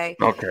list. Okay.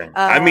 Okay.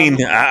 I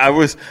mean, I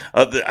was,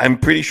 I'm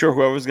pretty sure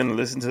whoever's going to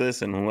listen to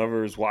this and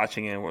whoever is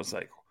watching it was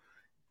like,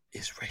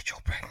 is Rachel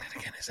pregnant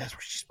again? Is that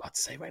what she's about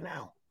to say right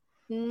now?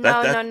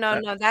 No. That's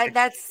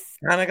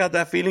kind of got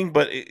that feeling,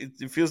 but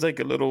it feels like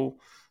a little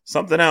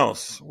something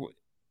else.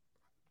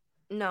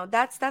 no.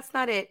 That's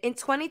not it. In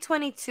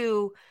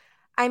 2022,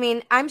 I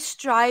mean, I'm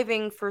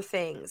striving for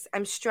things.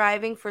 I'm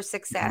striving for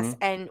success,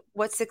 Mm-hmm. and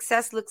what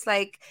success looks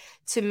like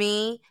to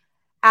me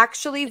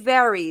actually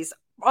varies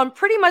on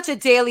pretty much a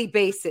daily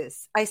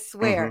basis. I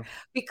swear, Mm-hmm.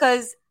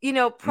 because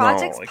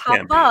No, projects it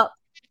pop can't be. up.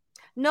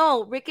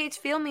 No, Rick H,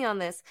 feel me on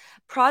this.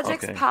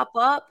 Projects Okay. pop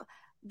up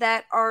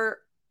that are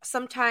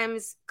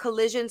sometimes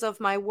collisions of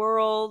my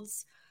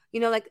worlds.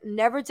 Like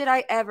never did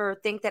I ever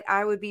think that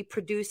I would be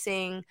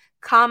producing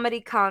comedy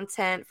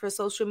content for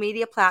social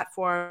media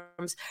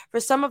platforms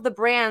for some of the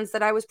brands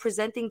that I was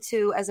presenting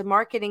to as a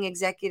marketing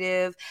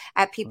executive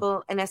at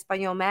People in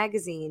Espanol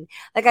magazine.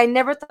 Like I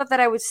never thought that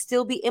I would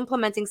still be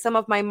implementing some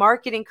of my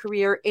marketing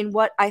career in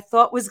what I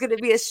thought was going to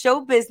be a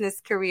show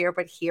business career,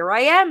 but here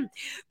I am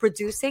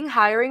producing,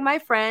 hiring my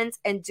friends,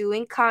 and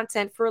doing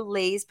content for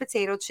Lay's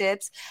potato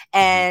chips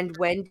and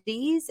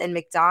Wendy's and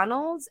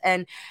McDonald's.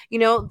 And,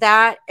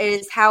 that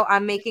is how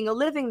I'm making a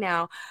living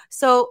now.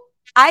 So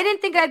I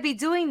didn't think I'd be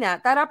doing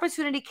that. That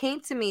opportunity came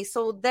to me.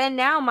 So then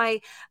now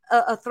my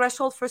a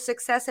threshold for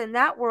success in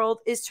that world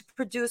is to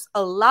produce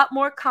a lot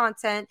more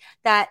content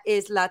that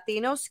is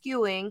Latino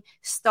skewing,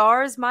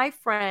 stars my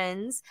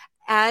friends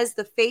as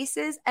the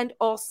faces and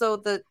also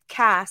the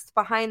cast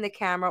behind the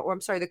camera, or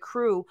I'm sorry, the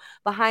crew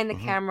behind the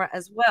Mm-hmm. camera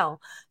as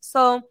well.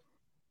 So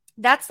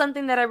that's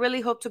something that I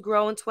really hope to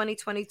grow in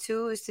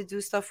 2022 is to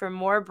do stuff for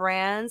more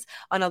brands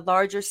on a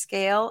larger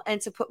scale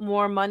and to put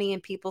more money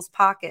in people's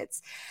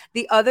pockets.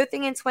 The other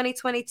thing in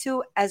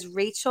 2022 as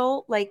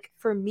Rachel, like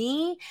for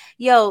me,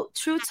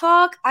 true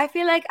talk, I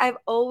feel like I've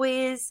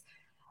always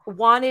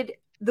wanted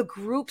the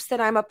groups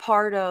that I'm a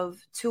part of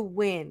to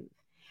win.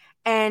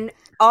 And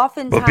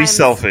But be oftentimes,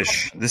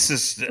 selfish. This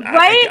is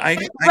right? I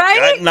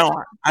Right? now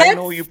I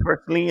know you That's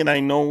personally, and I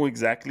know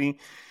exactly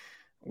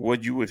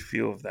what you would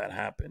feel if that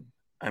happened.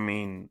 I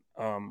mean,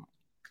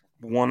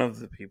 one of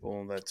the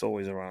people that's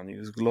always around you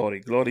is Glory.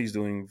 Glory's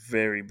doing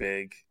very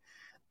big.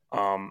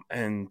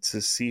 And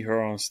to see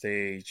her on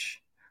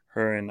stage,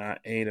 her and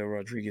Ada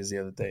Rodriguez the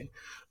other day.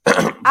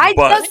 I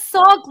But just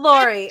saw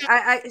Glory.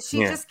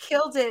 She yeah, just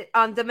killed it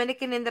on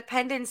Dominican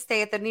Independence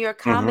Day at the New York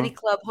hmm Comedy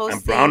Club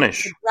and hosting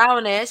the Brownish.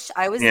 Brownish.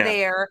 I was Yeah.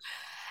 there.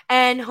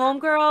 And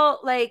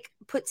Homegirl like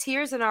put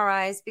tears in our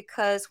eyes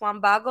because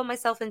Juan Bago,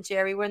 myself, and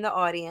Jerry were in the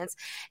audience.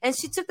 And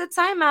she took the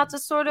time out to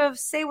sort of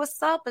say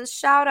what's up and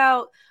shout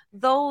out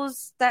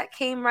those that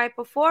came right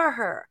before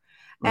her.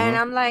 And Hmm.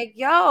 I'm like,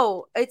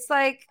 yo, it's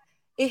like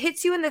it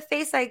hits you in the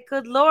face like,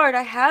 good Lord,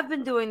 I have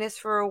been doing this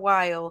for a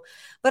while,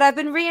 but I've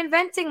been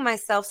reinventing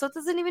myself. So it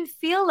doesn't even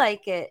feel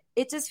like it.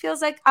 It just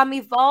feels like I'm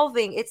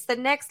evolving. It's the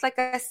next, like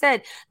I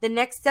said, the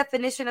next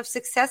definition of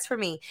success for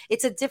me.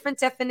 It's a different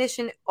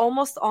definition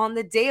almost on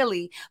the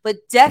daily, but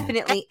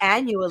definitely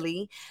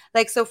annually.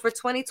 Like, so for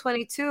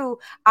 2022,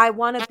 I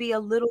want to be a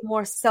little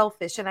more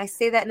selfish. And I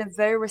say that in a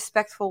very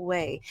respectful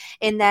way,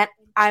 in that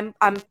I'm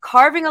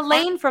carving a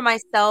lane for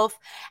myself,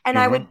 and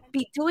I Hmm. would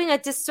be doing a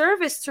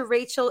disservice to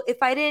Rachel if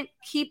I didn't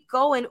keep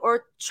going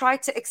or try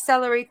to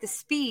accelerate the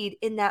speed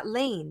in that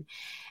lane.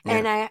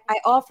 Yeah. And I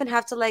often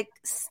have to like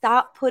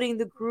stop putting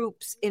the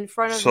groups in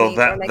front of So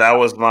me or that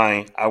was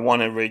my. I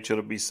wanted Rachel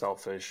to be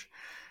selfish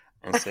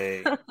and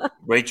say, like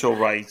Rachel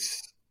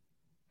writes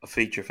a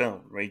feature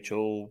film.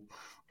 Rachel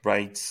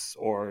writes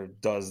or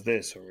does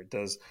this or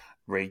does.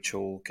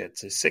 Rachel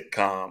gets a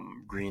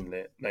sitcom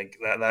greenlit. Like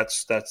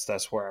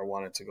that's where I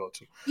wanted to go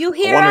to. you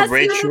I hear wanted us,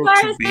 Rachel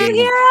to universe, you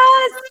be.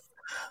 hear us.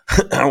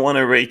 I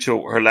wanted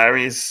Rachel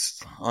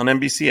hilarious on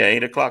NBC at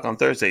 8 o'clock on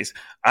Thursdays.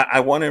 I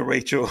wanted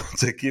Rachel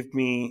to give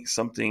me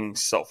something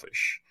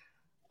selfish,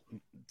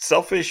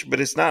 but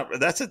it's not.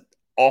 That's an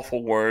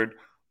awful word,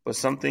 but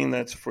something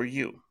that's for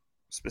you.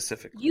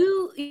 specifically?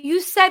 You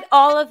said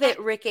all of it,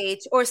 Rick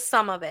H, or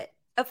some of it.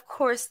 Of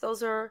course,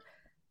 those are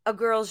a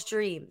girl's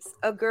dreams.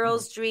 A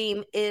girl's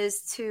dream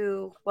is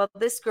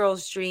this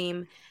girl's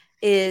dream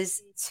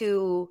is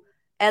to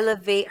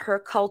elevate her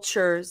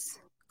cultures,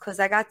 because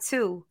I got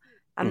two.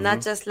 I'm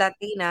not just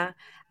Latina.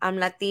 I'm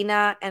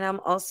Latina, and I'm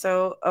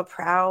also a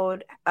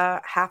proud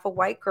half a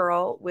white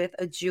girl with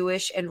a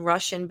Jewish and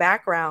Russian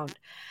background.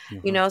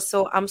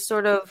 So I'm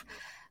sort of,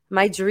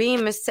 my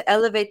dream is to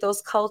elevate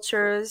those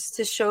cultures,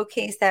 to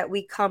showcase that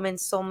we come in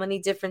so many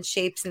different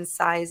shapes and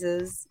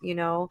sizes,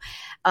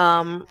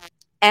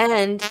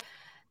 and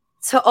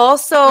to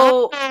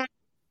also,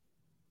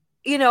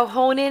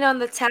 hone in on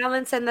the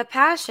talents and the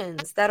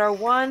passions that are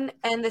one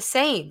and the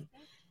same.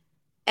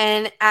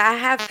 And I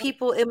have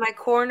people in my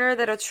corner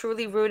that are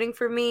truly rooting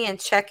for me and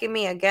checking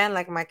me again,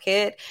 like my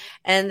kid.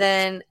 And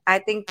then I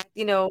think,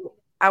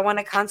 I want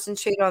to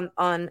concentrate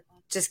on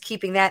just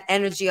keeping that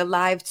energy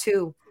alive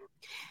too.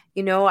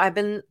 I've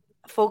been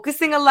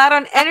focusing a lot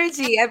on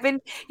energy. I've been,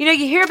 you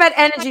hear about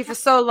energy for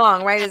so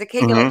long, right? As a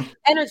kid, you're like,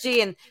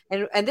 energy, and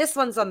this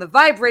one's on the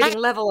vibrating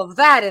level of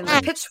that, and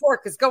the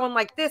pitchfork is going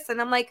like this. And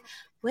I'm like,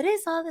 what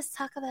is all this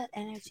talk about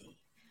energy?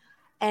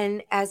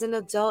 And as an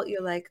adult,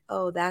 you're like,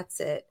 oh, that's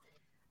it.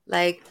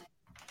 Like,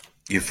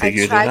 You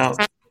figured it out.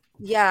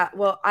 Yeah,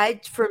 well,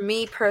 for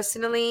me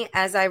personally,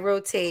 as I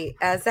rotate,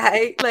 as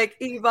I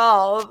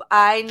evolve,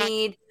 I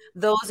need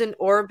those in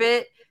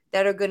orbit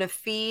that are going to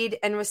feed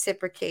and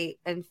reciprocate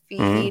and feed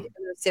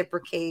and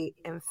reciprocate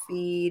and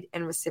feed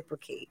and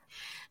reciprocate.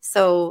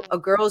 So a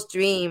girl's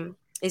dream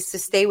is to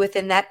stay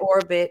within that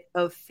orbit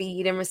of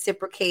feed and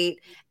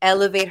reciprocate,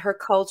 elevate her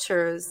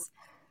cultures,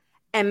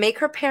 and make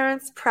her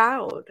parents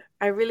proud.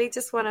 I really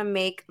just want to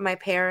make my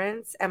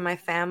parents and my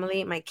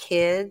family, my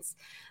kids,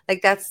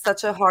 that's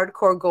such a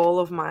hardcore goal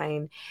of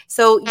mine.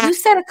 So you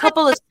said a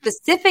couple of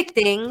specific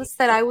things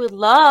that I would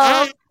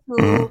love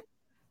to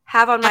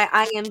have on my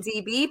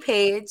IMDb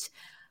page,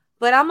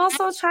 but I'm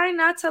also trying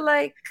not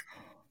to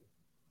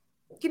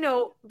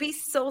be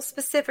so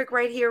specific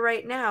right here,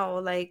 right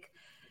now.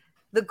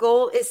 The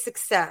goal is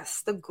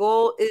success. The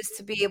goal is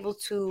to be able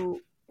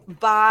to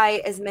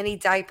buy as many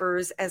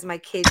diapers as my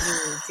kid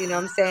needs. You know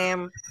what I'm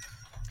saying?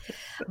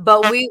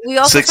 But we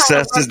also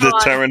success is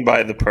determined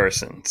by the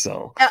person.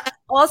 So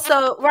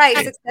also, right,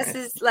 success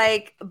is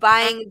like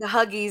buying the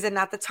Huggies and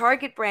not the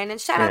Target brand.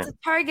 And shout out to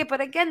Target, but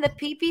again, the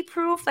PP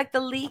proof, the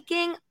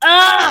leaking.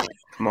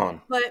 Come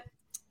on. But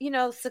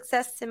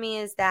success to me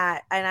is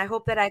that, and I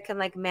hope that I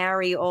can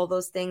marry all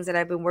those things that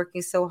I've been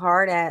working so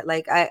hard at.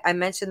 I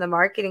mentioned the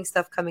marketing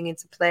stuff coming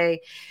into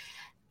play.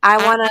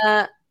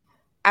 I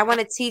want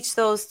to teach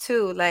those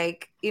too.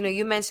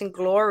 You mentioned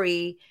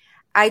glory.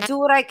 I do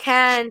what I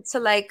can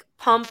to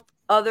pump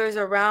others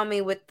around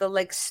me with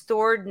the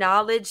stored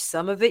knowledge,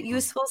 some of it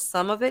useful,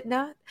 some of it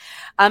not.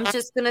 I'm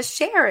just going to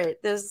share it.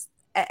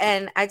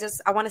 I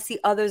want to see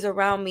others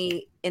around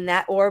me in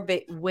that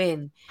orbit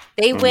win.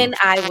 They win,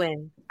 I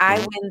win. I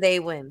win,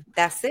 they win.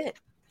 That's it.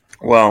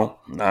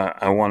 Well,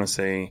 I want to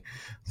say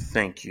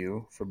thank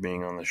you for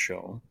being on the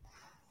show.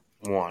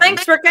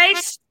 Thanks,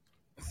 Rakesh.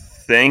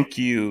 Thank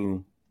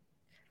you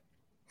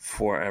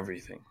for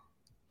everything.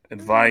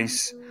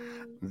 Advice,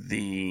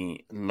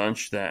 the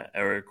lunch that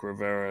Eric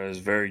Rivera is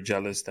very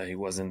jealous that he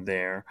wasn't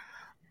there.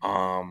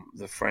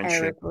 The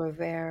friendship, Eric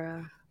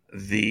Rivera,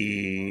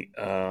 the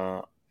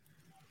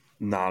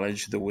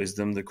knowledge, the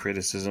wisdom, the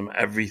criticism,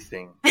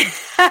 everything.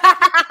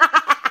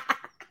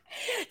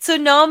 To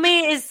know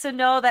me is to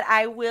know that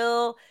I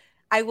will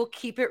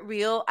keep it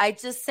real. I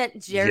just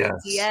sent Jerry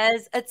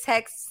Diaz a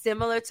text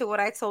similar to what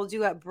I told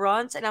you at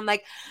brunch, and I'm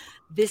like,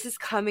 this is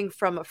coming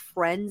from a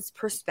friend's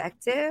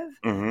perspective,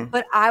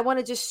 but I want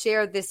to just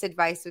share this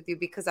advice with you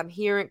because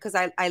because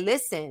I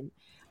listen,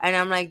 and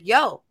I'm like,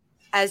 yo,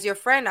 as your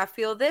friend, I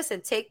feel this,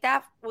 and take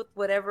that with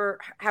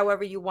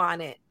however you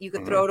want it. You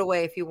could throw it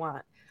away if you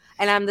want.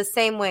 And I'm the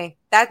same way.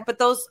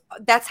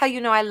 That's how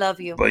you know I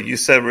love you. But you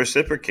said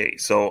reciprocate,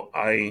 so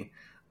I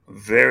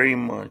very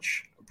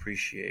much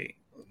appreciate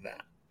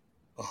that,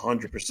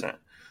 100%.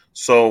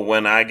 So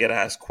when I get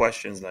asked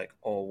questions like,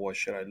 "Oh, what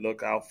should I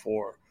look out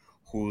for?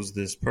 Who's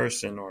this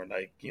person?" or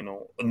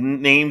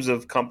names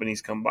of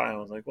companies come by, I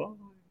was like, "Well,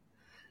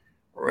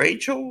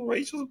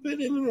 Rachel's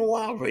been in a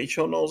while.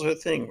 Rachel knows her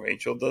thing.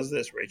 Rachel does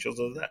this. Rachel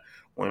does that."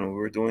 When we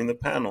were doing the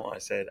panel, I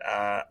said,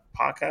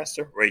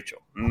 "Podcaster,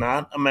 Rachel,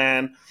 not a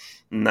man,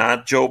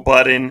 not Joe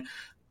Budden,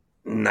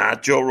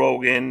 not Joe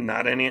Rogan,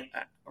 not any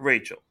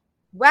Rachel."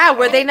 Wow,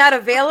 were they not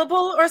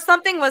available or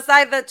something? Was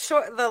I the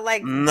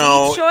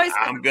no? choice?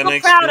 I'm gonna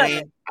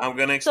explain. I'm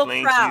gonna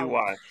explain to you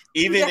why.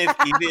 Even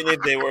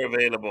if they were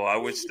available, I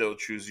would still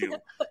choose you.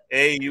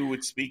 You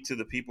would speak to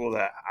the people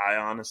that I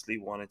honestly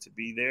wanted to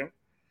be there,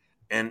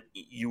 and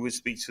you would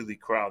speak to the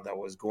crowd that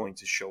was going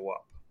to show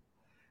up,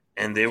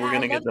 and they were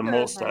going to get the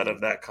most out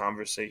of that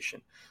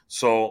conversation.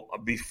 So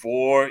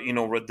before,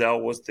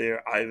 Riddell was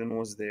there, Ivan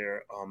was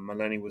there,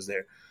 Melanie was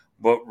there,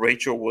 but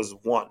Rachel was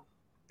one.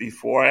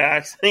 Before I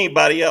asked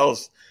anybody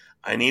else,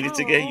 I needed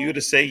to get you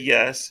to say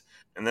yes.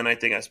 And then I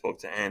think I spoke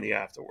to Andy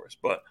afterwards.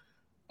 But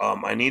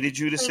I needed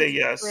you to say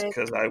yes Rick.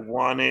 because I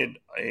wanted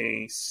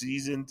a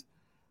seasoned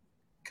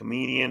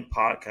comedian,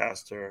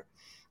 podcaster,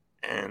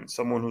 and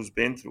someone who's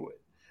been through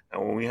it.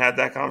 And when we had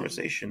that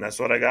conversation, that's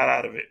what I got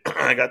out of it.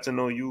 I got to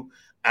know you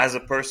as a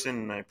person,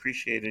 and I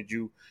appreciated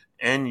you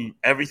and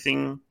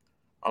everything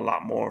a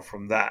lot more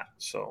from that.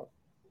 So,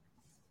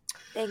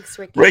 Thanks,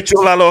 Ricky.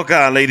 Rachel La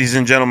Loca, ladies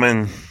and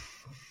gentlemen.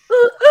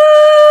 Ooh,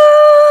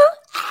 ooh.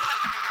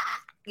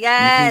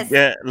 Yes. You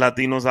can get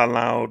Latinos Out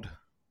Loud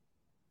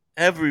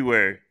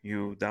everywhere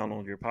you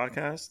download your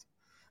podcast.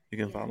 You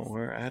can follow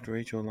her at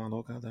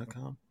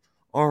RachelLaLoca.com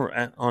or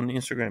on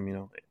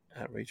Instagram,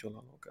 at Rachel La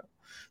Loca.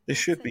 There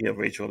should be a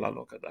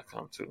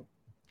RachelLaLoca.com too.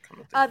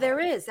 There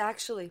is,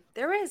 actually.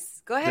 There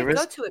is. Go ahead, There is?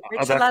 go to it.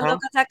 .com?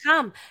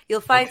 RachelLaLoca.com.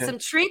 You'll find Okay. some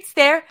treats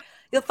there.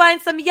 You'll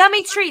find some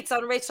yummy treats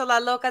on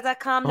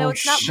RachelLaLoca.com. No,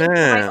 it's not linked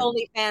to my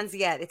OnlyFans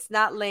yet. It's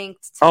not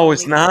linked to it's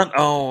OnlyFans. not?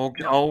 Oh,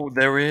 okay. Oh,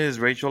 there is.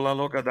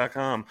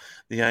 RachelLaLoca.com.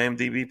 The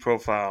IMDb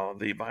profile,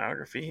 the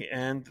biography,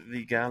 and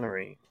the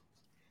gallery.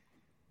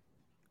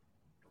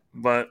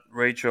 But,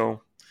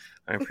 Rachel,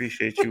 I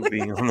appreciate you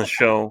being on the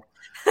show.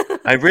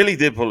 I really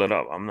did pull it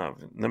up.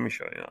 Let me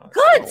show you.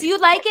 Good. Do you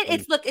like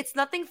it? It's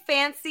nothing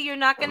fancy. You're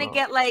not going to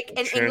get like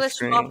an share English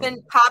screen.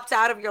 muffin popped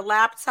out of your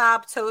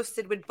laptop,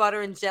 toasted with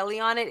butter and jelly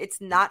on it.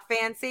 It's not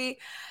fancy.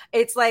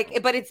 It's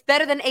like, but it's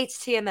better than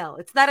HTML.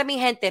 It's not a mi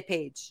gente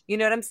page. You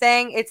know what I'm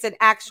saying? It's an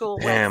actual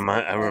Damn,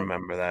 website. I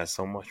remember that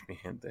so much, mi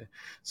gente.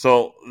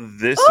 So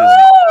this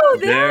Ooh,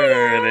 is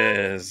there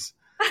it is.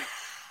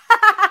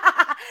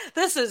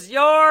 This is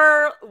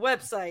your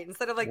website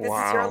instead of like this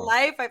is your Wow.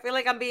 life. I feel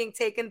like I'm being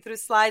taken through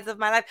slides of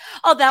my life.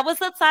 Oh, that was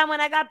the time when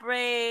I got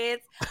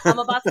braids. I'm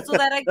about to do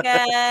that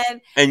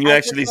again. And you I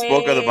actually just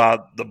spoke made-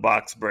 about the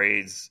box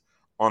braids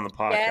on the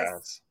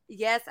podcast.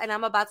 Yes, and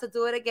I'm about to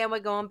do it again. We're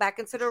going back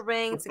into the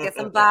ring to get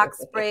some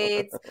box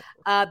braids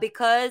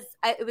because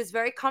it was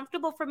very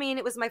comfortable for me, and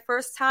it was my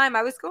first time.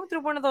 I was going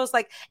through one of those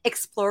like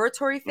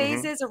exploratory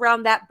phases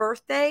around that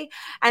birthday,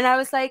 and I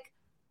was like,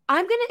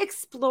 I'm going to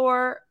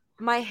explore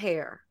my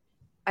hair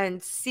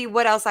and see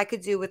what else I could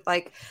do with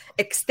like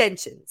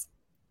extensions.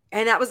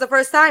 And that was the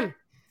first time.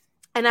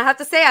 And I have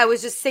to say, I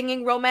was just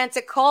singing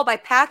Romantic Call by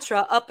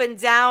Patra up and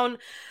down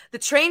the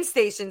train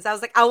stations. I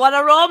was like, I want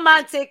a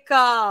romantic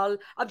call.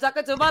 I'm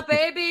talking to my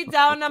baby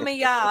down on my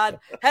yard.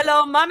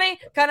 Hello, mommy.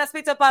 Can I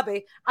speak to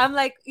puppy? I'm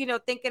like,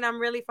 thinking I'm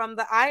really from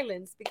the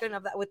islands because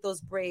of that with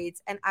those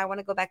braids. And I want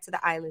to go back to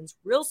the islands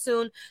real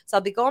soon. So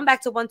I'll be going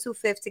back to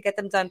 125th to get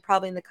them done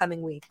probably in the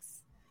coming weeks.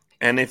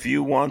 And if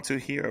you want to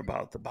hear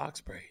about the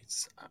box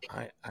braids,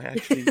 I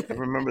actually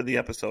remember the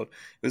episode.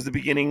 It was the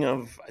beginning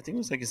of, I think it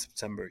was like in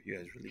September you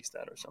guys released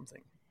that or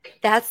something.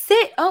 That's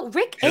it. Oh,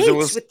 Rick H.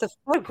 With the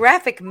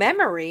photographic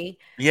memory.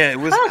 Yeah, it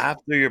was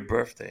after your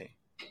birthday.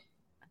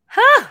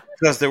 Huh.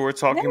 Because they were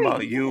talking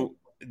about you,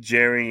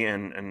 Jerry,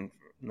 and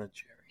not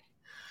Jerry.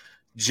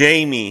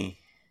 Jamie.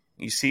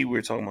 You see, we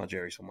were talking about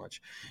Jerry so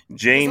much.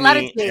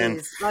 Jamie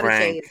and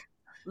Frank.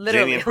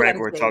 Literally, Jamie and Frank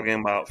were talking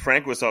about,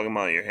 Frank was talking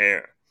about your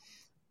hair.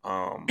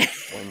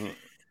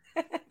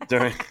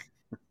 During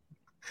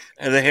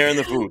and the hair and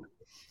the food.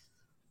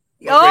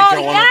 Oh,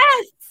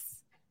 yes.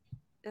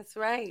 That's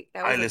right.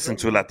 I listen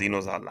to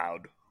Latinos Out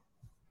Loud.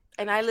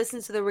 And I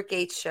listen to the Rick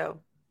H. Show.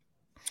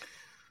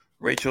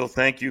 Rachel,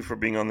 thank you for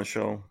being on the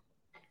show.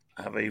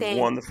 Have a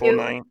wonderful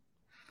night.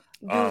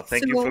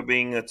 Thank you for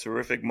being a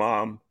terrific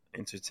mom,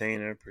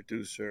 entertainer,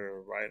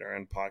 producer, writer,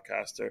 and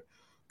podcaster.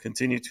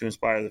 Continue to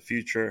inspire the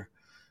future.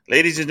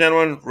 Ladies and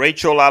gentlemen,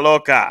 Rachel La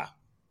Loca.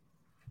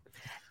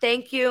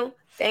 Thank you.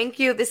 Thank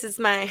you. This is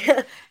my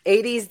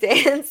 80s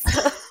dance.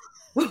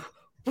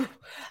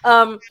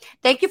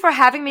 Thank you for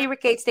having me,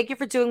 Rick H. Thank you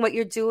for doing what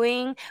you're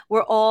doing.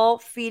 We're all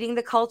feeding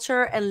the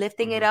culture and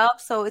lifting it up.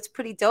 So it's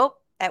pretty dope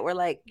that we're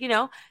like,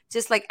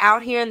 just like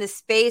out here in this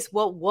space.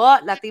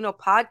 What Latino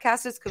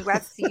podcasters,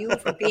 congrats to you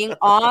for being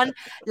on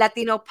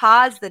Latino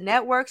Pods, the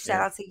network.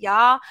 Shout out to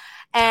y'all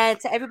and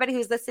to everybody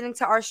who's listening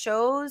to our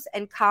shows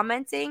and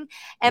commenting.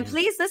 And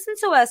please listen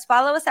to us.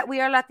 Follow us at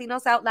We Are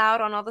Latinos Out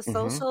Loud on all the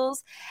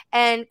socials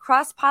and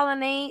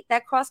cross-pollinate,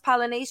 that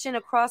cross-pollination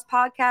across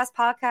podcast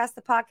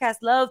to podcast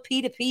love,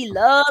 P to P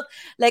love.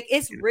 Like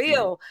it's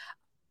real.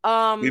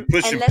 We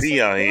pushing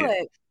P out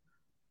here.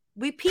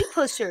 We P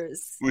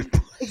pushers.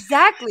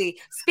 Exactly.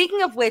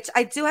 Speaking of which,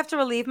 I do have to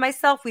relieve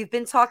myself. We've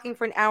been talking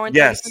for an hour and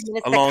 30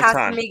 minutes. A long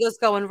time. Casamigos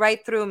going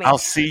right through me. I'll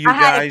see you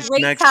guys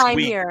next time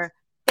week. Here.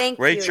 Thank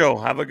you.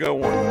 Rachel, have a good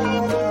one.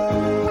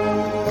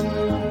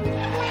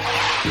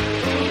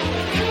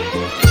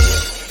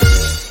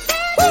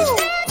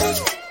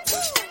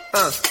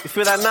 You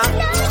feel that now?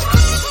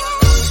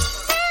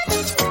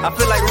 I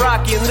feel like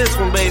Rocky in this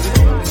one, baby.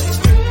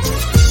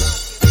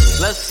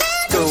 Let's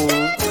go.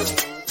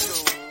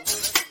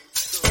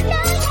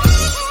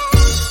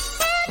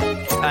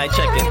 Alright,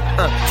 check it.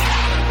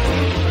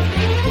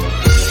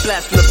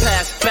 Blast from the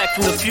past, back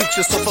from the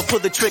future. So if I pull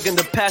the trigger in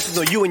the past, it's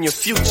no you and your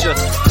future.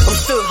 I'm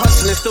still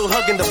hustling, still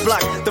hugging the block.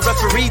 The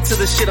referee to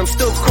the shit, I'm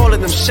still calling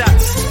them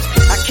shots.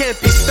 I can't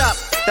be stopped.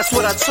 That's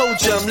what I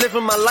told you. I'm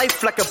living my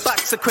life like a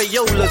box of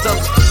Crayolas. I'm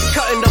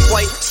cutting up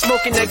white,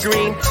 smoking that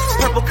green.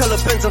 Purple color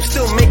pens, I'm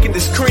still making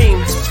this cream.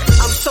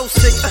 I'm so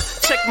sick,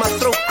 check my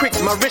throat quick.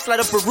 My wrist light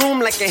up a room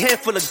like a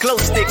handful of glow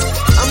sticks.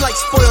 I'm like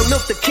spoiled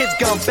milk, the kids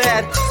gone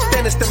bad.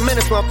 Then it's the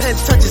minutes my pen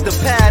touches the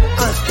pad.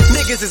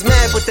 Niggas is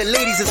mad, but the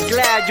ladies is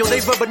glad. Yo, they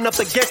rubbing up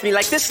against me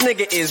like this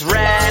nigga is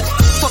rad.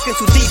 Fucking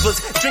two divas,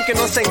 drinking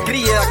on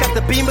sangria. I got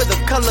the beam of the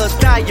colors,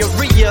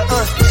 diarrhea.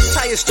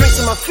 Tire strings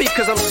to my feet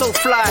cause I'm so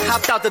fly.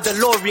 Hopped out the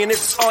DeLorean,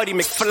 it's Artie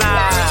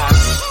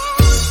McFly.